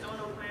you just don't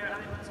know where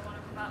anyone's going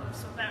to come out.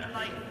 So better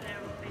lighting there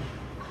would be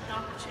an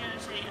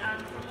opportunity. And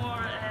for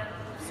more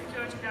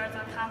security guards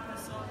on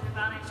campus, so if you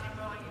have anything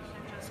wrong, you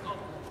can just go,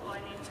 oh,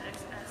 I need to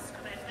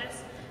escalate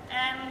this.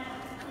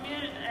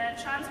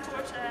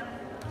 Transport,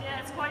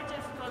 yeah, it's quite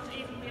difficult,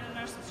 even being a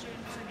nursing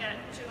student, to get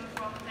to and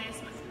from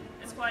places.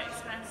 It's quite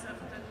expensive,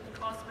 the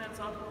cost builds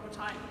up over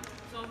time.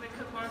 So we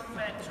could work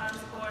with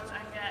transport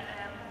and get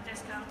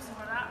discounts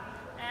for that.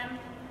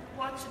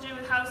 What to do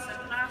with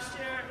housing? Last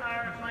year,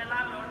 my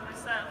landlord and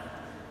myself,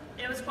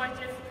 it was quite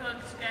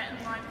difficult getting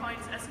my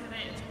points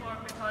escalated to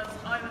court because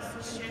I was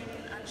the student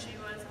and she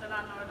was the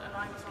landlord and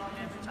I was wrong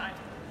every time.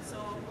 So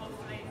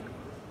hopefully,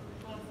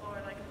 going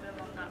forward, I can build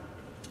on that.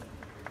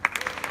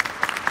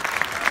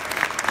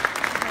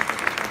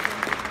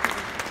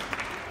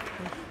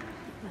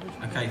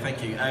 Okay,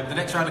 thank you. The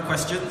next round of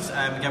questions,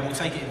 again, we'll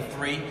take it in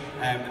 3,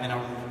 and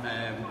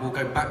then we'll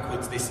go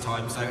backwards this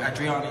time. So,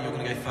 Adriana, you're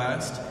going to go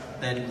first,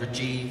 then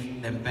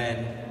Rajiv, then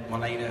Ben,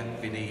 Marlena,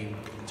 Vinny,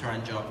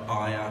 Taranjot,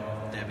 Aya,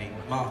 Debbie,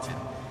 Martin.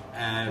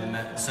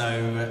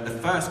 So, the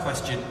first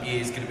question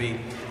is going to be,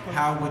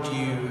 how would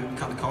you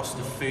cut the cost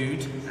of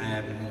food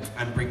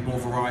and bring more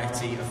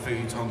variety of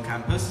foods on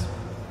campus?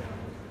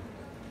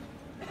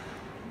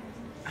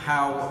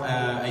 How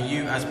are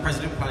you, as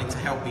president, planning to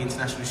help the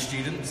international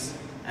students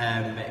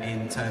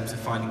in terms of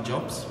finding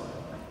jobs?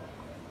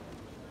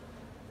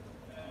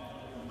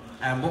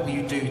 And what will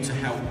you do to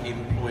help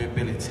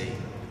employability?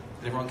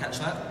 Did everyone catch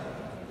that?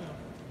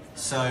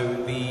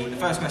 So the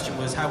first question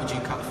was, how would you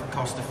cut the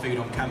cost of food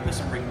on campus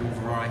and bring more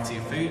variety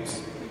of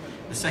foods?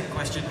 The second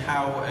question,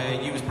 how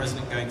are you as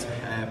president going to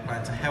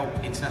plan to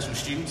help international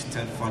students in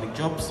terms of finding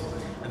jobs?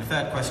 And the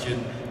third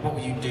question, what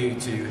will you do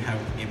to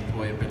help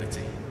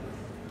employability?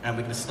 And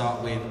we're going to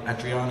start with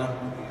Adriana,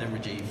 then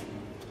Rajiv,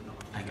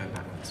 and go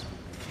backwards.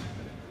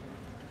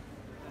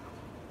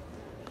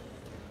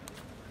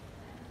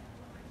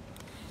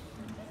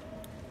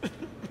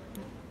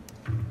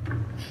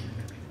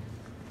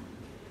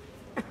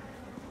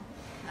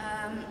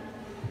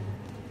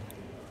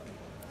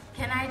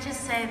 Can I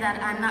just say that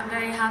I'm not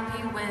very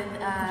happy with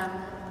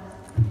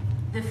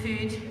the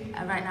food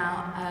right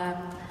now.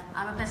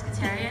 I'm a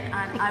pescatarian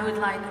and I would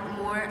like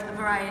more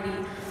variety,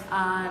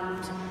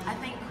 and I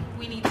think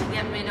we need to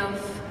get rid of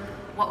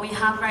what we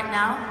have right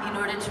now in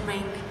order to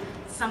bring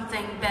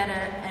something better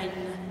and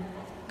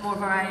more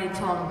variety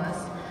to all of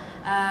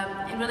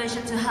us. In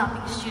relation to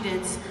helping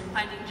students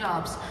finding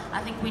jobs,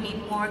 I think we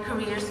need more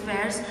careers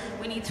fairs.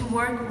 We need to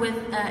work with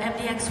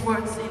MDX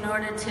Works in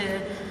order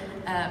to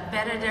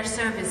better their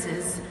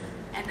services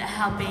and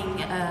helping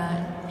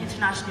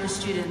international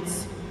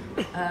students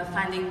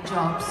finding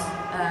jobs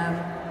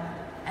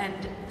and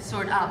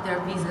sort out their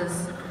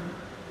visas.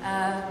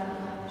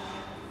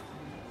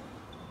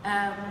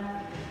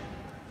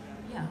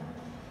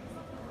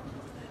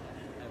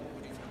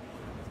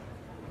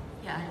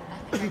 Yeah,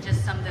 I think I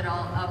just summed it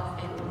all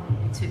up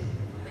in 2.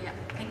 But yeah,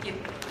 thank you.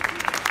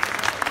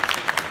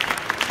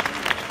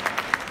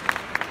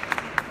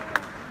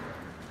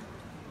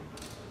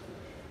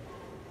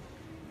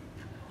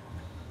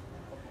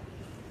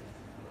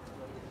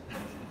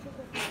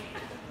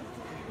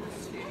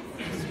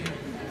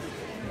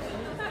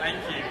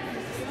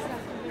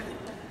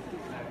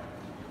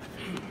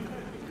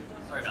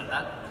 Sorry about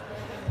that.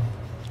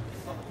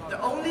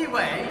 The only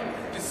way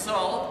to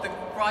solve the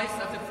price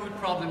of the food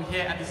problem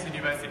here at this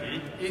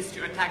university is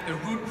to attack the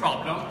root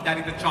problem, that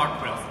is the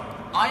chartwells.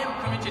 I am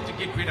committed to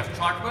get rid of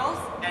chartwells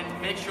and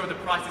make sure the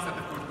prices of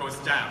the food goes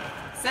down.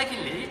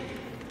 Secondly,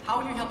 how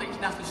will you help the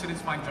international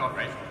students find jobs,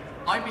 right?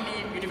 I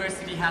believe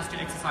university has to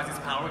exercise its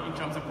power in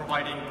terms of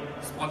providing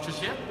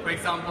sponsorship. For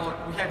example,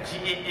 we have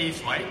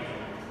GAAs, right?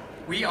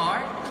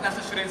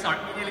 International students are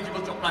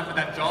ineligible to apply for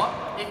that job.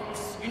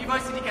 If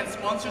university can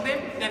sponsor them,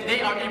 then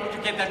they are able to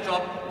get that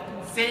job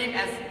same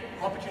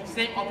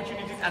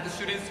opportunities as the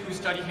students who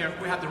study here,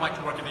 who have the right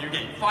to work in the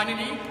UK.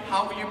 Finally,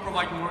 how will you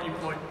provide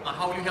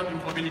how will you help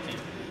employability?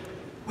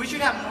 We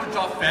should have more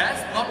job fairs,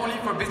 not only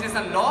for business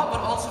and law, but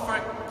also for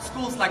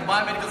schools like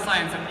biomedical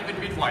science and even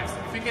midwives.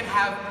 If we can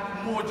have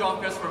more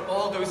job fairs for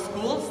all those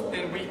schools,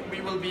 then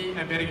we will be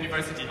a better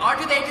university. R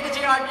today to the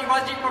JRP,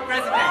 Rajiv for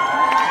president.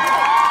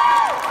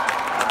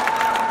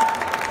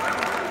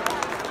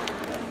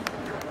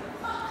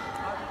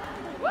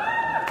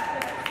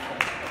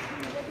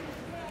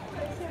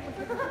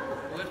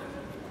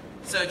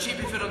 So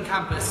cheaper food on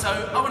campus. So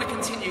I want to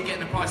continue getting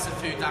the price of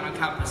food down on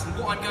campus. And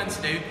what I'm going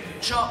to do,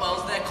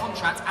 Chartwell's, their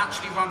contract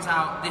actually runs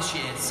out this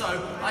year. So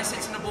I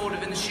sit on the board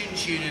within the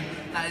Students' Union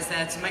that is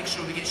there to make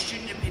sure we get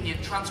student opinion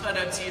transferred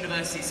over to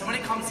university. So when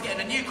it comes to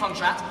getting a new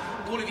contract,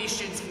 all of you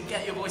students can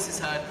get your voices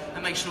heard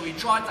and make sure we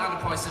drive down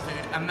the price of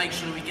food and make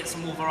sure we get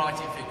some more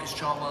variety of food, because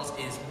Chartwell's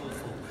is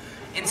awful.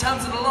 In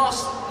terms of the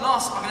last,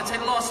 I'm going to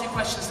take the last 2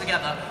 questions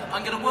together.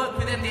 I'm going to work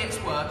with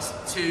MDX Works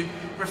to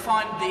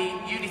refine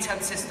the Uni 10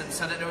 system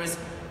so that there is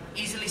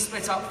easily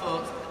split up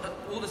for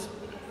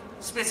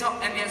split up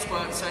MDX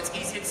Works, so it's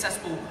easily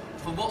accessible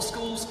for what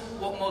schools,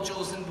 what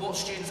modules, and what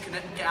students can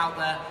get out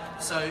there,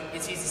 so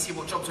it's easy to see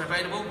what jobs are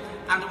available.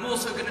 And I'm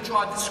also going to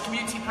drive this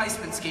community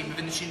placement scheme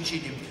within the Students'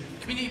 Union.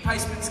 Community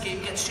placement scheme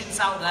gets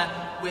students out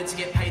there to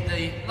get paid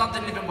the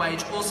London living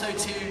wage, also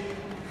to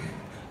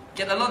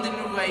get the London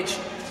living wage.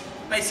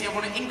 Basically, I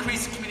want to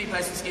increase the community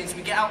placement schemes so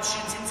we get out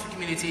students into the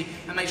community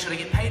and make sure they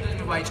get paid the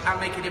living wage and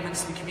make a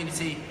difference to the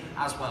community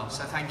as well.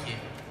 So thank you.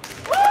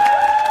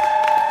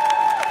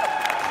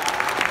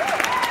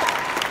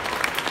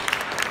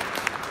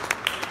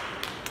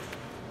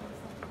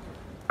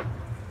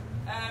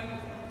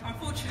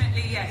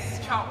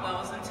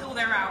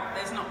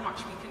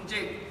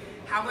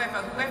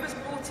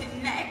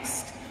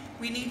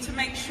 need to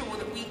make sure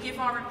that we give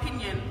our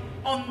opinion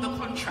on the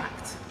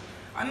contract.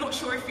 I'm not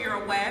sure if you're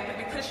aware, but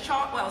because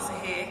Chartwells are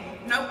here,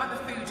 no other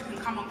food can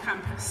come on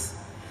campus.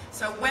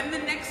 So when the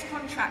next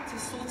contract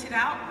is sorted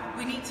out,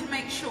 we need to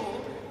make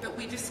sure that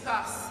we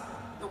discuss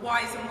the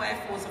whys and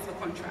wherefores of the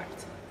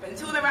contract. But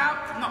until they're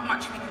out, not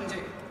much we can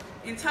do.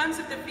 In terms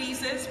of the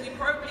visas, we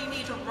probably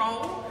need a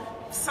role,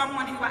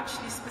 someone who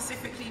actually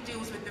specifically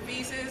deals with the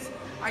visas.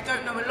 I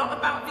don't know a lot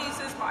about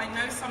visas, but I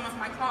know some of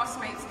my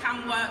classmates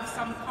can work,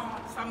 some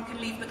can't, some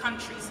can leave the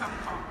country, some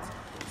can't.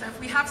 So if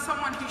we have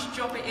someone whose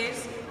job it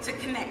is to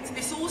connect,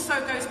 this also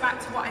goes back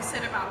to what I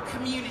said about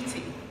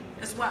community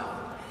as well.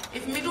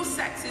 If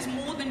Middlesex is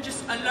more than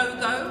just a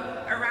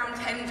logo around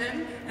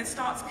Hendon and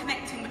starts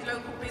connecting with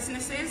local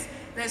businesses,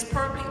 there's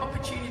probably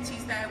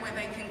opportunities there where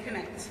they can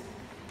connect.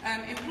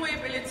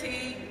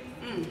 Employability,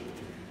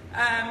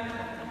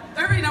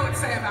 don't really know what to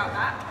say about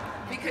that,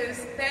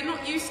 because they're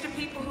not used to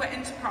people who are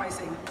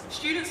enterprising.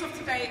 Students of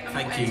today are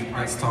more enterprising. Thank you.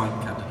 That's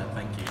time, candidate.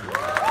 Thank you.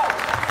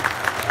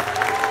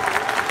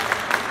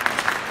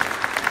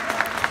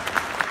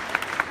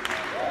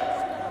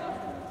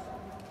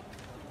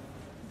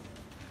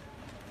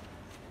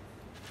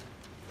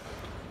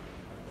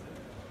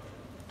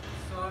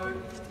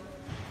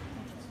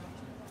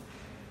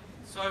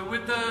 So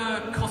with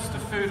the cost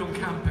of food on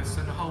campus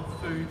and the whole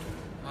food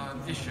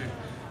issue,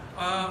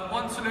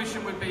 one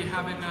solution would be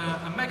having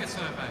a mega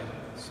survey.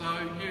 So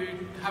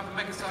you have a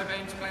mega survey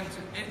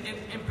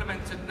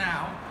implemented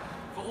now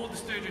for all the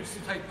students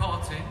to take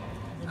part in,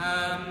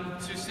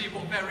 to see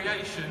what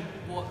variation,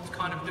 what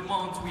kind of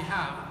demands we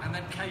have, and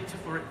then cater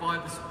for it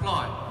via the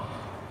supply.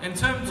 In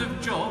terms of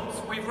jobs,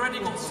 we've already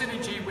got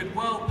synergy with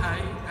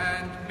WorldPay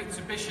and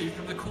Mitsubishi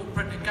from the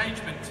corporate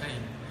engagement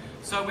team.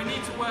 So we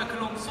need to work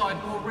alongside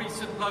more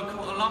recent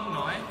local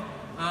alumni,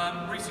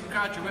 recent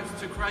graduates,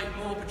 to create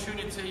more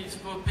opportunities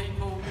for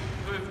people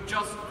who have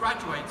just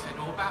graduated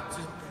or about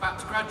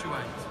to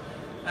graduate.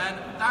 And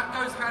that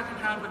goes hand in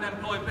hand with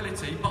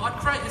employability. But I'd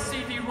create a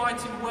CV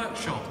writing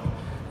workshop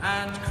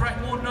and create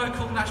more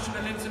local, national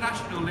and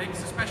international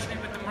links, especially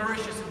with the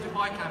Mauritius and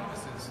Dubai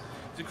campuses,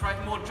 to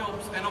create more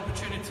jobs and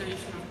opportunities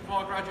for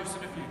our graduates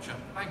in the future.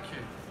 Thank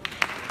you.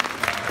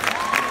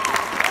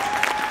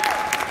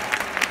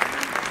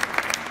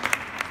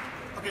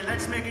 Okay,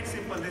 let's make it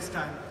simple this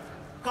time.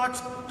 Cut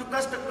the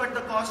cost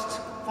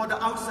for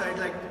the outside,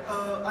 like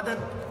other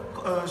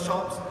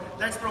shops,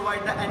 let's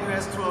provide the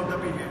NUS throughout the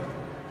period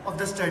of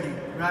the study,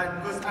 right?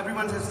 Because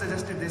everyone has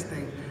suggested this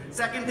thing.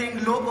 Second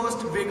thing,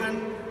 low-cost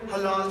vegan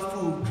halal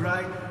food,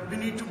 right? We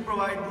need to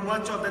provide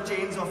much of the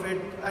chains of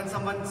it, and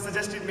someone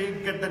suggested me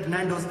get the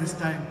Nando's this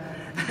time.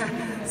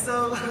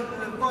 So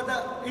for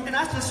the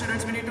international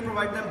students, we need to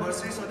provide them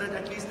bursaries so that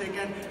at least they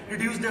can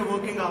reduce their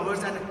working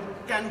hours and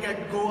can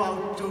go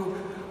out to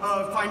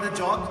find a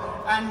job,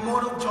 and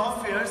more of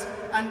job fairs.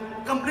 And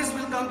companies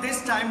will come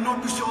this time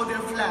not to show their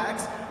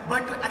flags,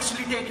 but to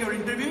actually take your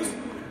interviews.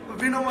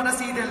 We don't want to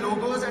see their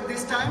logos at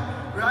this time,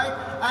 right?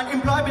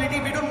 And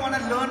employability, we don't want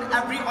to learn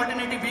every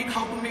alternative week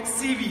how to make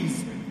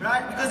CVs,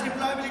 right? Because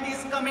employability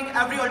is coming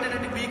every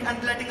alternative week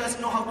and letting us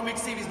know how to make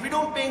CVs. We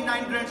don't pay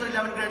 9 grants or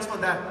 11 grants for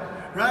that,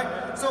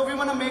 right? So we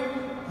want to make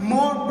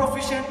more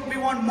proficient, we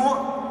want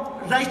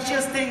more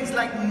righteous things,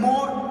 like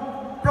more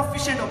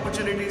proficient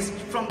opportunities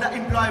from the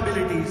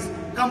employabilities,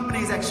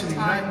 companies actually,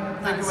 right?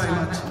 Thank you very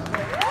much.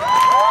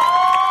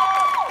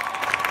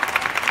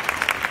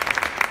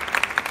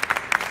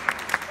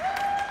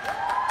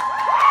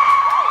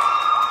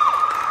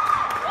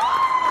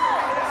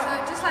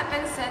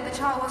 The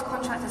Chartwells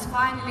contract has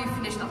finally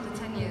finished after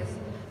 10 years.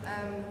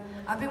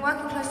 I've been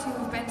working closely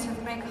with Ben to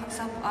make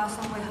our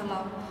subway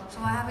halal, so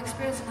I have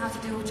experience in how to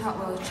deal with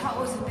Chartwells.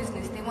 Chartwells is a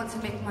business, they want to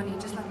make money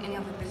just like any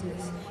other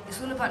business.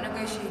 It's all about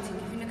negotiating.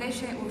 If you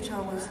negotiate with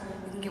Chartwells,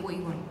 you can get what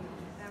you want.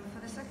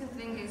 For the second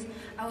thing is,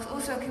 I was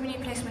also a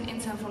community placement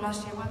intern for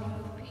last year working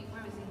with Pete.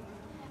 Where is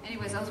he?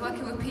 Anyways, I was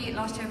working with Pete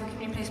last year for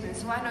community placement,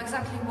 so I know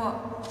exactly what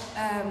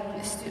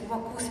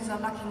courses are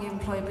lacking in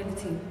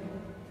employability.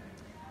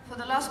 For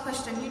the last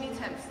question,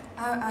 Unitemps.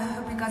 I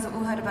hope you guys have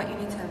all heard about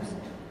Unitemps.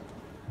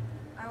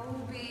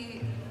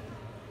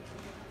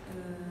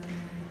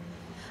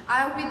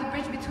 I will be the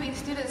bridge between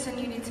students and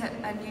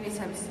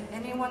Unitemps.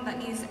 Anyone that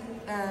needs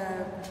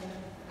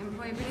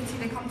employability,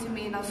 they come to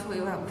me and I'll sort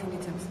it out with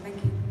Unitemps. Thank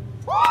you.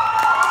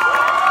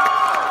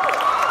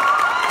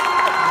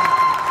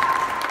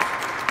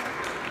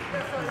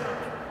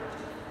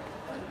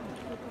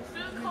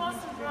 Food cost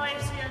and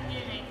variety on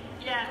uni.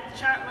 Yeah,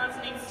 Chartwells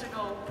needs to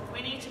go.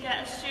 We need to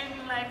get a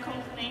student-led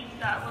company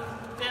that will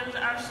build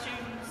our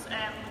students'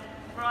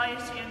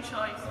 variety and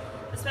choice.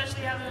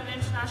 Especially having an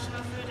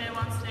international food day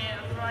once a day,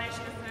 a variety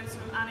of foods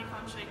from any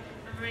country.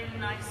 It's really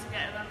nice to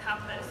get it on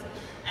campus.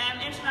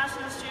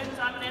 International students,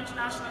 I'm an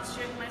international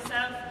student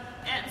myself,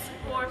 and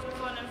support and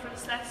funding for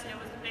dyslexia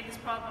was the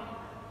biggest problem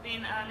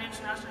being an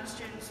international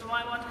student. So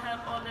I want to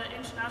help all the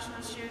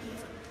international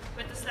students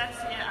with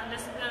dyslexia and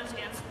disability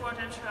and support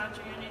them throughout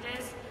their uni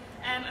days.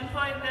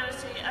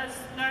 Employability, as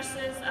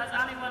nurses, as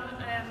anyone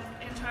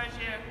in third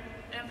year,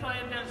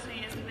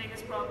 employability is the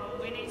biggest problem.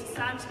 We need to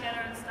stand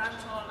together and stand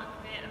tall and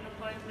create an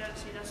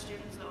employability that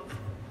students love.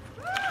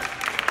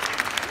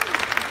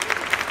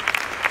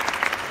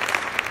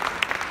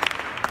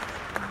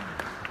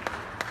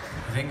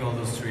 I think all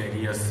those three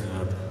ideas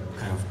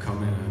kind of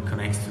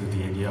connects to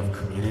the idea of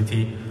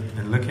community.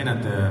 And looking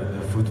at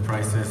the food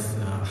prices,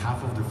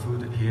 half of the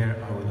food here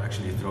I would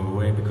actually throw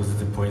away because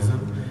it's a poison.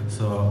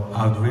 So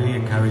I would really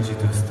encourage you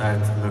to start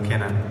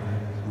looking at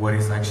what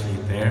is actually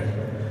there.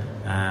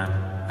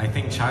 I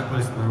think charcoal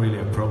is not really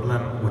a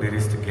problem. What it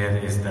is to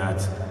get is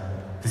that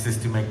this is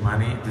to make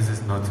money, this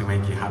is not to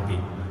make you happy.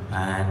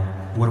 And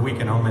what we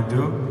can only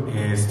do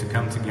is to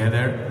come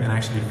together and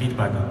actually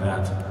feedback on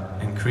that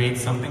and create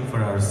something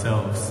for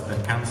ourselves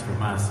that comes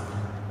from us.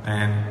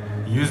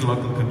 And use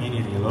local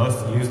community laws,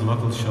 use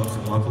local shops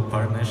and local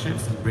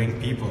partnerships, and bring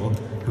people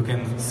who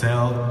can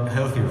sell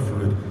healthier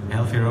food,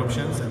 healthier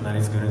options, and that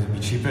is going to be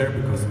cheaper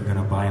because we're going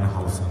to buy in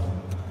wholesale.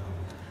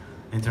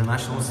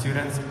 International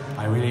students,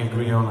 I really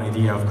agree on the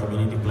idea of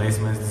community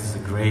placements. This is a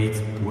great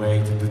way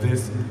to do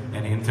this,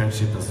 and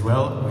internship as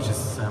well, which is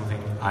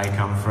something I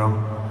come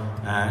from.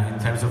 In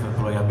terms of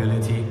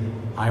employability,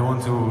 I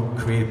want to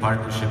create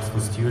partnerships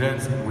with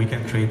students, and we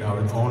can create our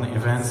own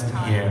events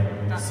here,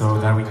 so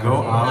that we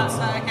go out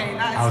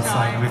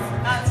outside with.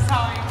 That's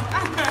time.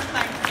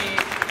 Thank you.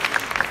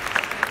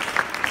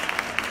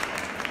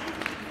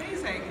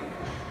 Amazing.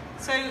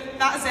 So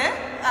that's it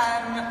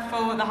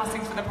for the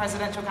hustings for the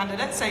presidential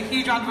candidates. So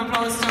huge round of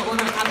applause to all of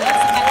the candidates.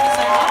 Thank you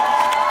so much.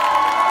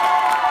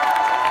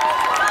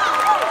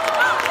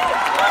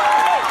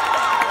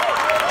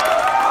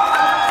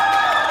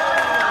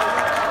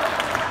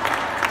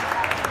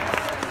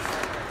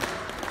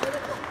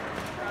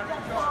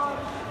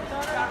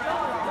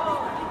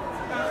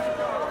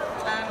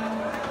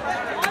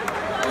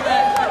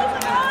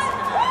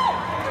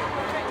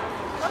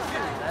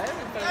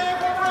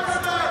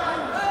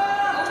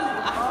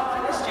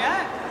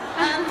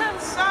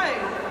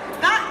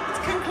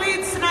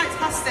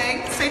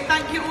 So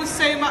thank you all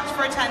so much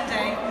for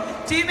attending.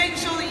 Do make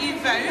sure that you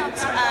vote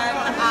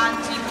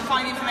and you can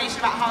find information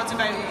about how to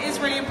vote. It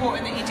is really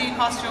important that you do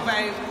cast your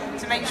vote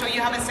to make sure you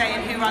have a say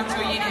in who runs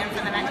your union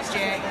for the next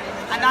year.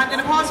 And now I'm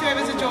going to pass you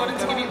over to Jordan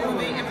to give you all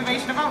the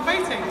information about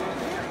voting.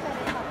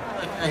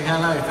 Hey,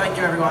 hello, thank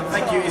you everyone.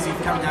 Thank you Izzy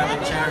for coming down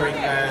and chairing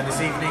this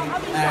evening.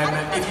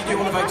 If you do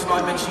want to vote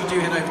tonight, make sure you do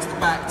head over to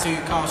the back to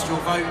cast your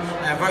vote.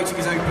 Voting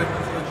is open at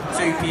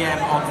 2 PM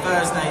on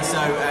Thursday,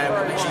 so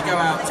make sure you go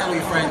out, tell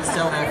your friends,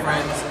 tell their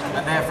friends,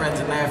 and their friends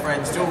and their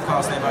friends to all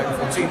cast their vote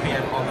before 2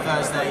 PM on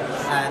Thursday,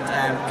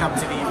 and come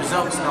to the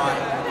results night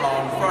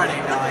on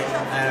Friday night.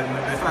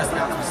 The first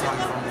announcement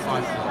starting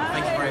from 5 o'clock.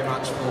 Thank you very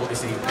much for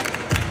this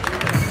evening.